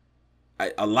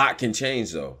a lot can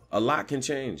change, though. A lot can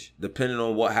change depending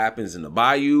on what happens in the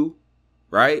Bayou,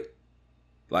 right?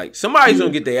 Like, somebody's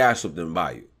going to get their ass whooped in the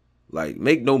Bayou. Like,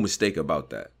 make no mistake about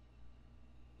that.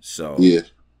 So yeah,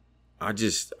 I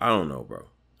don't know, bro.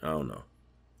 I don't know.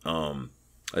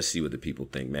 Let's see what the people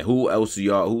think, man. Who else do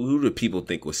y'all? Who do people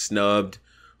think was snubbed?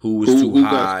 Who was too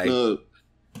high?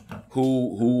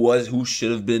 Who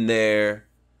should have been there?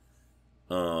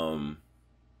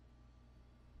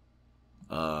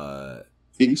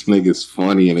 These niggas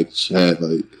funny in the chat.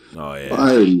 Like, oh yeah,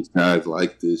 why are these guys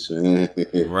like this, man?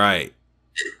 Right.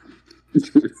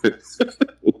 Look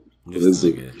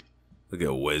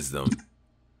at Wisdom.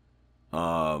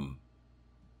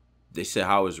 They said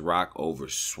how is Rock over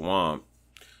Swamp?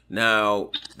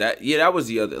 Now that was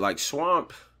the other, like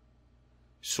Swamp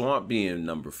being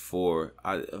number 4.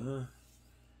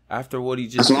 After what he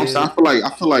just did, I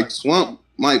feel like Swamp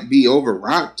might be over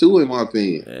Rock too, in my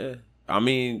opinion. Yeah. I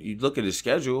mean, you look at his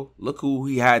schedule. Look who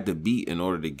he had to beat in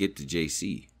order to get to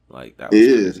JC. Like that was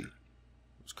crazy.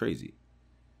 It was crazy.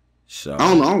 So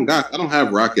I don't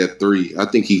have Rock at 3. I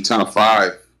think he top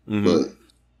 5, but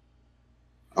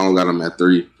I don't got him at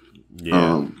 3.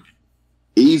 Yeah.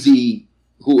 Easy.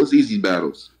 Who was Easy's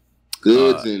battles?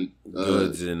 Goods and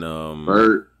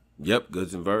Verb. Yep,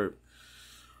 Goods and Verb.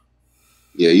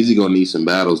 Yeah, Easy gonna need some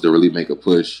battles to really make a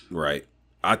push. Right.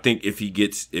 I think if he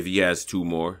has 2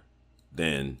 more,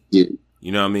 then yeah,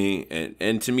 you know what I mean?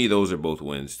 And to me those are both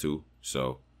wins too.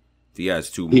 So if he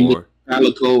has 2 more,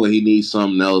 Calico, and he needs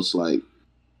something else like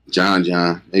John,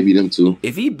 maybe them 2.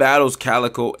 If he battles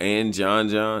Calico and John,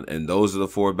 and those are the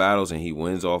 4 battles, and he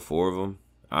wins all 4 of them,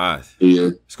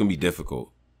 it's gonna be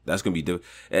difficult. That's gonna be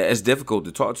it's difficult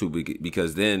to talk to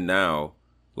because then now,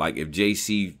 like if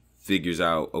JC figures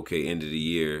out, okay, end of the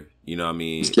year, you know what I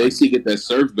mean? JC get that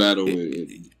surf battle.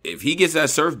 If he gets that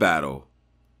surf battle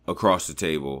across the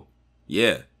table,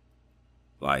 yeah,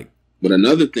 like. But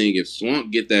another thing, if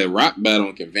Swamp get that Rock battle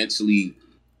and can eventually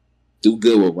do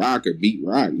good with Rock or beat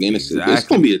Rock, then it's going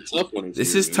to be a tough one.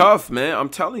 This is tough, man. I'm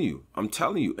telling you.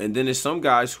 And then there's some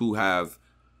guys who have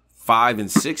 5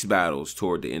 and 6 battles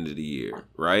toward the end of the year,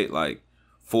 right? Like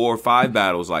 4 or 5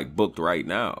 battles like booked right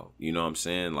now. You know what I'm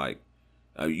saying? Like,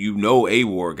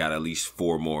 A-War got at least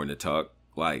 4 more in the tuck.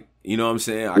 Like, you know what I'm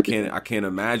saying? I can't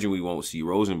imagine we won't see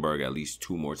Rosenberg at least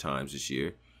 2 more times this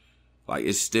year. Like,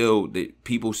 it's still,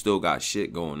 people still got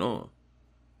shit going on.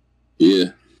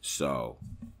 Yeah. So,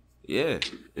 yeah,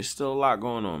 it's still a lot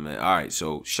going on, man. All right,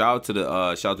 so shout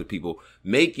out to people.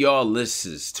 Make y'all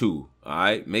lists too. All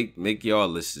right, make y'all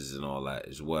lists and all that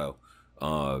as well.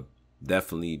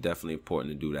 Definitely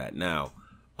important to do that. Now,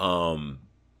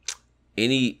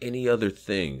 any other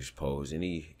things, Pose?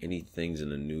 Any things in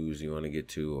the news you want to get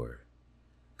to, or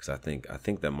because I think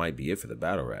that might be it for the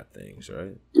battle rap things,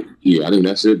 right? Yeah, I think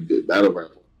that's it. The battle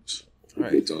rap. All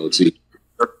right.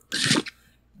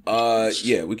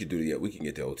 Yeah, we could do it. Yeah, we can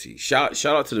get to OT. Shout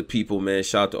out to the people, man.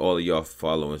 Shout out to all of y'all for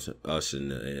following us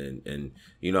and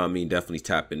you know what I mean, definitely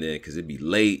tapping in because it'd be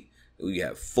late. We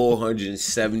got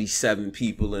 477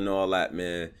 people and all that,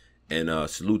 man. And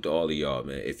salute to all of y'all,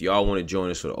 man. If y'all want to join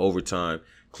us for the overtime,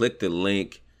 click the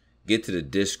link, get to the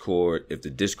Discord. If the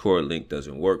Discord link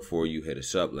doesn't work for you, hit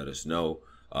us up, let us know.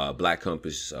 Black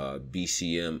Compass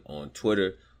BCM on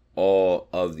Twitter. All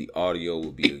of the audio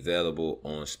will be available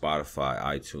on Spotify,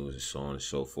 iTunes, and so on and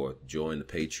so forth. Join the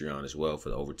Patreon as well for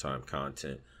the overtime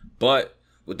content. But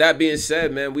with that being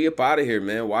said, man, we up out of here,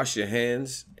 man. Wash your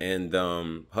hands and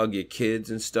hug your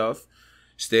kids and stuff.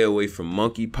 Stay away from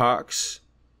monkeypox.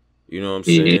 You know what I'm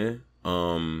saying?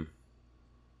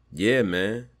 Yeah,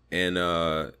 man. And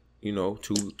you know,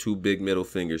 two big middle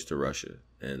fingers to Russia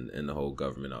and the whole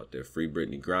government out there. Free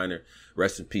Brittany Griner.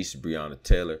 Rest in peace to Breonna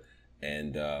Taylor.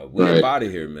 And we're out of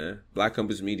here, man. Black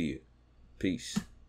Compass Media. Peace.